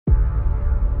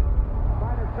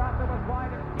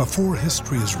Before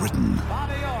history is written,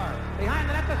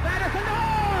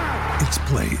 it's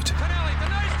played.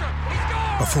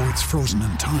 Before it's frozen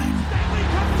in time,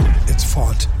 it's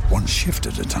fought one shift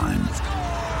at a time.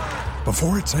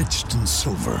 Before it's etched in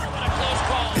silver,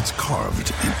 it's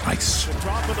carved in ice.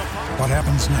 What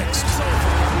happens next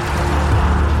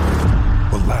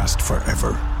will last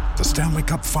forever. The Stanley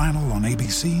Cup Final on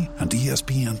ABC and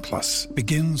ESPN Plus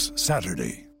begins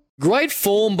Saturday. Great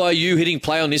form by you hitting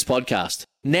play on this podcast.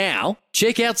 Now,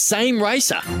 check out Same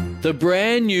Racer, the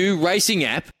brand new racing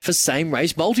app for same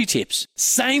race multi-tips.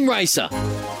 Same Racer.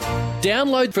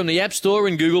 Download from the App Store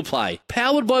and Google Play.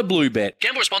 Powered by Bluebet.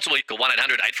 Gamble responsibly. Call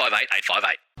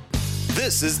 1-800-858-858.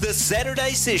 This is the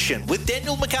Saturday Session with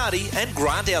Daniel McCarty and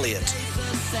Grant Elliott.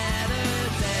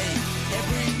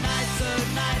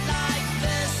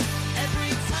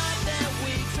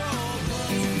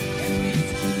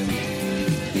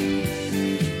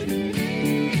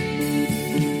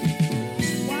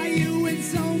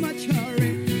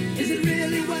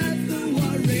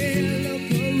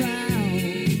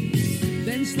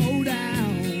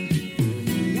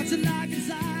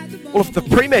 Well, if the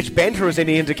pre-match banter is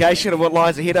any indication of what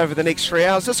lies ahead over the next 3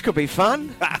 hours, this could be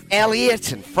fun.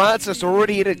 Elliot and Francis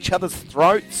already at each other's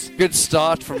throats. Good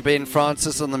start from Ben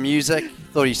Francis on the music.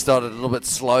 Thought he started a little bit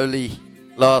slowly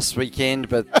last weekend,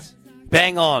 but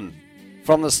bang on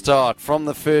from the start, from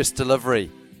the first delivery.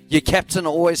 Your captain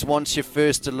always wants your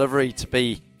first delivery to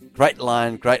be great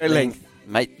line, great length,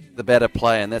 make the better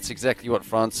play, and that's exactly what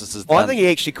Francis has done. I think he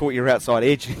actually caught your outside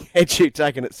edge. Had you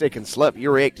taken it second slip,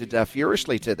 you reacted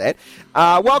furiously to that.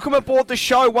 Welcome aboard the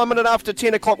show, 1 minute after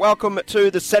 10 o'clock. Welcome to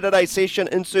the Saturday Session.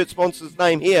 Insert sponsor's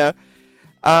name here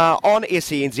on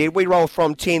SENZ. We roll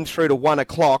from 10 through to 1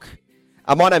 o'clock.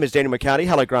 My name is Daniel McCarty.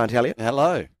 Hello, Grant Elliott.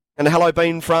 Hello. And hello,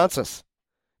 Ben Francis.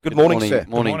 Good morning, sir.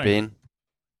 Morning, Ben.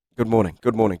 Good morning.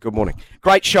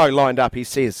 Great show lined up, he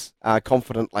says,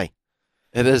 confidently.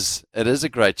 It is a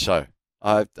great show.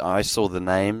 I saw the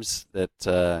names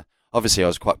that, obviously I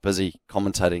was quite busy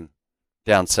commentating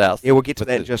down south. Yeah, we'll get to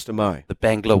that in just a mo. The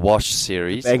Bangla Wash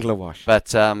series. Bangla Wash.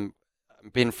 But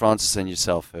Ben Francis and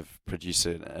yourself have produced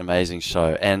an amazing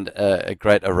show and a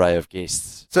great array of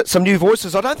guests. So, some new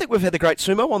voices. I don't think we've had the great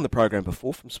Sumo on the program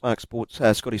before from Spark Sports.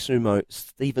 Scotty Sumo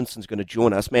Stevenson's going to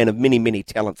join us. Man of many, many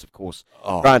talents, of course.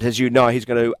 Oh. Grant, as you know, he's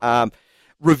going to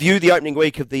review the opening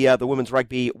week of the Women's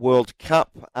Rugby World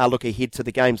Cup. Look ahead to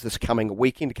the games this coming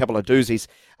weekend. A couple of doozies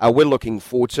we're looking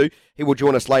forward to. He will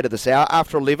join us later this hour.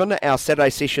 After 11, our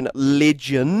Saturday Session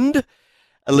legend,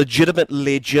 a legitimate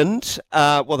legend.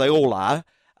 Well, they all are,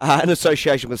 in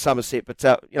association with Somerset. But,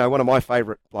 one of my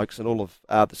favourite blokes in all of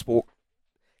the sport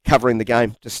covering the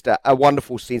game. Just a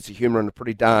wonderful sense of humour and a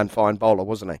pretty darn fine bowler,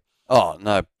 wasn't he? Oh,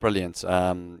 no, brilliant.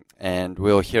 And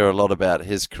we'll hear a lot about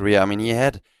his career. I mean, he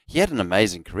had an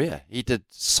amazing career. He did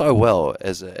so well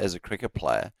as a cricket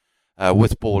player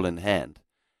with ball in hand.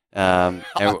 And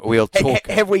we'll talk.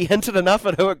 Have we hinted enough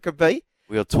at who it could be?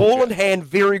 We'll talk. Ball in hand,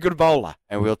 very good bowler.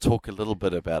 And we'll talk a little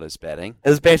bit about his batting.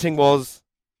 His batting was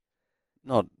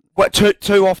not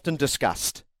too often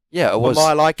discussed. Yeah, it was. For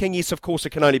my liking, yes, of course, it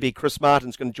can only be Chris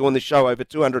Martin's going to join the show. Over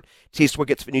 200 Test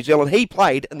wickets for New Zealand. He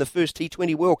played in the first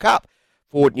T20 World Cup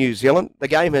for New Zealand. The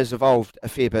game has evolved a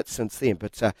fair bit since then,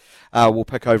 but we'll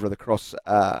pick over the cross.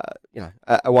 A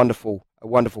wonderful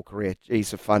career.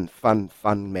 He's a fun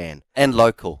man and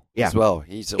local as well.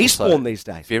 He's born these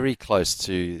days. Very close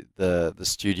to the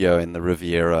studio in the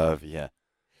Riviera over here.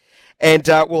 And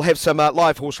we'll have some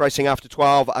live horse racing after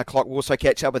 12 o'clock. We'll also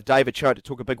catch up with David Choate to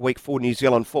talk a big week for New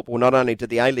Zealand football. Not only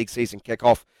did the A-League season kick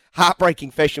off,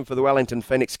 heartbreaking fashion for the Wellington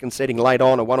Phoenix, conceding late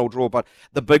on a 1-1 draw, but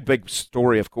the big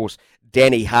story, of course,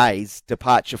 Danny Hayes'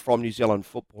 departure from New Zealand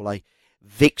football, a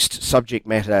vexed subject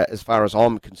matter as far as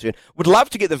I'm concerned. Would love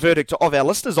to get the verdict of our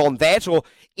listeners on that or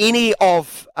any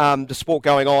of the sport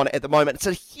going on at the moment. It's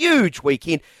a huge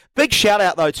weekend. Big shout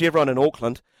out, though, to everyone in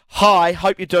Auckland. Hi,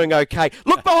 hope you're doing okay.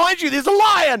 Look behind you, there's a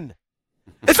lion.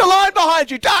 There's a lion behind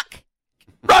you. Duck!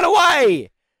 Run away!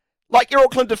 Like your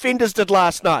Auckland defenders did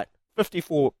last night.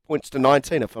 54 points to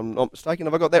 19, if I'm not mistaken.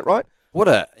 Have I got that right?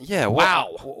 Wow.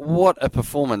 What a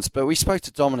performance. But we spoke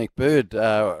to Dominic Bird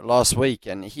last week,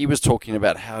 and he was talking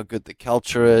about how good the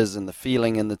culture is and the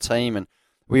feeling in the team. And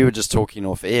we were just talking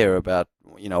off air about,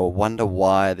 I wonder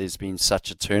why there's been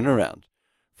such a turnaround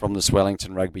from this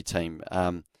Wellington rugby team.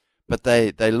 But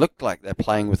they look like they're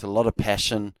playing with a lot of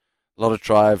passion, a lot of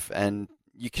drive, and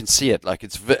you can see it. Like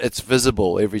it's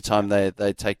visible every time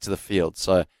they take to the field.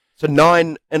 So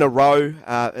 9 in a row.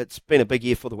 It's been a big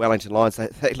year for the Wellington Lions.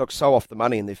 They look so off the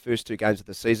money in their first 2 games of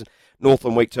the season.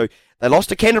 Northland week 2. They lost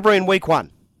to Canterbury in week 1.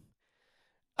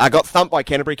 got thumped by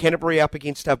Canterbury. Canterbury up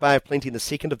against Bay of Plenty in the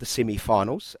second of the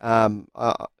semi-finals.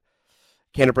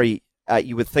 Canterbury,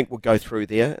 you would think, would go through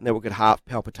there, and that would give heart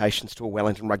palpitations to all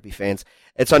Wellington rugby fans.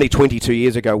 It's only 22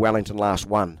 years ago Wellington last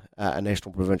won a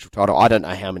national provincial title. I don't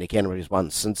know how many Canterbury's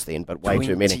won since then, but way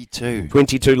too many.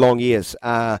 22 long years.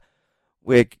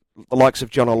 Where the likes of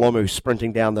John Olomu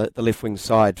sprinting down the left wing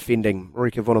side, fending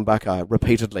Marika Vunambaka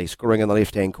repeatedly, scoring in the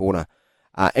left-hand corner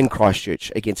in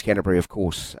Christchurch against Canterbury, of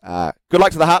course. Good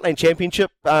luck to the Heartland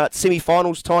Championship.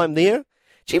 Semi-finals time there.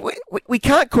 Gee, we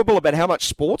can't quibble about how much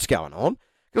sport's going on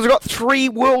because we've got 3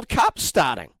 World Cups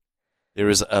starting. There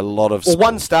is a lot of Well, sport.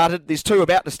 one started. There's 2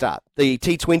 about to start. The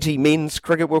T20 Men's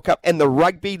Cricket World Cup and the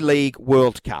Rugby League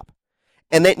World Cup.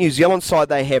 And that New Zealand side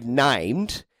they have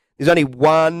named, there's only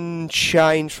one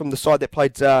change from the side that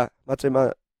played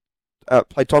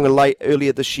played Tonga late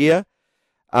earlier this year.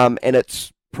 And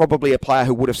it's probably a player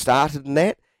who would have started in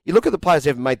that. You look at the players who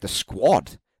haven't made the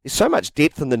squad. There's so much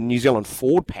depth in the New Zealand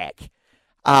forward pack.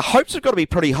 Hopes have got to be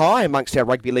pretty high amongst our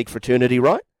rugby league fraternity,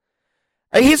 right?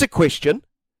 Here's a question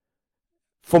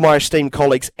for my esteemed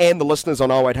colleagues and the listeners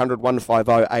on 0800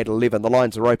 150 811. The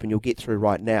lines are open. You'll get through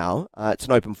right now. It's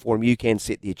an open forum. You can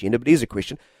set the agenda. But here's a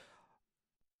question.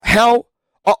 How,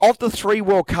 of the 3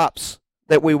 World Cups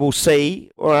that we will see,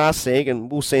 or are seeing,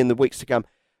 and we'll see in the weeks to come,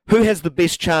 who has the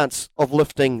best chance of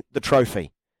lifting the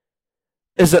trophy?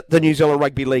 Is it the New Zealand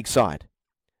Rugby League side?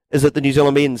 Is it the New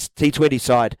Zealand Men's T20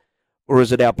 side? Or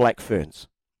is it our Black Ferns?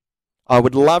 I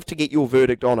would love to get your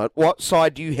verdict on it. What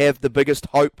side do you have the biggest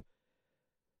hope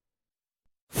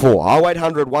for?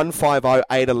 0800 150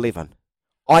 811.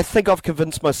 I think I've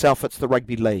convinced myself it's the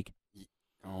Rugby League.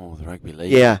 Oh, the Rugby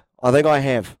League. Yeah, I think I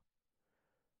have.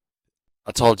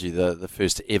 I told you the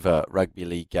first ever Rugby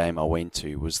League game I went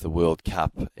to was the World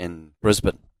Cup in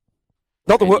Brisbane.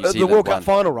 Not the And New World Zealand Cup won.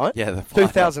 final, right? Yeah, the final.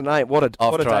 2008. What a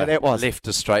day that was. Left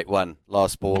a straight one,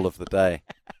 last ball of the day.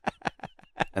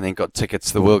 And then got tickets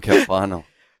to the World Cup final.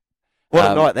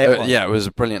 What a night that was. Yeah, it was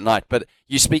a brilliant night. But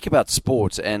you speak about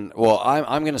sport, and, well,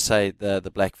 I'm going to say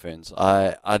the Black Ferns.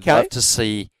 I'd love to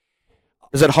see...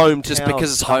 Is it hometown? Just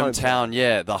because it's hometown,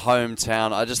 yeah, the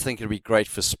hometown. I just think it'd be great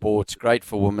for sport, great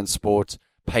for women's sport,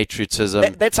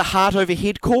 patriotism. That's a heart over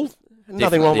head call.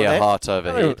 Nothing wrong with that. Definitely a heart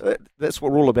over head. That's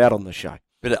what we're all about on the show.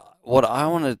 But what I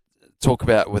want to talk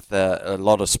about with a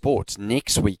lot of sports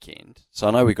next weekend, so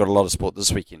I know we've got a lot of sport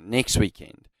this weekend. Next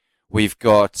weekend, we've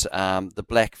got the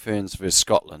Black Ferns versus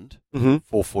Scotland,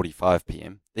 4:45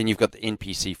 p.m. Then you've got the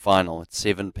NPC final at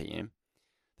 7 p.m.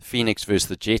 The Phoenix versus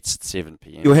the Jets at 7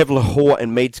 p.m. You'll have Lahore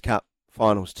and Meads Cup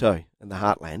finals too in the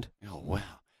Heartland. Oh, wow.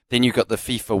 Then you've got the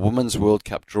FIFA Women's World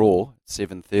Cup draw at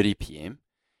 7:30 p.m.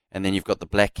 And then you've got the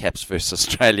Black Caps versus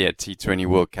Australia at T20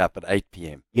 World Cup at 8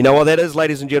 p.m. You know what that is,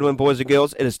 ladies and gentlemen, boys and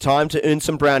girls? It is time to earn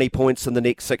some brownie points in the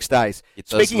next 6 days.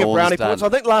 Speaking of brownie points, I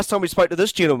think last time we spoke to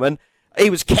this gentleman, he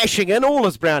was cashing in all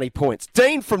his brownie points.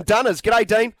 Dean from Dunners. G'day,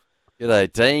 Dean.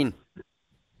 G'day, Dean.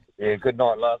 Yeah, good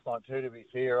night last night too, to be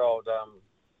fair. I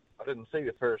didn't see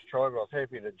the first try, but I was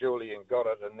happy that Julian got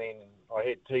it, and then I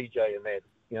had TJ in that,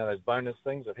 those bonus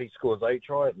things. If he scores a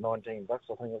try at $19, I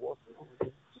think it was.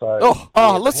 So,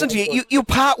 listen to you. You're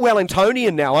part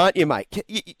Wellingtonian now, aren't you, mate?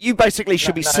 You basically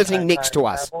should be sitting next to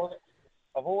us.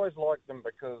 I've always liked them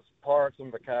because Pirates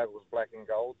and Invercargill was black and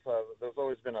gold, so there's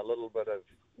always been a little bit of,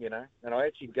 and I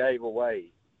actually gave away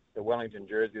the Wellington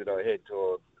jersey that I had to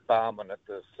a barman at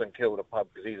the St Kilda pub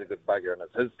because he's a good bugger and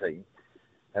it's his team.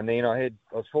 And then I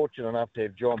was fortunate enough to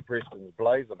have John Preston's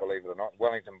blazer, believe it or not,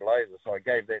 Wellington blazer, so I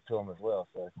gave that to him as well.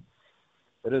 So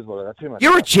it is what it is. Too much.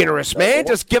 You're a generous man,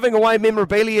 just giving away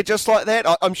memorabilia just like that.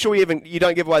 I'm sure you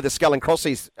don't give away the Skull and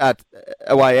Crossies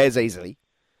away as easily.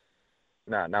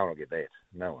 No, no one will get that.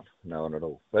 No one at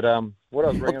all. But what I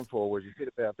was ringing for was you said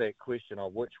about that question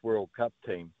of which World Cup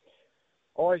team.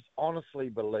 I honestly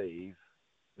believe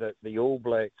that the All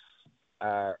Blacks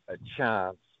are a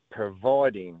chance,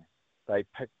 providing they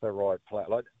pick the right player.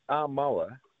 Like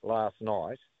Armoa last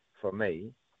night, for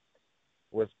me,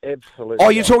 was absolutely... Oh,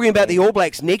 you're talking about the All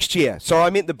Blacks next year. Sorry, I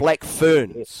meant the Black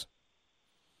Ferns. Yes.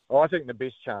 Oh, I think the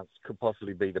best chance could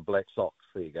possibly be the Black Sox.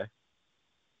 There you go.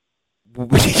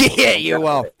 Yeah, you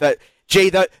are.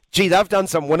 They've done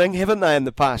some winning, haven't they, in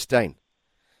the past, Dean?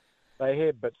 They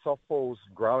have, but softball's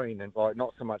growing, and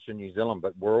not so much in New Zealand,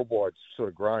 but worldwide sort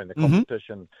of growing. The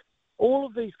competition, all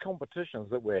of these competitions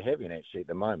that we're having actually at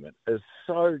the moment is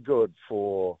so good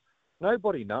for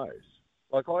nobody knows.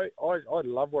 Like I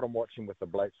love what I'm watching with the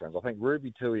Black Ferns. I think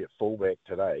Ruby Tui at fullback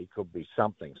today could be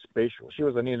something special. She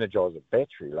was an Energizer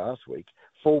battery last week.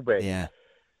 Fullback, yeah,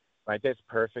 mate, that's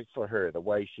perfect for her. The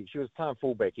way she was playing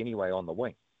fullback anyway on the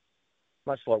wing,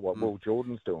 much like what Will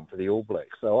Jordan's doing for the All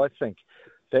Blacks. So I think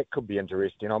that could be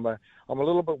interesting. I'm a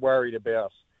little bit worried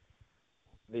about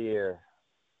their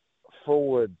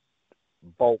forward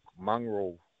bulk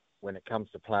mongrel when it comes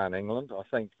to playing England. I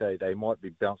think they might be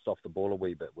bounced off the ball a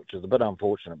wee bit, which is a bit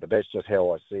unfortunate, but that's just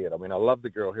how I see it. I mean, I love the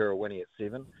girl Hirawini at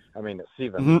 7.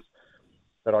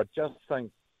 But I just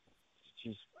think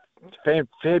she's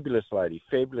fabulous lady,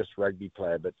 fabulous rugby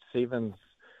player, but Sevens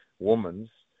women's.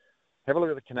 Have a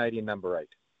look at the Canadian number 8.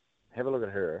 Have a look at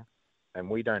her, and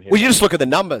we don't have... Well, you just look at the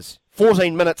numbers.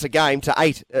 14 minutes a game to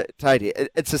 8.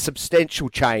 It's a substantial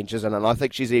change, isn't it? And I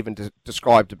think she's even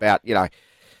described about,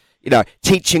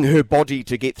 teaching her body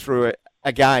to get through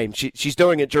a game. She's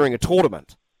doing it during a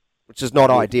tournament, which is not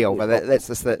ideal, but that's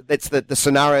the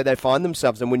scenario they find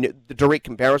themselves in. When the direct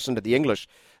comparison to the English,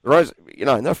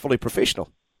 they're fully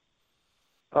professional.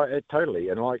 Totally,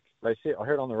 and like they said, I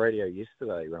heard on the radio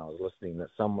yesterday when I was listening that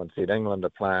someone said England are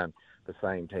playing the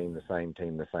same team.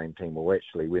 Well,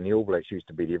 actually, when the All Blacks used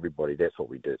to beat everybody, that's what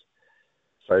we did.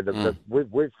 So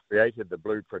we've created the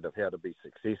blueprint of how to be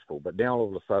successful, but now all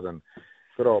of a sudden,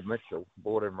 good old Mitchell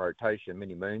bought in rotation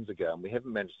many moons ago, and we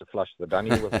haven't managed to flush the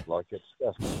dunny with it. Like it's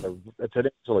an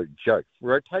absolute joke.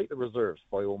 Rotate the reserves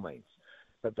by all means.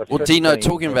 Well, Dino,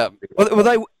 talking about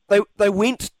they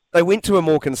went to a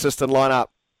more consistent lineup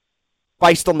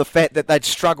based on the fact that they'd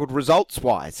struggled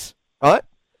results-wise, right?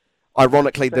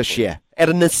 Ironically, this year, at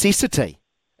a necessity.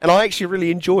 And I actually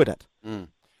really enjoyed it.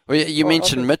 Well, you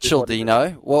mentioned Mitchell, Dino.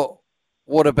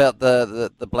 What about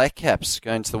the Black Caps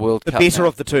going to the World Cup? The better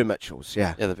of the two Mitchells,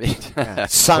 yeah. Yeah, the better.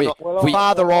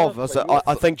 Father of.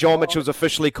 I think John Mitchell's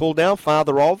officially called now,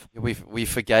 father of. We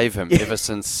forgave him ever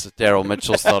since Daryl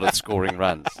Mitchell started scoring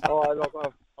runs.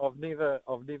 I've never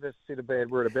said a bad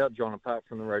word about John apart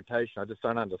from the rotation. I just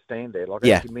don't understand that. I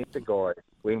actually met the guy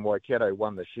when Waikato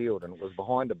won the Shield, and it was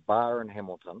behind a bar in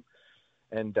Hamilton,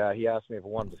 and he asked me if I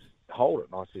wanted to hold it,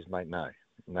 and I says, mate, no,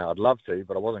 I'd love to,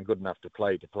 but I wasn't good enough to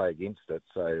play against it,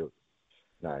 so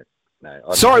no.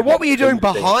 Sorry, what were you doing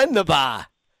behind the bar?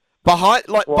 Outside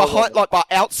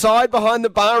behind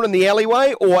the bar in the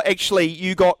alleyway, or actually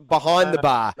you got behind the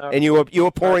bar and you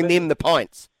were pouring them the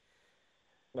pints?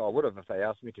 No, I would have if they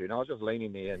asked me to. No, I was just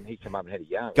leaning there, and he came up and had a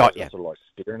yarn. Got you. Sort of like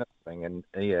staring at the thing, and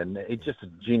he's just a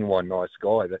genuine nice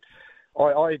guy. But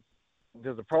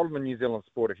there's a problem in New Zealand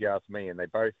sport, if you ask me, and they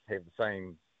both have the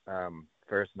same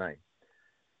first name.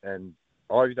 And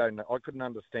I couldn't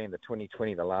understand the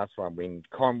 2020, the last one, when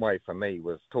Conway for me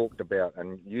was talked about.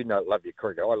 And love your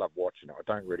cricket. I love watching it. I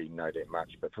don't really know that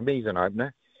much, but for me, he's an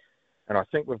opener. And I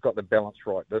think we've got the balance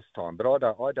right this time. But I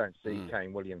don't see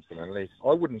Kane Williamson unless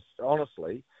I wouldn't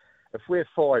honestly. If we're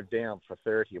 5 down for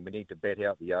 30 and we need to bat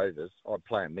out the overs, I'd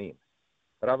play him then.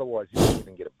 But otherwise, he won't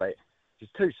even get a bat.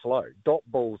 He's too slow. Dot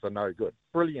balls are no good.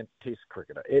 Brilliant Test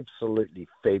cricketer, absolutely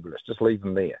fabulous. Just leave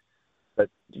him there. But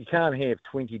you can't have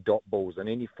 20 dot balls in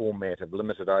any format of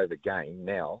limited over game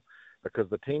now, because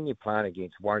the team you're playing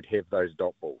against won't have those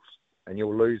dot balls, and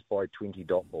you'll lose by 20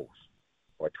 dot balls,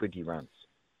 by 20 runs.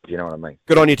 Do you know what I mean?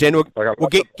 Good on you, Dan. We'll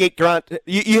get Grant.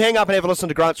 You hang up and have a listen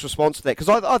to Grant's response to that, because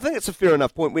I think it's a fair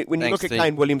enough point. When you look at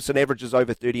Kane Williamson, averages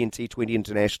over 30 in T20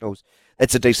 internationals,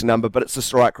 that's a decent number, but it's the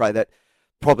strike rate that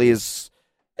probably is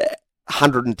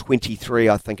 123,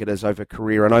 I think it is, over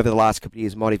career, and over the last couple of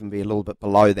years might even be a little bit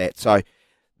below that. So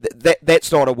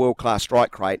that's not a world-class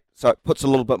strike rate, so it puts a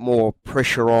little bit more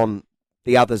pressure on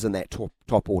the others in that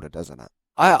top order, doesn't it?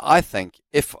 I think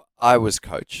if I was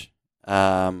coach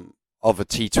of a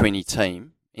T20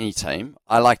 team, any team,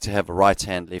 I like to have a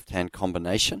right-hand, left-hand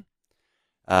combination.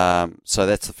 So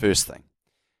that's the first thing.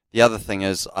 The other thing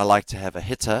is I like to have a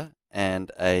hitter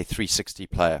and a 360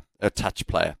 player, a touch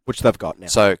player. Which they've got now.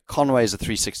 So Conway's a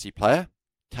 360 player,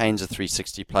 Kane's a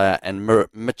 360 player, and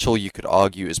Mitchell, you could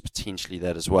argue, is potentially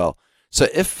that as well. So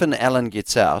if Finn Allen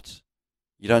gets out,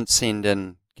 you don't send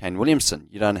in Kane Williamson.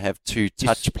 You don't have two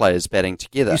touch players batting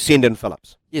together. You send in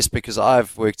Phillips. Yes, because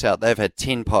I've worked out they've had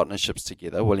 10 partnerships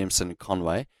together, Williamson and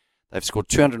Conway. They've scored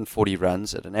 240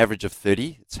 runs at an average of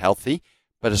 30. It's healthy,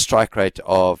 but a strike rate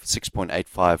of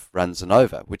 6.85 runs and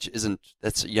over, which isn't,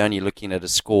 you're only looking at a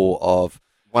score of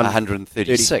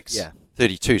 136.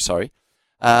 32, sorry.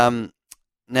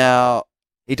 Now,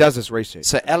 he does his research.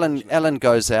 So Allen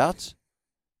goes out,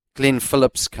 Glenn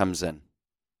Phillips comes in,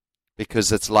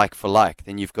 because it's like for like.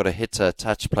 Then you've got a hitter,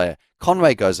 touch player.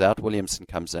 Conway goes out, Williamson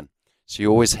comes in. So you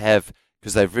always have,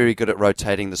 because they're very good at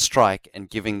rotating the strike and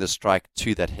giving the strike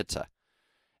to that hitter.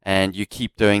 And you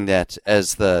keep doing that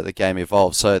as the game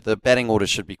evolves. So the batting order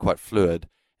should be quite fluid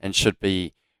and should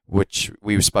be, which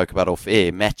we spoke about off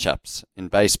air, matchups in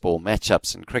baseball,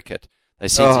 matchups in cricket. They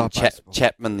sent in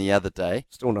Chapman the other day.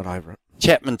 Still not over it.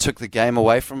 Chapman took the game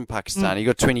away from Pakistan. He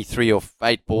got 23 off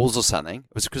 8 balls or something.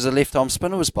 It was because the left-arm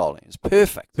spinner was bowling. It was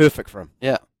perfect. Perfect for him.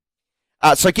 Yeah.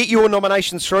 So get your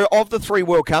nominations through. Of the 3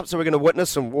 World Cups that we're going to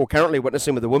witness, and we're currently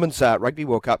witnessing with the Women's Rugby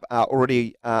World Cup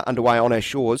already underway on our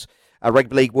shores.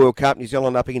 Rugby League World Cup, New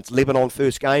Zealand up against Lebanon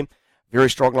first game. Very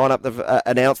strong lineup. They've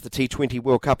announced the T20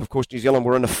 World Cup. Of course, New Zealand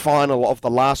were in the final of the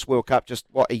last World Cup just,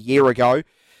 a year ago.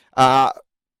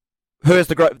 Who's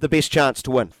the best chance to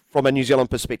win from a New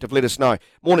Zealand perspective? Let us know.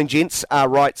 Morning, gents.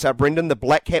 Writes Brendan, the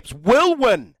Black Caps will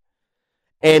win.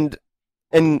 And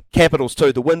in capitals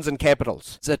too, the wins in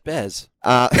capitals. Is that Baz?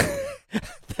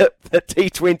 The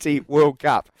T20 World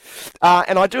Cup.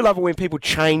 And I do love it when people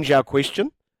change our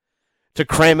question to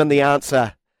cram in the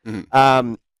answer,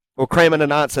 or cram in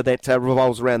an answer that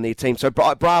revolves around their team. So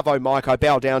bravo, Mike. I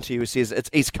bow down to you who says it's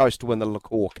East Coast to win the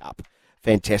Liqueur Cup.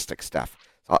 Fantastic stuff.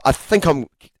 So I think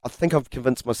I've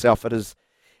convinced myself it is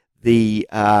the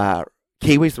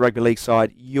Kiwis, the rugby league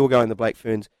side. You're going the Black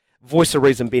Ferns. Voice of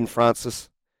reason, Ben Francis.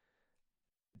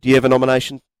 Do you have a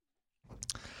nomination?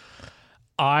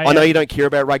 I know you don't care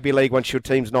about rugby league once your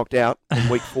team's knocked out in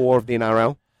week 4 of the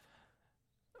NRL.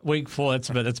 Week 4, it's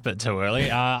a bit too early.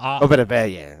 Yeah.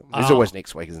 There's always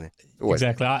next week, isn't there?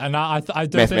 Exactly. And I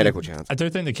do mathematical chance. I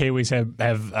do think the Kiwis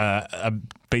have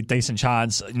a decent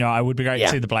chance. I would be great to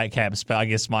see the Black Caps, but I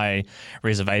guess my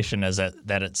reservation is that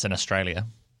it's in Australia.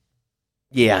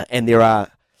 Yeah, and there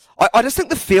are. I just think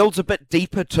the field's a bit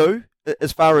deeper too,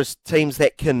 as far as teams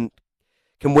that can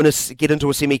get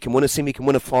into a semi, can win a semi, can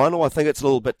win a final. I think it's a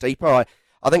little bit deeper.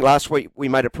 I think last week we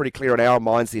made it pretty clear in our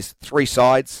minds. There's 3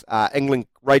 sides. England,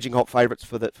 raging hot favourites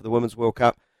for the Women's World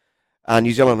Cup.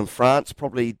 New Zealand and France.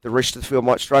 Probably the rest of the field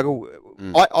might struggle.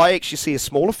 I actually see a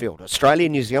smaller field. Australia,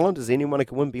 New Zealand. Is there anyone who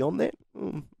can win beyond that?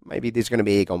 Maybe there's going to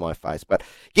be egg on my face. But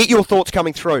get your thoughts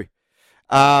coming through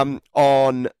on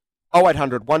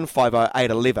 0800 150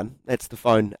 811. That's the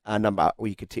phone number. Or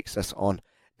you could text us on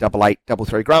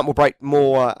 8833. Grant will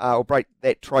break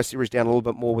that tri-series down a little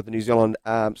bit more with the New Zealand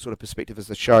sort of perspective as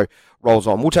the show rolls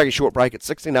on. We'll take a short break at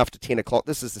 16 after 10 o'clock.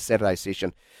 This is the Saturday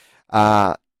session.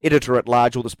 Editor at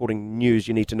large, all the sporting news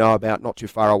you need to know about, not too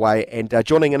far away. And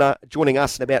joining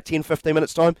us in about 10-15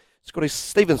 minutes' time, Scotty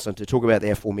Stevenson to talk about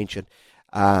the aforementioned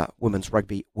Women's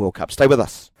Rugby World Cup. Stay with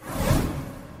us.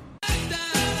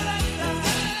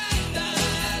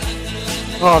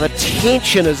 Oh, the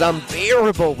tension is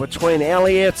unbearable between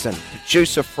Elliot and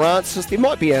producer Francis. There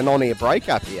might be an on-air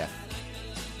breakup here.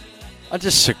 I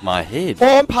just shook my head.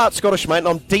 Well, I'm part Scottish, mate, and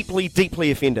I'm deeply, deeply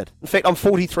offended. In fact, I'm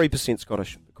 43%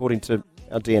 Scottish, according to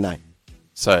our DNA.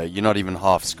 So you're not even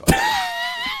half Scottish?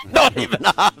 Not even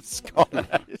half Scottish.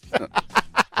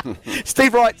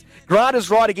 Steve writes, Grant is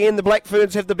right again. The Black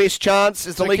Ferns have the best chance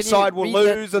as the league side will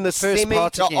lose in the semi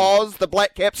to Oz. The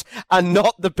Black Caps are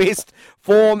not the best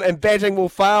form and batting will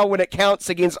fail when it counts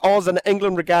against Oz and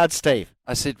England. Regards, Steve.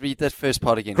 I said read that first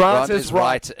part again. Grant is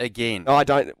right again. No, I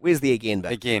don't. Where's the again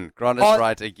bit? Again. Grant is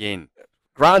right again.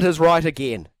 Grant is right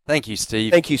again. Thank you,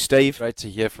 Steve. Thank you, Steve. Great to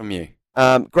hear from you.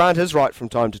 Grant is right from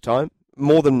time to time,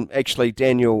 more than actually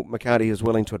Daniel McCarty is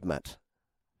willing to admit.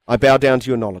 I bow down to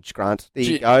your knowledge, Grant. There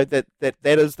you go. That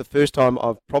is the first time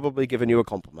I've probably given you a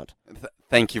compliment.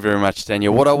 Thank you very much,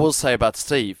 Daniel. What I will say about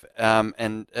Steve,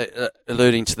 and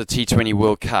alluding to the T20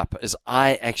 World Cup, is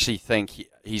I actually think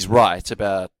he's right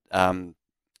about failing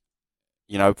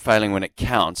when it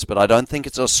counts, but I don't think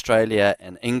it's Australia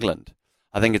and England.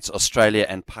 I think it's Australia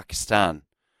and Pakistan.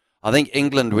 I think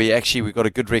England, we've got a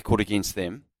good record against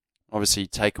them. Obviously,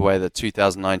 take away the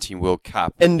 2019 World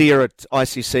Cup. India at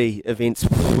ICC events.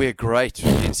 We're great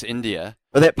against India.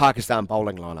 But that Pakistan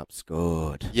bowling lineup's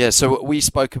good. Yeah, so we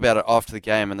spoke about it after the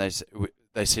game, and they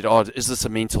said, is this a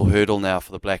mental hurdle now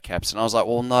for the Black Caps? And I was like,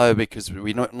 well, no, because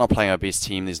we're not playing our best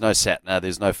team. There's no Satner,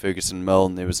 there's no Ferguson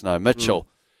Milne, there was no Mitchell.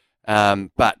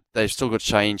 But they've still got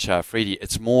Shaheen Shah Afridi.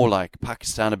 It's more like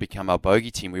Pakistan have become our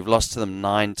bogey team. We've lost to them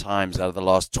 9 times out of the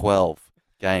last 12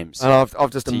 games. And I've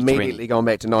just T20. Immediately gone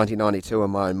back to 1992 in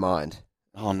my own mind.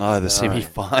 Oh no, the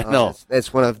semi-final.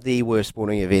 That's one of the worst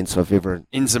sporting events I've ever...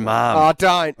 Inzamam. Oh,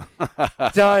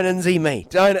 don't Inzi me.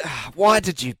 Why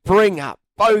did you bring up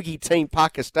bogey team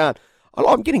Pakistan?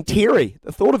 I'm getting teary,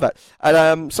 the thought of it.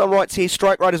 And some writes here,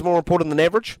 strike rate is more important than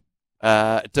average.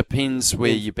 It depends where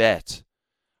you bat.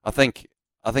 I think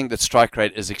that strike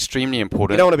rate is extremely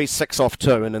important. You don't want to be 6 off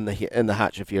 2 and in the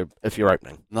hutch if you're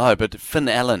opening. No, but Finn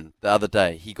Allen the other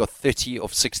day, he got 30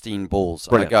 of 16 balls.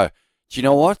 Brilliant. I go, do you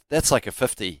know what? That's like a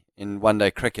 50 in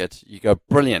one-day cricket. You go,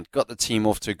 brilliant. Got the team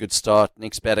off to a good start.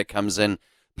 Next batter comes in.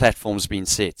 Platform's been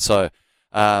set. So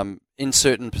in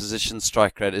certain positions,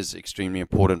 strike rate is extremely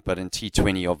important. But in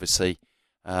T20, obviously,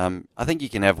 I think you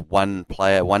can have one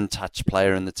touch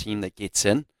player in the team that gets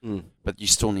in, but you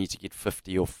still need to get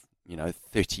 50 or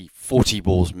 30, 40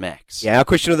 balls max. Yeah, our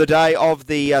question of the day of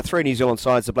the three New Zealand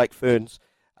sides, the Black Ferns,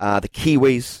 the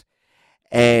Kiwis,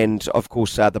 and, of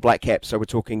course, the Black Caps. So we're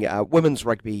talking Women's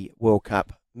Rugby World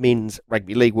Cup, Men's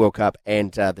Rugby League World Cup,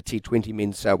 and the T20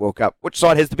 Men's World Cup. Which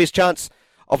side has the best chance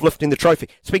of lifting the trophy?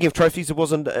 Speaking of trophies, it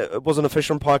wasn't a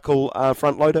Fisher and Paykel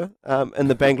front loader in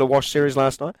the Bangla Wash series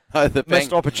last night. Oh, the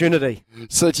missed opportunity.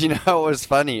 So do you know what was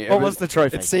funny? What was the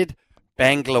trophy? It said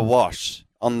Bangla Wash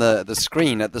on the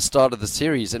screen at the start of the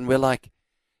series, and we're like,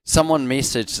 someone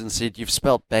messaged and said, you've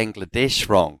spelled Bangladesh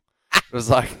wrong. It was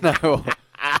like, no,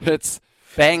 it's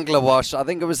Bangla Wash. I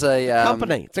think it was a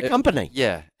company. It's a company.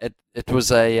 Yeah, it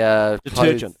was a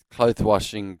detergent, clothes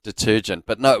washing detergent,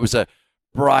 but no, it was a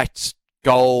bright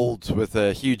gold with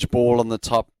a huge ball on the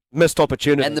top. Missed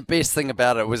opportunity. And the best thing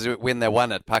about it was when they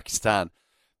won at Pakistan,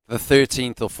 the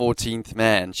 13th or 14th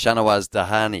man, Shanawaz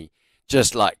Dahani,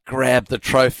 just like grabbed the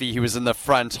trophy. He was in the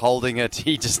front holding it.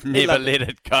 He just never let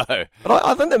it go. But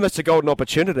I think they missed a golden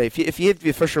opportunity. If you had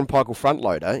your Fisher and Paykel front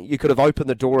loader, you could have opened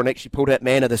the door and actually pulled out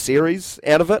man of the series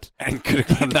out of it. And could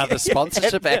have got another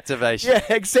sponsorship activation. Yeah,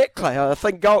 exactly. I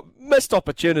think missed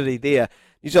opportunity there.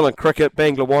 New Zealand Cricket,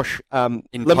 Bangla Wash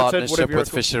in Limited, partnership with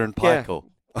Fisher and Paykel.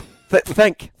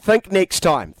 Yeah. Think next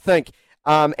time.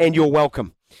 And you're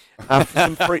welcome.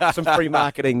 Some free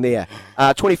marketing there.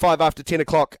 25 after 10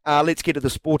 o'clock. Let's get to the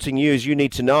sporting news you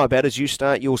need to know about as you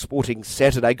start your sporting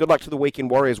Saturday. Good luck to the Weekend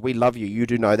Warriors. We love you. You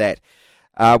do know that.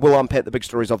 We'll unpack the big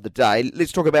stories of the day.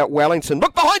 Let's talk about Wellington.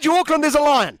 Look behind you, Auckland. There's a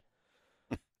lion.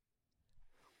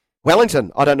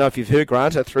 Wellington, I don't know if you've heard,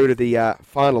 Grant, are through to the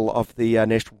final of the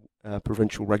National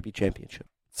Provincial Rugby Championship.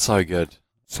 So good.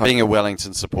 Being a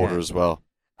Wellington supporter as well.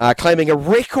 Claiming a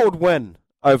record win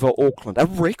over Auckland. A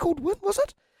record win, was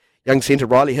it? Young centre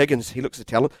Riley Higgins, he looks a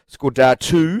talent, scored 2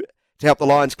 to help the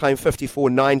Lions claim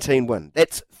 54-19 win.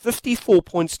 That's 54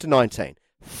 points to 19.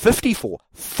 54.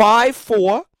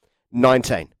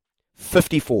 5-4-19.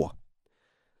 54.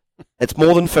 It's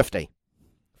more than 50.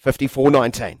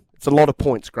 54-19. It's a lot of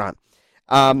points, Grant.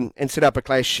 And set up a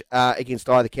clash against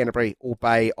either Canterbury or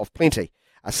Bay of Plenty.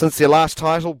 Since their last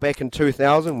title back in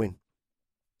 2000, when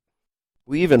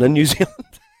were you even in New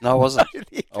Zealand? No, I wasn't.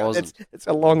 It's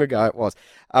how long ago it was.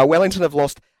 Wellington have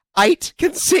lost 8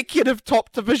 consecutive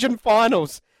top division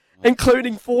finals,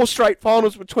 including 4 straight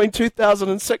finals between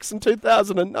 2006 and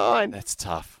 2009. That's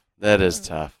tough. That is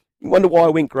tough. You wonder why I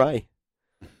went grey.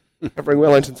 Covering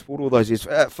Wellington sport all those years.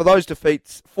 For those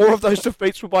defeats, 4 of those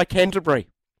defeats were by Canterbury.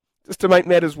 Just to make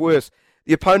matters worse,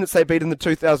 the opponents they beat in the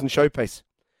 2000 showpiece.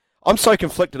 I'm so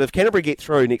conflicted. If Canterbury get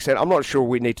through next year, I'm not sure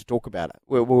we need to talk about it.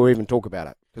 We'll even talk about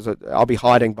it because I'll be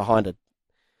hiding behind it.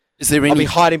 I'll be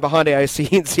hiding behind our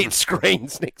CNZ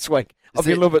screens next week. I'll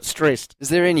be a little bit stressed. Is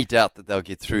there any doubt that they'll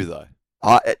get through though?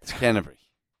 It's Canterbury.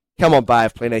 Come on, Bay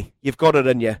of Plenty. You've got it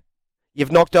in you.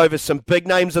 You've knocked over some big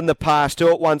names in the past. Do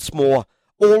it once more.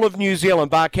 All of New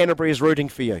Zealand, bar Canterbury, is rooting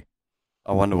for you.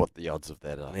 I wonder what the odds of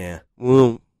that are. Yeah.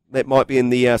 Well, that might be in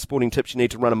the sporting tips you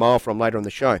need to run a mile from later in the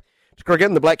show. To cricket,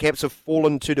 and the Black Caps have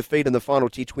fallen to defeat in the final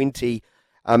T20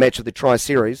 match of the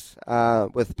Tri-Series,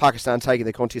 with Pakistan taking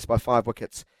the contest by 5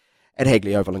 wickets at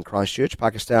Hagley Oval in Christchurch.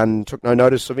 Pakistan took no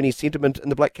notice of any sentiment in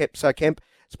the Black Caps camp,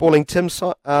 spoiling Tim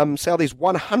Southee's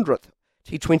 100th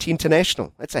T20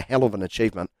 international. That's a hell of an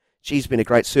achievement. She's been a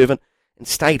great servant and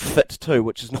stayed fit too,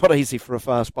 which is not easy for a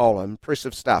fast bowler.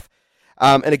 Impressive stuff.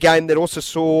 And a game that also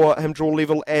saw him draw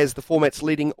level as the format's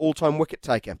leading all-time wicket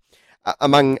taker.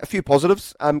 Among a few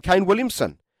positives, Kane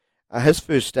Williamson, his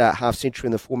first half-century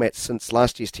in the format since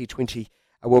last year's T20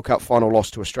 World Cup final loss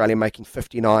to Australia, making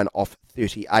 59 off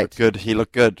 38. He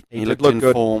looked good. He looked in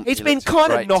good. form. He's been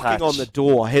kind of knocking touch on the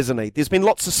door, hasn't he? There's been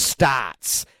lots of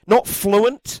starts. Not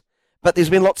fluent, but there's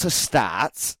been lots of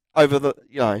starts over the,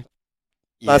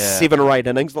 last 7 or 8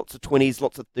 innings. Lots of 20s,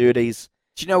 lots of 30s.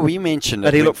 Do you know, we mentioned it.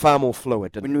 But he looked far more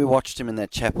fluid, didn't he? When we watched him in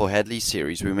that Chapel Hadley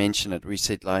series, we mentioned it. We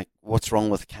said, what's wrong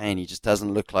with Kane? He just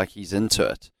doesn't look like he's into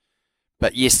it.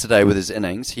 But yesterday with his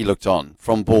innings, he looked on.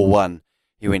 From ball 1,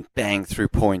 he went bang through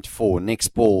point 4. Next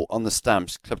ball on the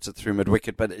stumps, clipped it through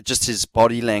mid-wicket. But just his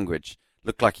body language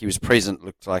looked like he was present,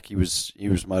 looked like he was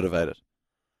motivated.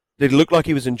 Did it look like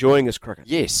he was enjoying his cricket?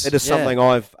 Yes. That is something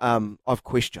I've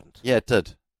questioned. Yeah, it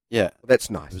did. Yeah. That's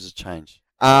nice. It was a change.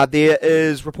 There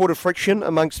is reported friction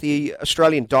amongst the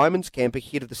Australian Diamonds camp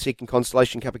ahead of the second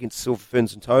Constellation Cup against Silver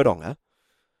Ferns and Tauranga.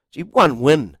 Gee, one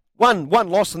win. One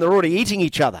loss and they're already eating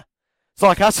each other. It's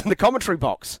like us in the commentary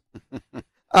box.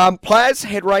 Players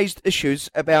had raised issues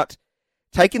about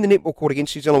taking the netball court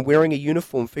against New Zealand wearing a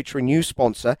uniform featuring new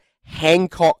sponsor,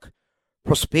 Hancock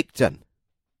Prospectin.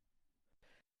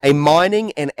 A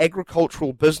mining and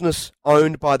agricultural business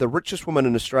owned by the richest woman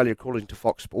in Australia, according to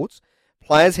Fox Sports.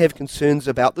 Players have concerns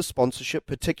about the sponsorship,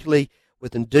 particularly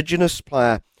with Indigenous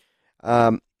player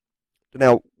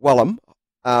Danelle Wellham,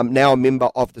 now a member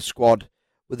of the squad,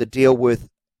 with a deal worth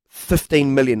 $15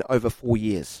 million over 4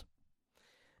 years.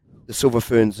 The Silver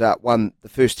Ferns won the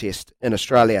first test in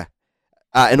Australia,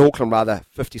 in Auckland rather,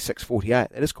 56-48.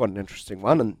 That is quite an interesting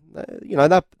one, and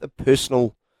they're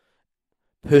personal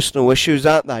issues,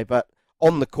 aren't they? But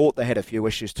on the court, they had a few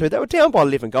issues too. They were down by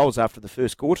 11 goals after the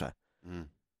first quarter. Mm.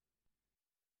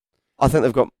 I think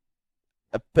they've got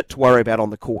a bit to worry about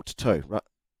on the court too, right?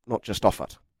 Not just off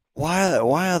it.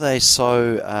 Why are they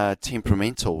so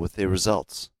temperamental with their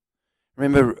results?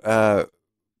 Remember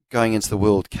going into the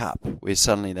World Cup where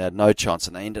suddenly they had no chance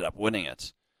and they ended up winning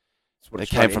it. They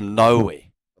came from nowhere.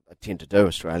 What they tend to do,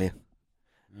 Australia.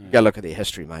 Go look at their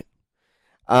history, mate.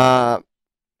 And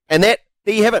there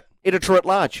you have it. Editor at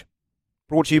Large.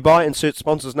 Brought to you by, insert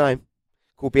sponsor's name.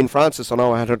 Call Ben Francis on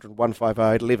 0800 150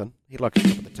 811. He'd like to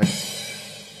cover the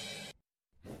tickets.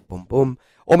 Boom, boom.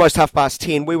 Almost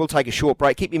 10:30. We will take a short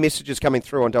break. Keep your messages coming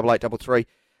through on 8833.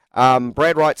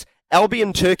 Brad writes,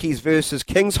 Albion Turkeys versus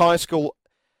Kings High School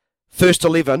First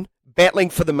 11 battling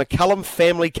for the McCullum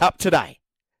Family Cup today.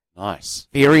 Nice.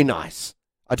 Very nice.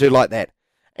 I do like that.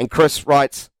 And Chris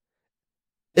writes,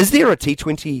 is there a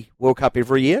T20 World Cup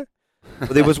every year? Well,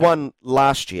 there was one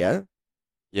last year.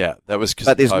 Yeah, that was because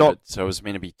But there's COVID, not- so it was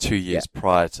meant to be 2 years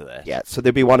prior to that. Yeah, so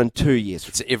there'll be one in 2 years.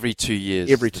 It's every 2 years.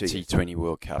 Every the 2 years. T20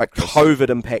 World Cup. But Chris. COVID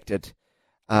impacted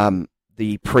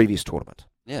the previous tournament.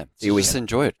 Yeah, There so we just have it.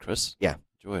 enjoy it, Chris. Yeah.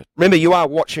 Enjoy it. Remember, you are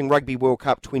watching Rugby World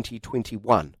Cup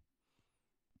 2021,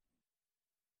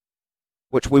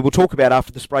 which we will talk about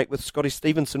after this break with Scotty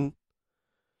Stevenson,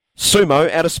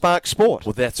 Sumo, out of Spark Sport.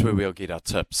 Well, that's where we'll get our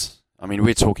tips. I mean,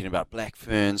 we're talking about Black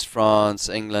Ferns, France,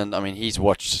 England. I mean, he's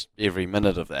watched every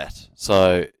minute of that.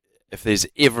 So if there's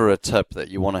ever a tip that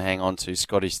you want to hang on to,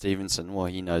 Scotty Stevenson, well,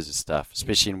 he knows his stuff,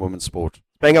 especially in women's sport.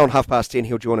 Bang on 10:30.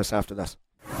 He'll join us after this.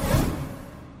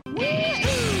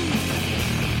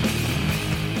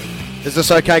 Is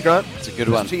this okay, Grant? It's a good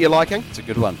Is one. this to your liking? It's a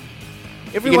good one. You're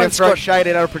going to Everyone's throw got, shade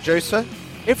at our producer?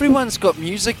 everyone's got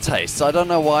music tastes. I don't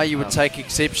know why you would take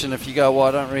exception if you go,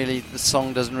 well, the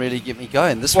song doesn't really get me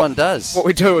going. This one does. What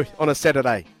we do on a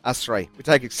Saturday, us three, we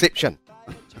take exception.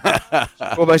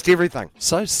 Almost everything.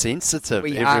 So sensitive,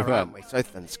 We everyone. are, aren't we? So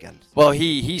thin-skinned. Well,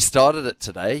 he started it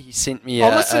today. He sent me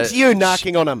Listen to you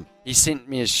knocking on him. He sent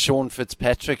me a Sean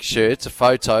Fitzpatrick shirt, a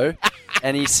photo,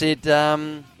 and he said,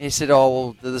 "Oh,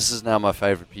 well, this is now my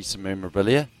favourite piece of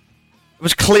memorabilia." It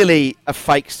was clearly a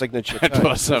fake signature. It too.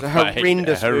 was a fake,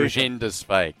 horrendous version. horrendous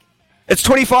fake. It's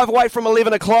 25 away from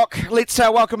 11 o'clock. Let's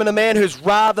welcome in a man who's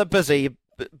rather busy.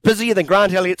 Busier than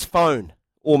Grant Elliott's phone,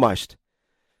 almost.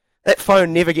 That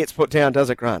phone never gets put down, does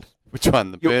it, Grant? Which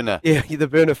one? The burner. Yeah, the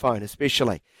burner phone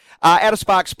especially. Out of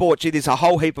Spark Sport, there's a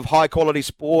whole heap of high-quality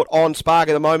sport on Spark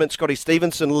at the moment. Scotty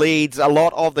Stevenson leads a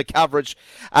lot of the coverage.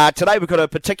 Today we've got a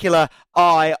particular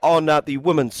eye on the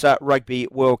Women's Rugby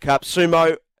World Cup.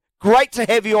 Sumo, great to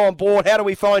have you on board. How do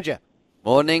we find you?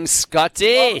 Morning,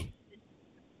 Scotty.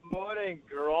 Morning,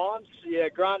 Grant. Yeah,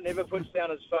 Grant never puts down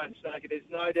his phone, Snarky. There's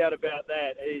no doubt about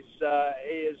that. He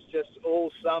is just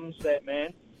all thumbs, that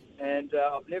man. And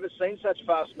I've never seen such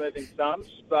fast-moving thumbs.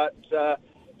 But,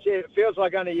 it feels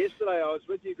like only yesterday I was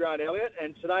with you, Grant Elliott,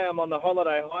 and today I'm on the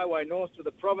holiday highway north to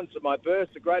the province of my birth,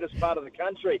 the greatest part of the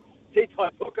country, Te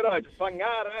Taipukaro, to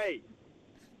Whangarei.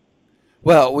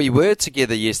 Well, we were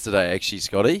together yesterday, actually,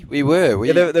 Scotty. We were.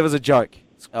 Yeah, there was a joke.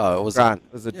 Oh, it was Grant,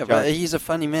 it was a yeah, joke. but he's a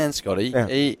funny man, Scotty.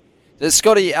 Yeah.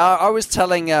 Scotty, I was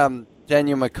telling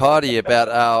Daniel McCarty about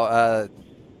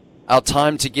our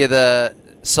time together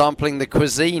sampling the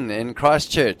cuisine in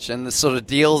Christchurch and the sort of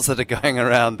deals that are going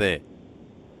around there.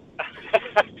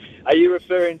 Are you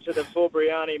referring to the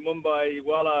Forbriani Mumbai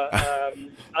Walla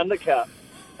undercut?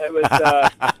 It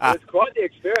was quite the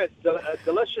experience. A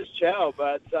delicious chow,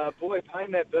 but boy,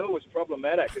 paying that bill was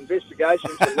problematic.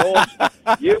 Investigations were launched.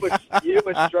 You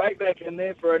were straight back in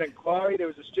there for an inquiry. There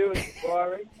was a steward's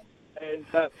inquiry, and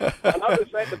I love the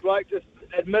fact the bloke just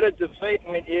admitted defeat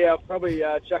and went, "Yeah, I've probably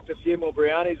chucked a few more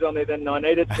biryani's on there than I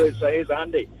needed to. So here's a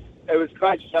hundy." It was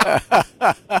great stuff.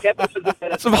 Capitalism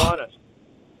at its finest.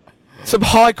 Some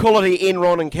high-quality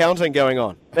Enron accounting going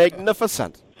on.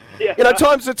 Magnificent. Yeah. You know,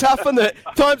 times are tough in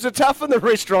the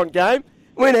restaurant game.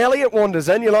 When Elliot wanders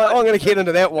in, you're like, I'm going to get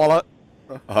into that wallet.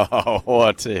 Oh,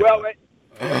 what a... Well,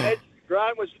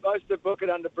 Grant was supposed to book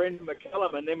it under Brendan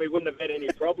McCullum, and then we wouldn't have had any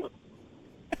problem.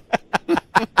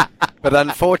 But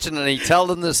unfortunately, tell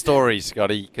them the story,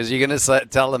 Scotty, because you're going to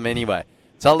tell them anyway.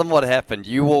 Tell them what happened.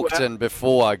 You walked in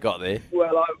before I got there. Well,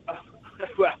 Well,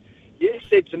 well, you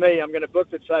said to me I'm going to book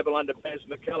the table under Baz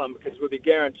McCullum because we'll be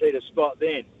guaranteed a spot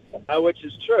then, which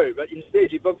is true. But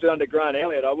instead, you booked it under Grant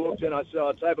Elliott. I walked in, I saw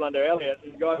a table under Elliott,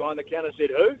 and the guy behind the counter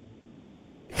said, "Who?"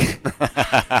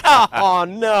 Oh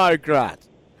no, Grant.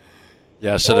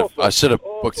 Yeah, I should have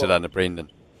booked it under Brendan.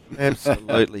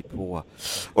 Absolutely poor.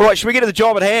 All right, should we get to the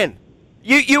job at hand?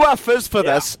 You are fizz for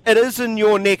this. It is in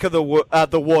your neck of the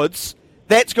woods.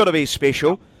 That's got to be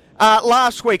special.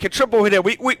 Last week, a triple hitter.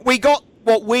 We got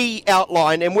what we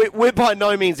outlined, and we're by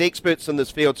no means experts in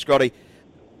this field, Scotty.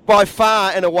 By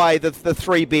far, in a way, the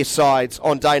three best sides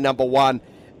on day number one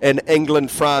in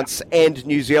England, France, and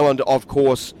New Zealand, of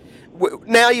course.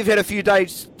 Now you've had a few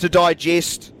days to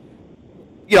digest.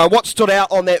 You know, what stood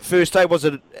out on that first day? Was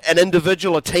it an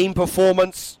individual, a team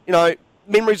performance? You know,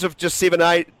 memories of just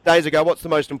 7-8 days ago. What's the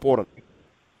most important?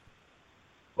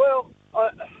 Well,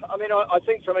 I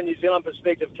think from a New Zealand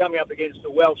perspective, coming up against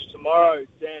the Welsh tomorrow,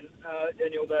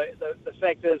 Daniel, the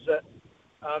fact is that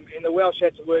and the Welsh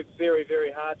had to work very,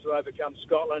 very hard to overcome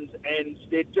Scotland, and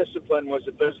their discipline was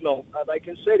abysmal. They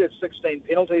conceded 16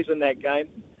 penalties in that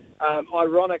game.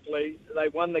 Ironically, they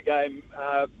won the game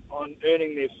on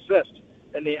earning their fifth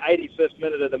in the 85th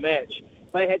minute of the match.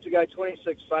 They had to go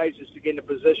 26 phases to get in a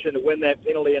position to win that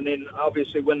penalty and then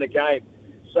obviously win the game.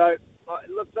 So,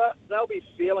 look, they'll be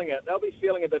feeling it. They'll be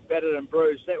feeling a bit battered and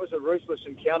bruised. That was a ruthless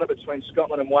encounter between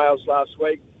Scotland and Wales last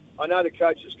week. I know the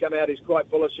coach has come out. He's quite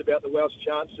bullish about the Welsh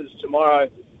chances tomorrow.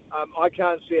 I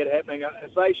can't see it happening.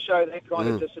 If they show that kind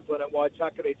of discipline at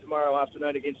Waitakere tomorrow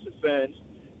afternoon against the Ferns,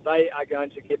 they are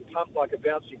going to get pumped like a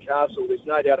bouncy castle. There's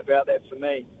no doubt about that for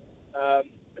me.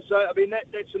 So, I mean,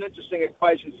 that's an interesting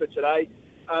equation for today.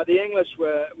 The English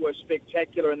were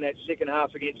spectacular in that second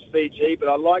half against Fiji, but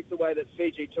I like the way that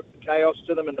Fiji took the chaos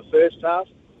to them in the first half.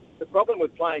 The problem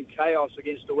with playing chaos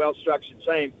against a well-structured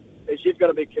team is you've got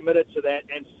to be committed to that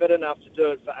and fit enough to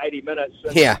do it for 80 minutes.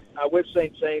 And, we've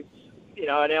seen teams, in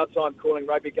our time calling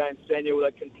rugby games, Daniel,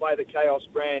 that can play the chaos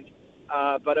brand,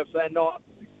 but if they're not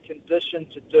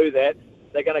conditioned to do that,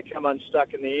 they're going to come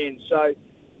unstuck in the end. So,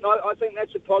 I think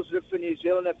that's a positive for New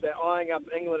Zealand if they're eyeing up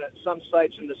England at some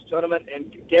stage in this tournament,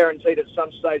 and guaranteed at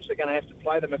some stage they're going to have to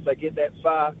play them if they get that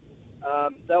far.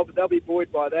 They'll be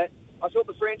buoyed by that. I thought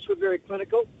the French were very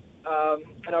clinical,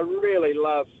 and I really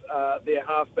love their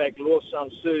halfback, Laure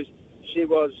Sansu. She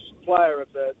was player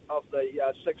of the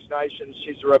Six Nations.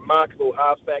 She's a remarkable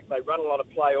halfback. They run a lot of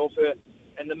play off her.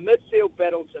 And the midfield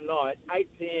battle tonight,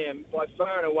 8 p.m, by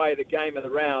far and away the game of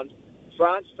the round.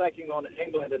 France taking on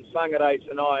England in Whangarei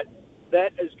tonight.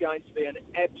 That is going to be an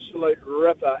absolute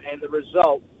ripper, and the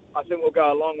result, I think, will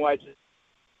go a long way to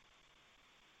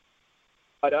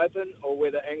wide open, or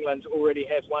whether England already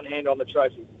has one hand on the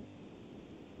trophy.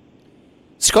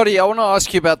 Scotty, I want to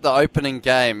ask you about the opening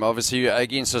game, obviously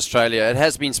against Australia. It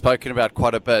has been spoken about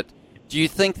quite a bit. Do you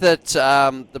think that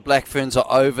the Black Ferns are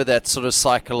over that sort of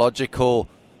psychological,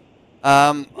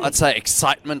 I'd say,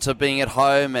 excitement of being at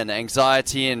home and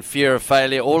anxiety and fear of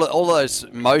failure, all those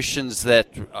emotions that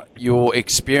you'll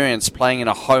experience playing in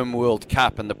a home World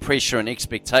Cup and the pressure and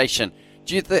expectation?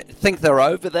 Do you think they're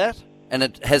over that and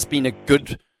it has been a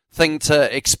good thing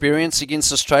to experience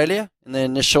against Australia in the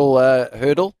initial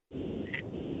hurdle?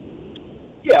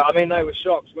 Yeah, I mean, they were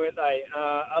shocked, weren't they?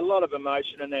 A lot of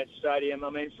emotion in that stadium.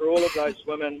 I mean, for all of those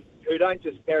women who don't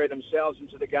just carry themselves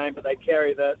into the game, but they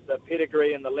carry the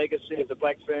pedigree and the legacy of the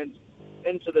Black Ferns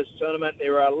into this tournament.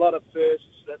 There were a lot of firsts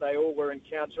that they all were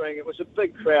encountering. It was a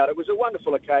big crowd. It was a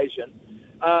wonderful occasion.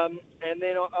 And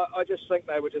then I just think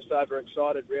they were just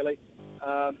overexcited, really.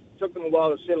 Took them a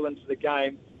while to settle into the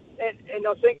game. And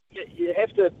I think you have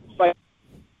to face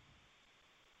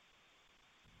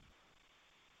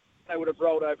they would have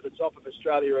rolled over the top of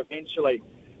Australia eventually.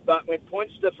 But when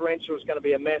points differential is going to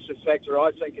be a massive factor,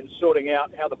 I think, in sorting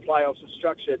out how the playoffs are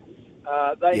structured,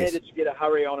 they needed to get a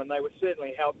hurry on, and they were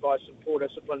certainly helped by some poor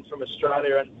discipline from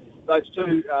Australia. And those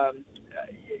two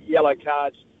yellow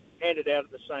cards handed out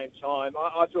at the same time.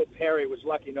 I thought Parry was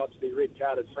lucky not to be red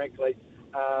carded, frankly.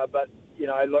 But,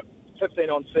 look, 15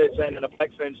 on 13 and a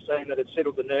Black Ferns team that had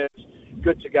settled the nerves,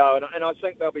 good to go. And I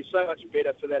think they'll be so much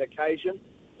better for that occasion,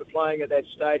 for playing at that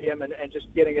stadium and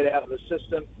just getting it out of the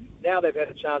system. Now they've had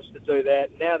a chance to do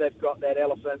that. Now they've got that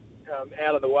elephant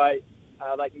out of the way.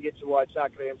 They can get to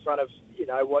Waitakere in front of,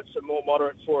 what's a more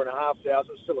moderate 4,500,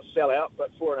 still a sellout,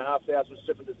 but 4,500 is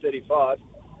different to 35.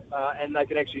 And they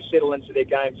can actually settle into their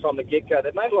game from the get-go.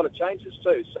 They've made a lot of changes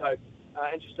too, so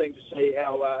interesting to see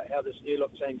how this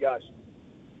new-look team goes.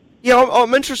 Yeah,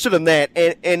 I'm interested in that,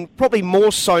 and probably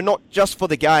more so not just for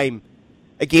the game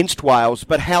against Wales,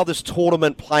 but how this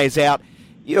tournament plays out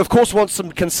you of course want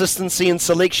some consistency in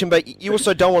selection, but you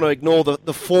also don't want to ignore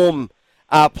the form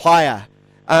player,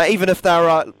 even if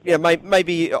they're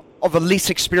maybe of a less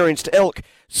experienced ilk.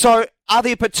 So are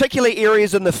there particular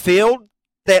areas in the field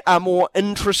that are more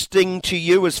interesting to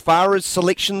you as far as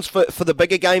selections for the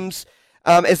bigger games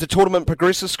as the tournament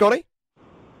progresses, Scotty?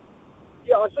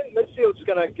 Yeah, I think midfield's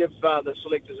going to give the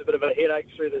selectors a bit of a headache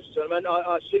through this tournament.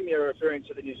 I assume you're referring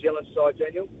to the New Zealand side,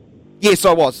 Daniel? Yes,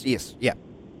 I was. Yes, yeah.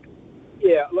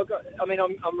 Yeah, look, I mean,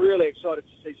 I'm really excited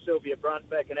to see Sylvia Brunt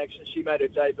back in action. She made her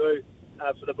debut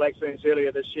for the Black Ferns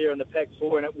earlier this year in the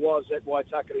Pac-4, and it was at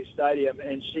Waitakere Stadium,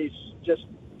 and she's just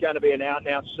going to be an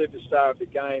out-and-out superstar of the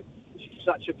game. She's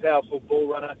such a powerful ball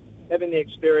runner. Having the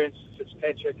experience of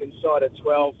Fitzpatrick inside at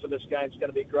 12 for this game is going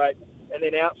to be great. And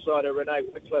then outside are Renee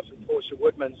Wycliffe and Portia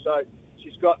Woodman. So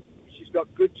she's got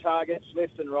good targets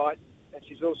left and right, and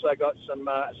she's also got some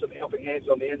helping hands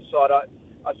on the inside.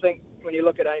 I think when you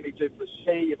look at Amy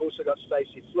Duplessis, you've also got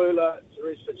Stacey Flula,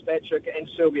 Therese Fitzpatrick, and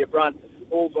Sylvia Brunt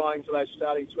all vying for those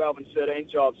starting 12 and 13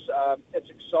 jobs. It's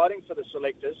exciting for the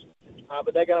selectors,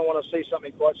 but they're going to want to see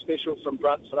something quite special from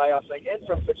Brunt today, I think, and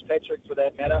from Fitzpatrick for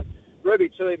that matter. Ruby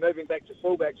Tui moving back to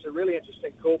fullback's a really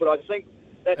interesting call, but I think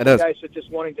that's the case of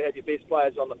just wanting to have your best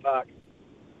players on the park.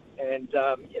 And,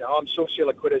 I'm sure she'll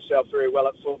acquit herself very well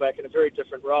at fullback in a very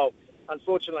different role.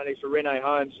 Unfortunately for Renee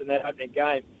Holmes in that opening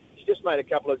game, she just made a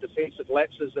couple of defensive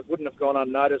lapses that wouldn't have gone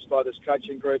unnoticed by this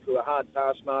coaching group who are hard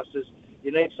pass masters.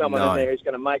 You need someone in there who's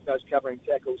going to make those covering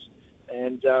tackles.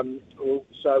 And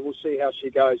we'll see how she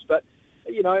goes. But,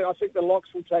 I think the locks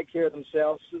will take care of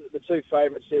themselves. The two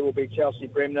favourites there will be Chelsea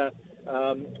Bremner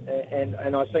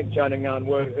and I think Jonah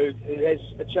Ngan-Wu, who has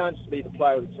a chance to be the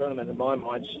player of the tournament in my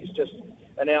mind. She's just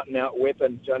an out-and-out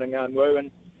weapon, Jonah Ngan-Wu.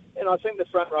 And I think the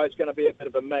front row is going to be a bit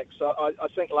of a mix. I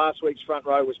think last week's front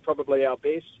row was probably our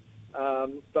best.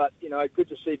 But, good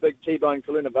to see big T-Bone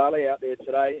Kalunavale out there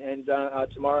today and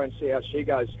tomorrow and see how she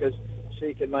goes, because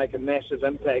she can make a massive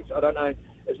impact. I don't know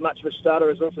as much of a starter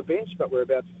as off the bench, but we're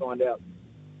about to find out.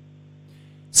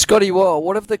 Scotty,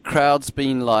 what have the crowds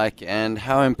been like, and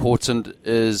how important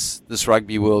is this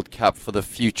Rugby World Cup for the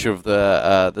future of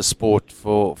the sport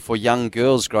for young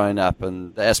girls growing up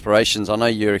and the aspirations? I know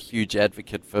you're a huge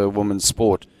advocate for women's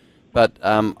sport, but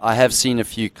I have seen a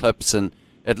few clips, and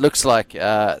it looks like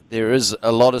there is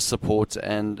a lot of support,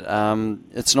 and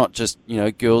it's not just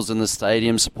girls in the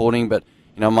stadium supporting, but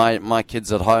my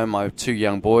kids at home, my two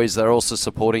young boys, they're also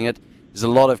supporting it. There's a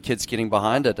lot of kids getting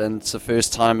behind it, and it's the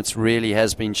first time it's really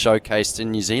has been showcased in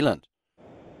New Zealand.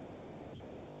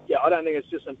 Yeah, I don't think it's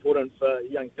just important for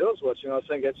young girls watching. I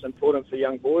think it's important for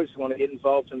young boys who want to get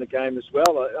involved in the game as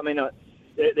well. I mean,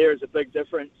 there is a big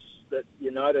difference that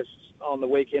you noticed on the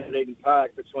weekend at Eden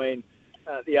Park between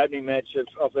the opening match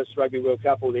of this Rugby World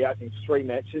Cup, or the opening three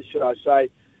matches, should I say,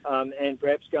 and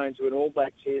perhaps going to an All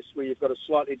Black test where you've got a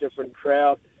slightly different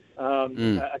crowd,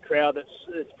 a crowd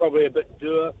that's probably a bit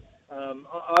dour.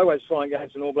 I always find going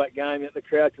to an All Black game that the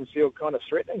crowd can feel kind of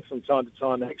threatening from time to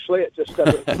time, actually. It just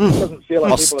doesn't feel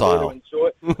like people are there to enjoy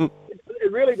it.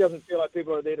 It really doesn't feel like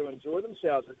people are there to enjoy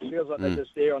themselves. It feels like they're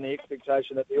just there on the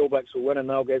expectation that the All Blacks will win and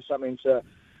they'll get something to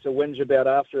whinge about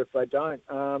after if they don't.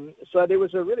 So there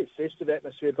was a really festive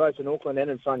atmosphere both in Auckland and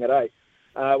in Whangarei,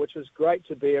 which was great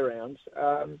to be around.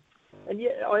 And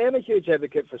yeah, I am a huge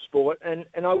advocate for sport, and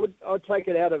I'd take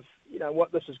it out of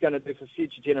what this is going to do for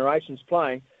future generations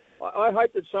playing. I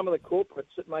hope that some of the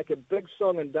corporates that make a big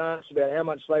song and dance about how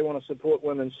much they want to support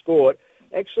women's sport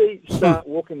actually start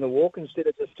walking the walk instead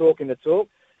of just talking the talk.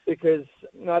 Because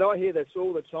I hear this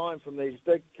all the time from these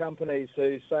big companies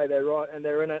who say they're right and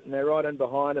they're in it and they're right in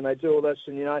behind and they do all this,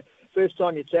 and first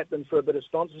time you tap them for a bit of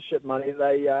sponsorship money,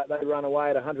 they run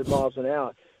away at 100 miles an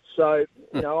hour. So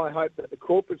I hope that the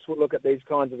corporates will look at these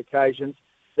kinds of occasions,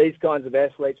 these kinds of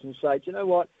athletes, and say, do you know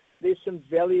what? There's some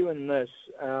value in this,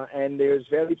 and there is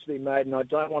value to be made, and I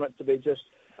don't want it to be just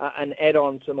an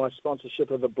add-on to my sponsorship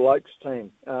of a blokes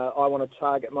team. I want to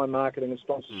target my marketing and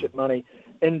sponsorship money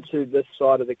into this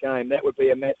side of the game. That would be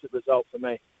a massive result for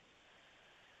me.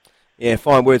 Yeah,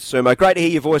 fine words, Sumo. Great to hear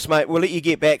your voice, mate. We'll let you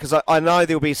get back, because I know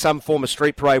there'll be some form of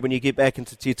street parade when you get back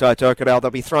into Te Tai Tokerau.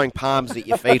 They'll be throwing palms at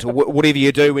your feet, or whatever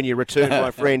you do when you return, my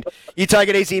friend. You take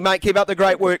it easy, mate. Keep up the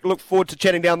great work. Look forward to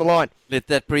chatting down the line. Let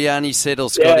that biryani settle,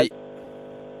 Scotty.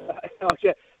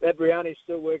 Yeah. That biryani's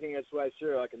still working its way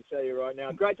through, I can tell you right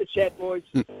now. Great to chat, boys.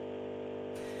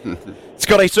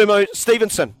 Scotty Sumo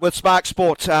Stevenson with Spark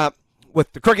Sport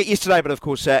with the cricket yesterday, but of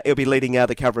course he'll be leading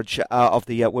the coverage of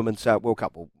the Women's World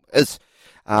Cup.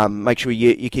 Make sure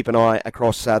you keep an eye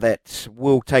across that.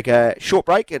 We'll take a short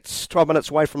break. It's 12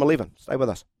 minutes away from 11. Stay with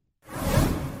us.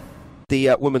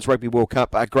 the Women's Rugby World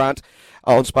Cup. Grant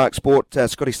on Spark Sport.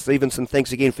 Scotty Stevenson,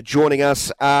 thanks again for joining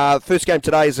us. First game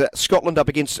today is Scotland up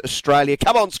against Australia.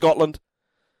 Come on, Scotland.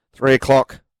 3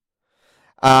 o'clock.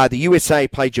 The USA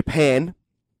play Japan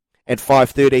at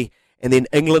 5:30, and then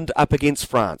England up against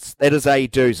France. That is a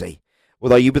doozy.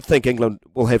 Although you would think England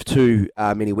will have too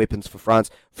many weapons for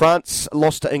France. France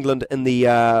lost to England in the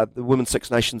Women's Six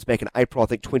Nations back in April, I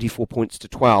think 24 points to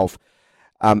 12.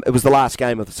 It was the last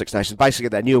game of the Six Nations. Basically,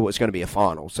 they knew it was going to be a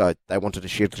final, so they wanted to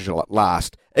schedule it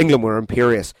last. England were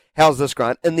imperious. How's this,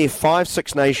 Grant? In their 5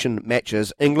 Six Nation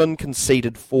matches, England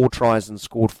conceded 4 tries and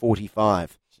scored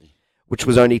 45, which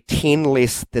was only 10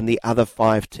 less than the other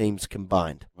 5 teams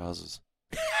combined. Wowzers.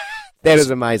 That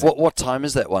is amazing. What time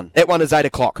is that one? That one is 8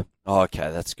 o'clock. Oh, okay,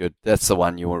 that's good. That's the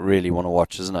one you really want to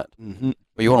watch, isn't it? Mm-hmm.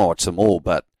 Well, you want to watch them all,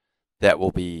 but that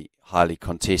will be highly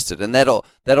contested, and that'll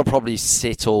probably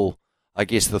settle, I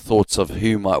guess, the thoughts of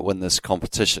who might win this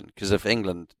competition. Because if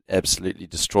England absolutely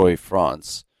destroy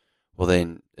France, well,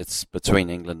 then it's between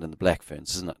England and the Black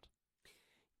Ferns, isn't it?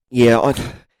 Yeah,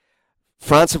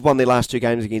 France have won their last 2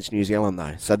 games against New Zealand,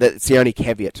 though, so that's the only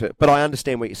caveat to it. But I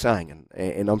understand what you're saying,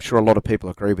 and I'm sure a lot of people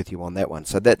agree with you on that one.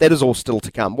 So that is all still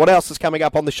to come. What else is coming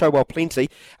up on the show? Well, plenty.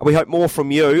 We hope more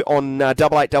from you on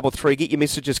 8833. Get your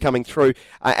messages coming through.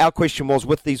 Our question was,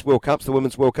 with these World Cups, the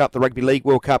Women's World Cup, the Rugby League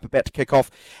World Cup about to kick off,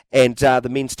 and the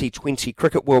Men's T20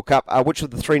 Cricket World Cup, which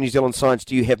of the 3 New Zealand sides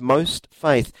do you have most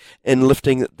faith in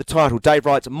lifting the title? Dave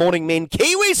writes, morning men,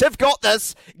 Kiwis have got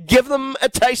this. Give them a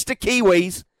taste of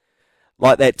Kiwis.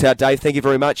 Like that, Dave, thank you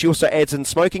very much. He also adds in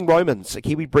Smoking Romans, a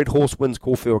Kiwi-bred horse wins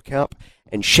Caulfield Cup.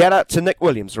 And shout out to Nick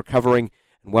Williams, recovering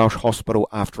in Welsh Hospital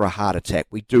after a heart attack.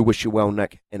 We do wish you well,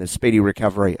 Nick, and a speedy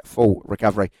recovery, full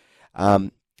recovery.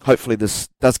 Hopefully this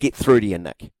does get through to you,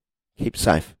 Nick. Keep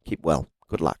safe, keep well.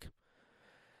 Good luck.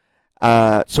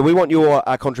 So we want your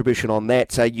contribution on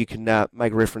that. You can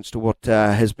make a reference to what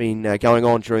has been going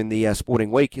on during the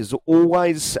sporting week. As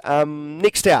always,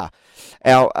 next hour,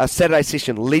 our Saturday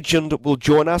session legend will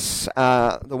join us,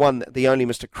 the one, the only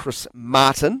Mr. Chris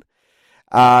Martin.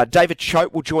 David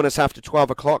Choate will join us after 12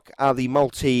 o'clock. The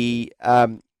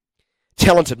multi-talented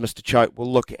Mr. Choate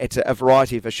will look at a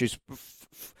variety of issues.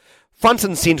 Front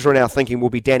and centre in our thinking will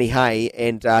be Danny Hay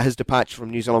and his departure from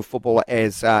New Zealand football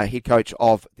as head coach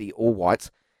of the All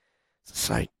Whites. It's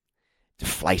so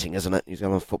deflating, isn't it, New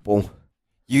Zealand football?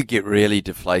 You get really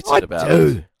deflated about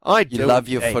it. I do. You love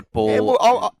your football. Yeah, well,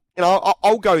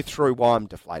 I'll go through why I'm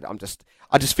deflated.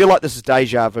 I just feel like this is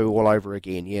deja vu all over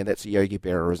again. Yeah, that's a Yogi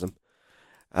Berraism.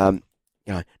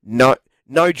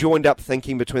 No joined up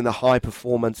thinking between the high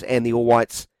performance and the All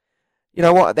Whites. You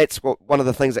know what? That's one of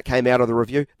the things that came out of the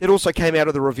review. That also came out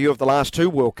of the review of the last 2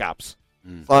 World Cups.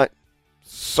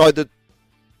 So the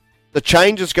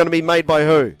change is going to be made by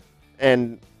who?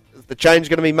 And is the change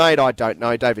going to be made? I don't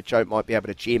know. David Choate might be able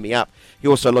to cheer me up.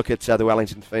 You also look at the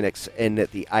Wellington Phoenix in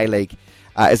the A-League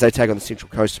as they take on the Central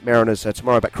Coast Mariners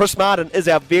tomorrow. But Chris Martin is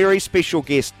our very special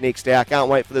guest next hour. Can't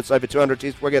wait for this. Over 200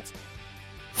 Test wickets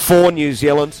for New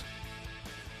Zealand.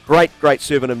 Great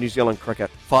servant of New Zealand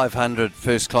cricket. 500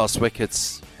 first-class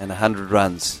wickets and 100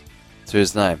 runs to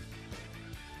his name.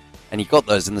 And he got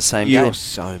those in the same game. You're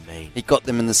so mean. He got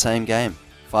them in the same game.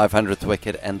 500th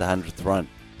wicket and the 100th run.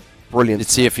 Brilliant.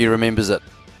 Let's see if he remembers it.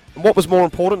 And what was more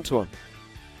important to him?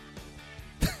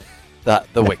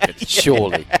 The wicket,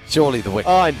 yeah. Surely the wicket.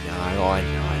 I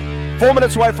know. 4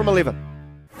 minutes away from 11.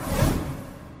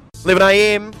 11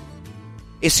 a.m.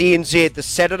 SENZ, the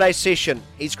Saturday session.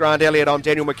 He's Grant Elliott. I'm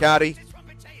Daniel McCarty.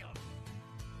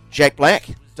 Jack Black,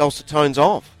 dulcet tones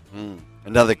off.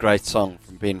 Another great song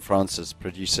from Ben Francis,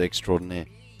 producer extraordinaire.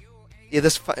 Yeah,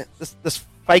 this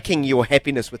faking your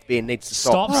happiness with Ben needs to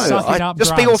stop. Sucking up,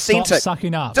 just Grant. be authentic. Stop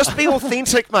sucking up. Just be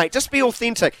authentic, mate. Just be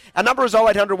authentic. Our number is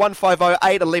 0800 150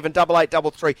 811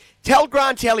 8833. Tell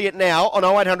Grant Elliott now on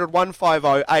 0800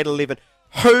 150 811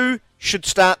 who should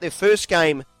start their first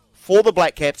game for the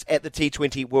Black Caps at the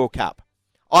T20 World Cup.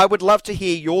 I would love to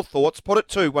hear your thoughts. Put it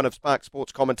to one of Spark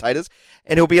Sports commentators,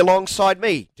 and he'll be alongside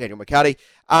me, Daniel McCarty,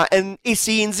 in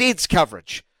SENZ's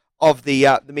coverage of the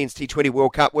Men's T20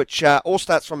 World Cup, which all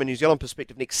starts from a New Zealand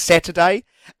perspective next Saturday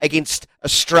against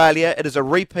Australia. It is a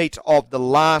repeat of the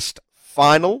last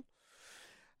final.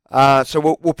 So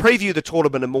we'll preview the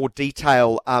tournament in more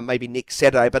detail maybe next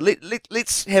Saturday, but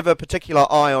let's have a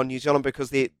particular eye on New Zealand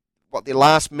because their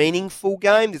last meaningful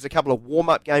game, there's a couple of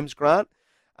warm-up games, Grant,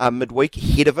 midweek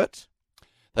ahead of it.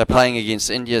 They're playing against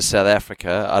India, South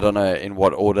Africa. I don't know in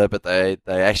what order, but they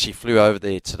actually flew over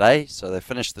there today. So they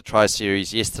finished the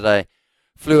tri-series yesterday,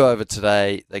 Flew over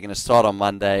today. They're going to start on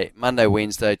Monday. Monday,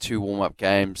 Wednesday, 2 warm-up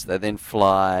games. They then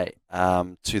fly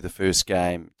to the first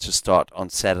game to start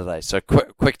on Saturday. So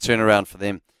quick turnaround for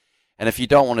them. And if you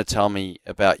don't want to tell me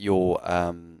about your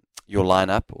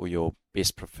lineup or your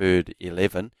best preferred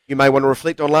 11, you may want to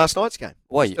reflect on last night's game.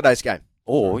 Today's game.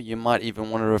 Or you might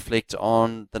even want to reflect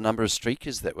on the number of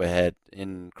streakers that we had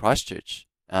in Christchurch.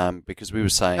 Because we were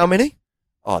saying... How many?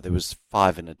 Oh, there was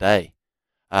 5 in a day.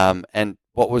 And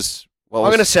I'm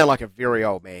going to sound like a very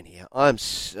old man here. I'm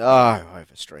so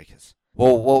over streakers.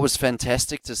 Well, what was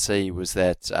fantastic to see was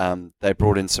that they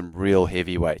brought in some real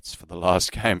heavyweights for the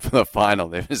last game for the final.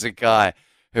 There was a guy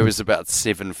who was about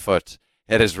 7 foot,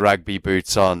 had his rugby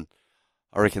boots on.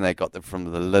 I reckon they got them from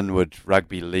the Linwood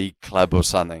Rugby League Club or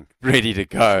something, ready to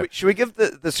go. Should we give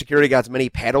the security guards mini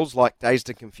paddles like Dazed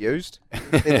and Confused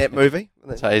in that movie?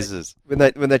 Tasers. When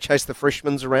they chase the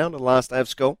freshmen around on the last day of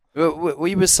school?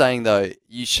 We were saying, though,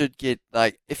 you should get,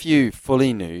 if you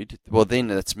fully nude, well, then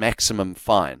it's maximum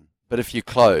fine. But if you're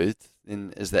clothed,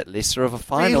 then is that lesser of a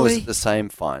fine or is it the same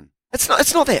fine? It's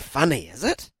not that funny, is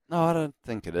it? No, I don't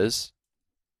think it is.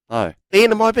 No.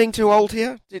 Ian, am I being too old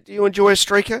here? Do you enjoy a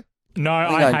streaker? No,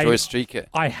 I enjoy a streaker.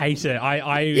 I hate it.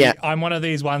 I'm one of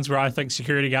these ones where I think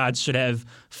security guards should have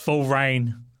full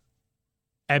reign.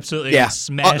 Absolutely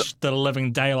smash the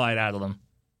living daylight out of them.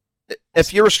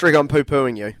 If you're a streaker, I'm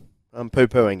poo-pooing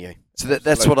you. So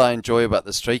that's what I enjoy about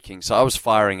the streaking. So I was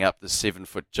firing up the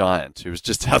 7-foot giant who was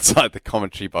just outside the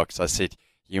commentary box. I said,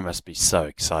 "You must be so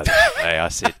excited today." I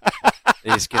said,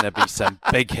 "There's going to be some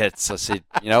big hits." I said,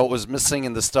 what was missing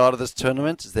in the start of this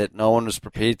tournament is that no one was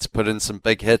prepared to put in some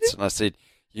big hits. And I said,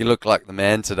 "You look like the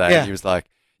man today." And he was like,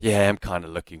 "Yeah, I'm kind of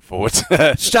looking forward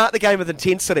to it." Start the game with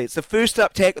intensity. It's the first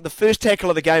tackle. The first tackle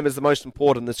of the game is the most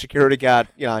important. The security guard,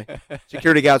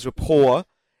 security guards were poor.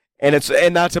 And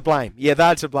they're to blame. Yeah,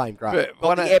 they're to blame, great.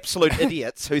 But the absolute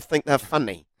idiots who think they're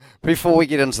funny. Before we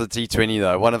get into the T20,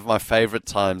 though, one of my favourite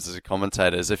times as a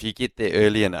commentator is if you get there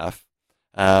early enough,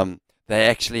 they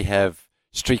actually have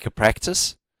streaker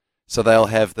practice. So they'll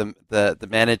have the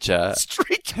manager...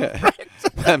 Streaker practice?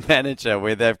 The manager,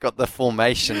 where they've got the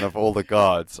formation of all the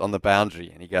guards on the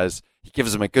boundary. And he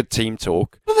gives them a good team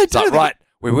talk. Well, they do. Right,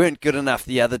 we weren't good enough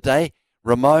the other day.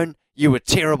 Ramon, you were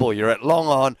terrible. You're at long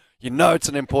on. You know it's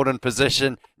an important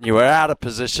position. You were out of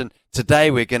position.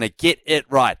 Today we're going to get it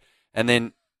right. And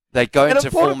then they go into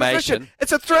formation. Position.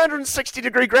 It's a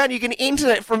 360-degree ground. You can enter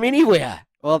it from anywhere.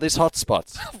 Well, there's hot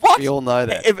spots. What? We all know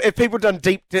that. If people done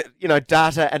deep,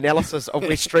 data analysis of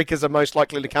where streakers are most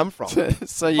likely to come from,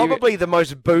 probably the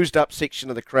most boozed up section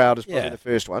of the crowd is probably the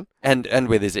first one, and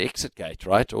where there's an exit gate,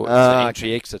 right, or an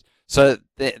entry exit. So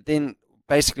then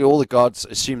basically all the guards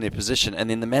assume their position, and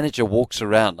then the manager walks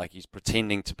around like he's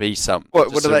pretending to be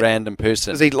random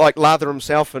person. Does he lather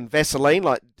himself in Vaseline,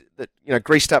 like the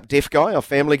greased up deaf guy or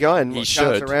Family Guy, and he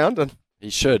goes around? And he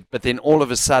should, but then all of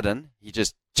a sudden he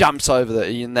just jumps over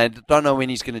and they don't know when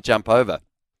he's going to jump over.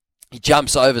 He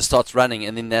jumps over, starts running,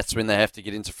 and then that's when they have to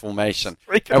get into formation.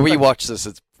 And we watch this;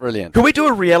 it's brilliant. Can we do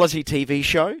a reality TV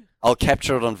show? I'll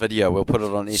capture it on video. We'll put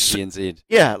it on SCNZ.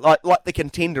 Yeah, like the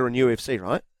Contender in UFC,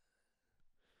 right?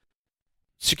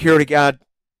 Security guard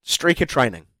streaker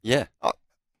training. Yeah.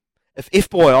 If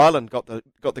F-Boy Island got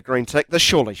the green tick, this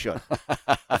surely should.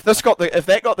 If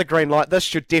that got the green light, this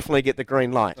should definitely get the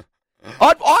green light.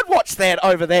 I'd watch that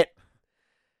over that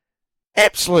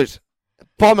absolute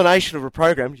abomination of a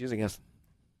program using us.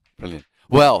 Brilliant.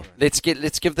 Well, let's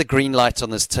give the green light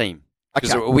on this team.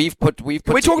 Okay. We've put Can we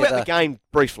talk about the game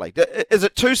briefly? Is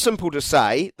it too simple to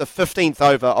say the 15th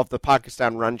over of the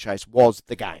Pakistan run chase was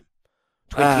the game?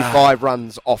 25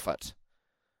 runs off it.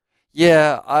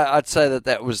 Yeah, I'd say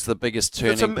that was the biggest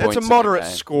turning point. It's a moderate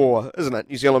score, isn't it?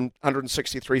 New Zealand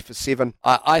 163 for 7.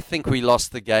 I think we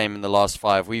lost the game in the last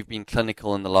 5. We've been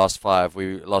clinical in the last 5.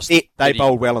 We lost. They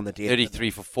bowled well in the death.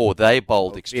 33 for 4. They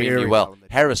bowled extremely well.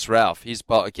 Harris Ralph, he's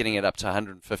getting it up to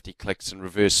 150 clicks and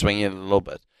reverse swinging it a little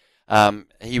bit.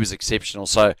 He was exceptional.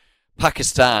 So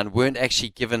Pakistan weren't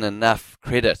actually given enough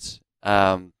credit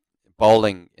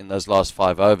bowling in those last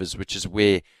 5 overs, which is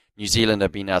where New Zealand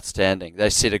have been outstanding.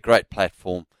 They set a great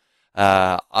platform.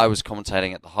 I was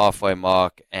commentating at the halfway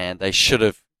mark, and they should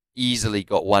have easily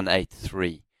got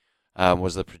 183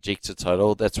 was the projected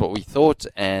total. That's what we thought,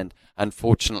 and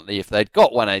unfortunately, if they'd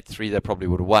got 183, they probably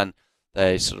would have won.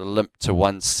 They sort of limped to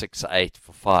 168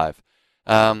 for 5.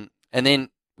 And then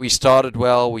we started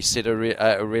well. We set a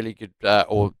really good,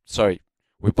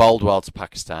 we bowled well to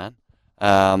Pakistan,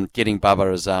 getting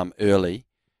Babar Azam early.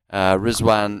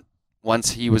 Rizwan,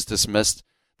 once he was dismissed,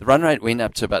 the run rate went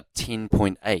up to about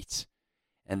 10.8.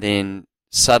 And then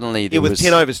suddenly there was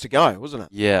 10 overs to go, wasn't it?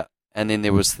 Yeah. And then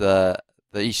there was the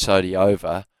the Ish Sodhi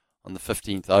over on the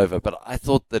 15th over, but I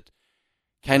thought that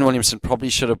Kane Williamson probably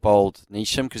should have bowled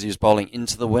Neesham because he was bowling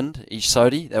into the wind, Ish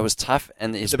Sodhi. That was tough.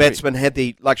 And the batsman had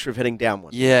the luxury of hitting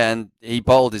downwind. Yeah, and he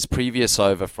bowled his previous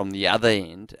over from the other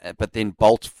end, but then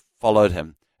Bolt followed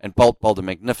him. And Bolt bowled a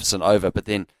magnificent over, but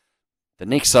then the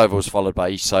next over was followed by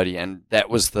Ish Sodhi, and that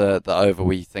was the over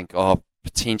where you think,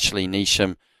 potentially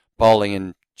Neesham bowling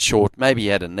in short. Maybe he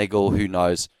had a niggle, who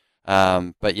knows.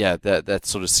 But yeah, that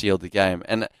sort of sealed the game.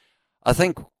 And I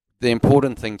think the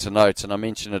important thing to note, and I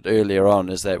mentioned it earlier on,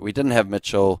 is that we didn't have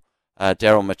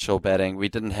Daryl Mitchell batting. We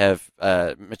didn't have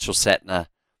Mitchell Satner,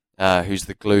 who's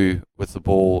the glue with the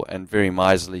ball and very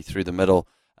miserly through the middle.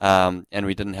 And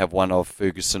we didn't have one of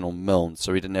Ferguson or Milne,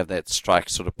 so we didn't have that strike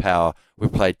sort of power. We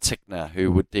played Tickner,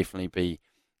 who would definitely be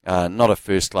not a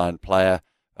first-line player.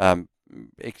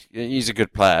 He's a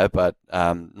good player, but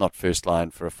not first-line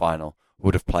for a final.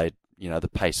 Would have played, the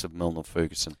pace of Milne or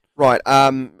Ferguson. Right.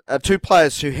 Two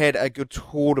players who had a good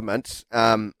tournament.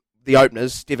 The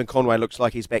openers, Devon Conway looks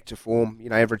like he's back to form.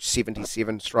 Average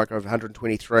 77, strike over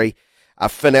 123.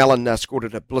 Finn Allen scored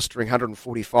at a blistering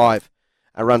 145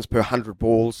 runs per 100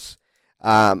 balls.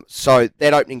 So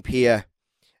that opening pair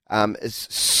is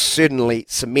certainly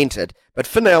cemented. But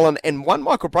Finn Allen and one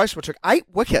Michael Bracewell took 8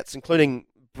 wickets, including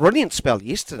brilliant spell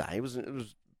yesterday. It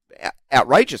was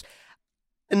outrageous.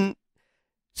 In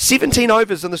 17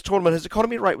 overs in this tournament, his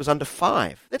economy rate was under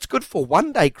 5. That's good for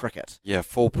one-day cricket. Yeah,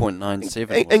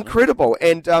 4.97. Incredible.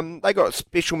 And they got a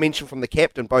special mention from the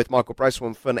captain, both Michael Bracewell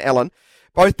and Finn Allen.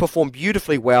 Both performed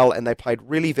beautifully well, and they played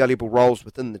really valuable roles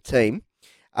within the team.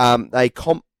 They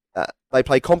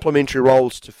play complementary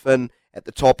roles to Finn at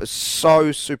the top, is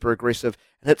so super aggressive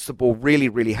and hits the ball really,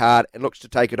 really hard and looks to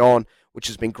take it on, which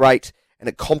has been great, and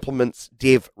it complements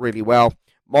Dev really well.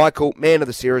 Michael, man of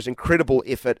the series, incredible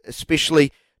effort,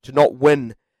 especially to not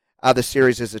win the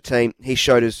series as a team. He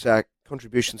showed his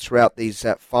contributions throughout these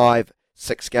 5-6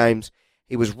 games.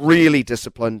 He was really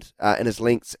disciplined in his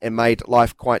lengths and made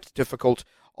life quite difficult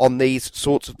on these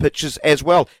sorts of pitches as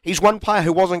well. He's one player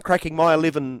who wasn't cracking my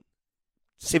 11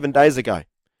 7 days ago.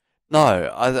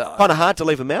 No. Kind of hard to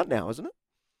leave him out now, isn't it?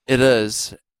 It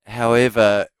is.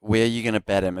 However, where are you going to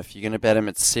bat him? If you're going to bat him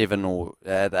at 7 or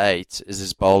at 8, is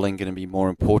his bowling going to be more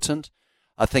important?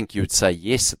 I think you would say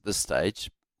yes at this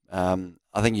stage.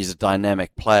 I think he's a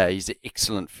dynamic player. He's an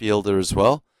excellent fielder as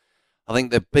well. I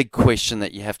think the big question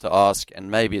that you have to ask, and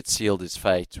maybe it sealed his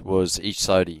fate, was Ish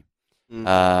Sodhi.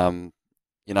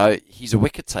 He's a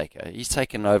wicket taker. He's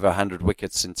taken over 100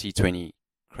 wickets in T20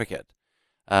 cricket.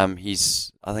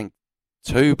 He's, I think,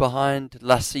 2 behind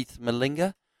Lasith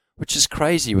Malinga, which is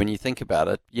crazy when you think about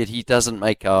it, yet he doesn't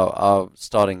make our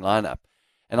starting lineup.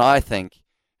 And I think,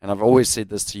 and I've always said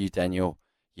this to you, Daniel,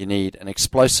 you need an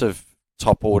explosive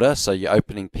top order, so your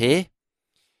opening pair,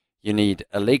 you need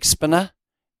a leg spinner,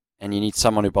 and you need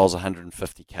someone who bowls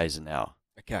 150 k's an hour.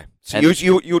 Okay. So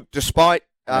you despite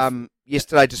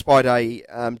yesterday, despite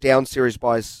a down series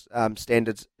by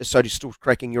standards, Sodhi's still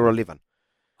cracking your 11.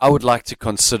 I would like to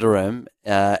consider him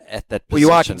at that position. Well,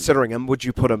 you are considering him. Would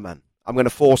you put him in? I'm going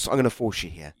to force you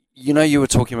here. You were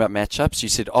talking about matchups. You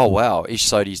said, "Oh wow, Ish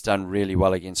Sodhi's done really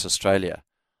well against Australia."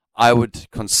 I would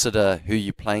consider who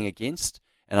you're playing against,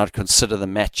 and I'd consider the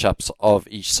matchups of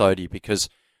Ish Sodhi because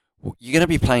you're going to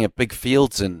be playing at big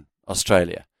fields in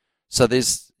Australia. So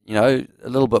there's a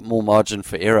little bit more margin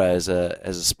for error as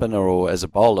a spinner or as a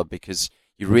bowler because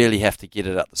you really have to get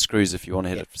it up the screws if you want to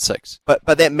hit it for 6. But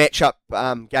that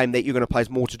matchup game that you're going to play is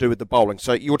more to do with the bowling.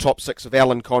 So your top 6 of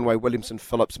Allen, Conway, Williamson,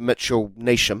 Phillips, Mitchell,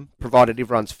 Neesham, provided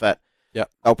everyone's fit,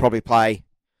 they'll probably play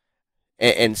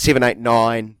and 7, 8,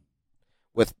 9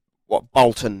 with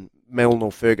Bolton, Milne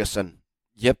or Ferguson.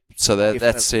 Yep, so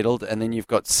that's settled. And then you've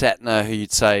got Satner, who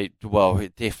you'd say, well,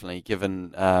 definitely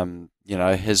given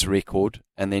his record.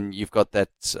 And then you've got that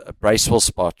Bracewell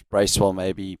spot. Bracewell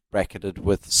may be bracketed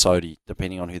with Sodhi,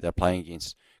 depending on who they're playing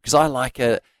against. Because I like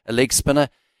a leg spinner.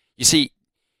 You see,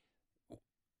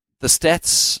 the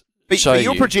stats show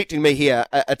you're projecting me here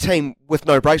a team with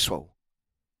no Bracewell.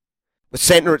 With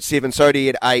Satner at 7, Sodhi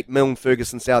at 8, Milne,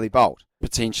 Ferguson, Southey, Bolt.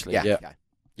 Potentially, yeah. Okay.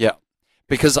 Yeah.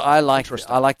 Because I like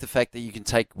the fact that you can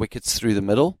take wickets through the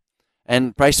middle,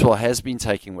 and Bracewell has been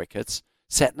taking wickets.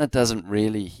 Satner doesn't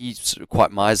really; he's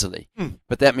quite miserly.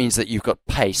 But that means that you've got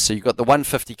pace. So you've got the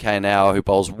 150 k an hour who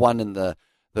bowls 1 in the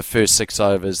first 6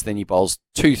 overs, then he bowls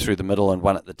 2 through the middle and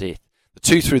 1 at the death. The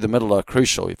 2 through the middle are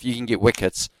crucial. If you can get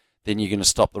wickets, then you're going to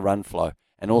stop the run flow,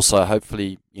 and also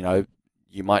hopefully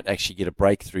you might actually get a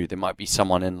breakthrough. There might be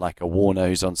someone in like a Warner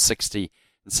who's on 60,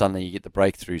 and suddenly you get the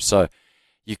breakthrough. So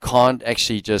you can't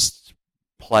actually just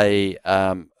play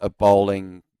a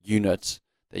bowling unit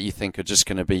that you think are just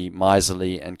going to be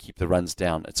miserly and keep the runs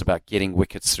down. It's about getting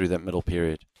wickets through that middle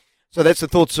period. So that's the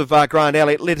thoughts of Grant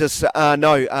Elliott. Let us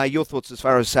know your thoughts as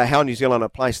far as how New Zealand are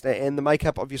placed and the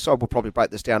makeup of your side. We'll probably break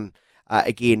this down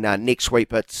again next week,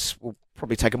 but we'll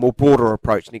probably take a more broader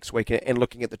approach next week and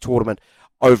looking at the tournament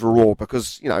overall,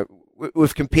 because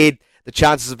we've compared the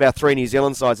chances of our three New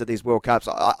Zealand sides at these World Cups.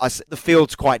 The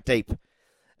field's quite deep.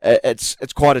 It's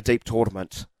quite a deep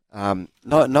tournament.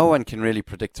 No one can really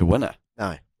predict a winner.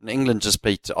 No. England just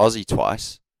beat Aussie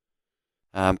twice.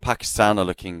 Pakistan are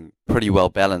looking pretty well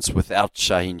balanced without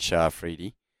Shaheen Shah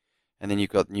Afridi. And then you've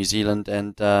got New Zealand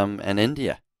and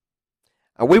India.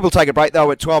 We will take a break, though,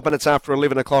 at 12 minutes after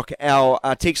 11 o'clock. Our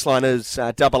text line is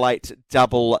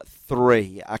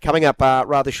 8833. Coming up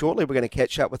rather shortly, we're going to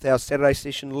catch up with our Saturday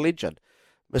Session legend,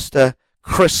 Mr.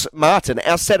 Chris Martin.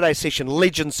 Our Saturday Session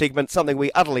legend segment, something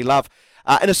we utterly love,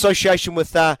 in association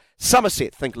with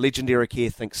Somerset. Think legendary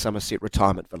care, think Somerset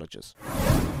Retirement Villages.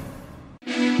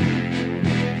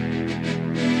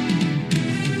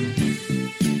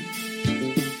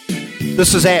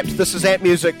 This is apt. This is apt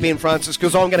music, Ben Francis,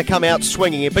 because I'm going to come out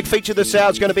swinging. A big feature this hour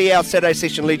is going to be our Saturday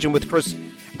Session legend with Chris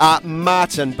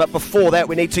Martin. But before that,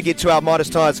 we need to get to our Midas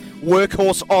Tyres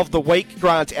Workhorse of the Week,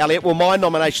 Grant Elliott. Well, my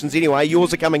nominations anyway.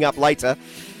 Yours are coming up later.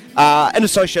 In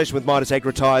association with Midas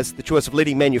Agri Tyres, the choice of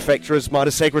leading manufacturers,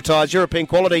 Midas Agri Tyres, European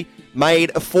quality,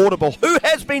 made affordable. Who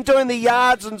has been doing the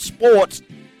yards and sport?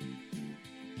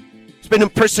 It's been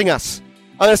impressing us.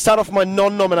 I'm going to start off with my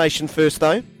non-nomination first,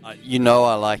 though. You know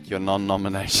I like your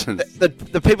non-nominations.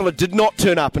 The people that did not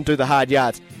turn up and do the hard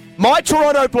yards. My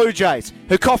Toronto Blue Jays,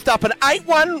 who coughed up an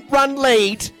 8-1 run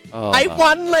lead,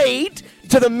 8-1 lead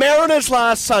to the Mariners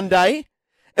last Sunday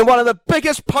in one of the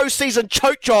biggest postseason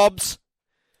choke jobs.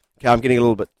 Okay, I'm getting a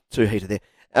little bit too heated there.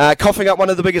 Coughing up one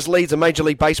of the biggest leads in Major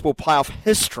League Baseball playoff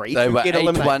history. They were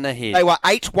 8-1 ahead. They were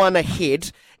 8-1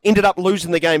 ahead. Ended up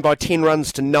losing the game by 10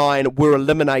 runs to 9. Were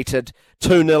eliminated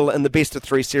 2-0 in the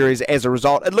best-of-3 series as a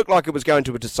result. It looked like it was going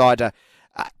to a decider.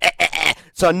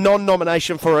 So a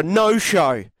non-nomination for a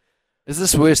no-show. Is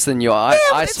this worse than your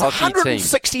ice hockey team?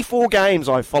 164 games.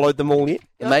 I followed them all yet.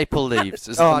 The Maple Leafs.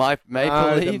 Is it the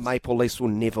Maple Leafs? The Maple Leafs will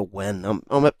never win.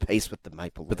 I'm at peace with the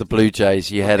Maple Leafs. With the Blue Jays,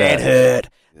 you had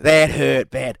That hurt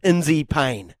bad. Inzy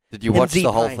pain. Did you watch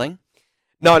the whole thing?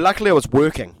 No, luckily I was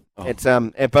working.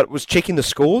 But was checking the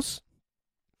scores,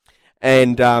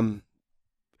 and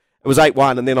it was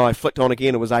 8-1, and then I flicked on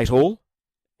again. It was 8-all,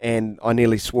 and I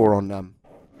nearly swore on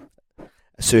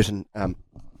a certain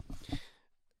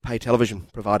pay television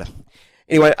provider.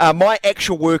 Anyway, my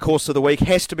actual workhorse of the week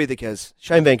has to be the Giz.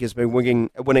 Shane Van Gisbergen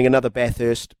winning another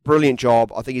Bathurst. Brilliant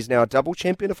job. I think he's now a double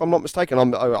champion, if I'm not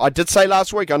mistaken. I did say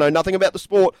last week I know nothing about the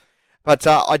sport, but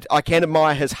I can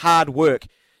admire his hard work.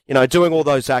 Doing all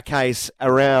those Ks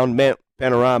around Mount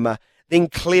Panorama, then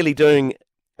clearly doing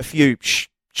a few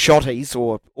shotties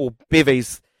or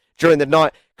bevies during the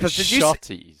night.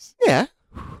 Shotties? Yeah.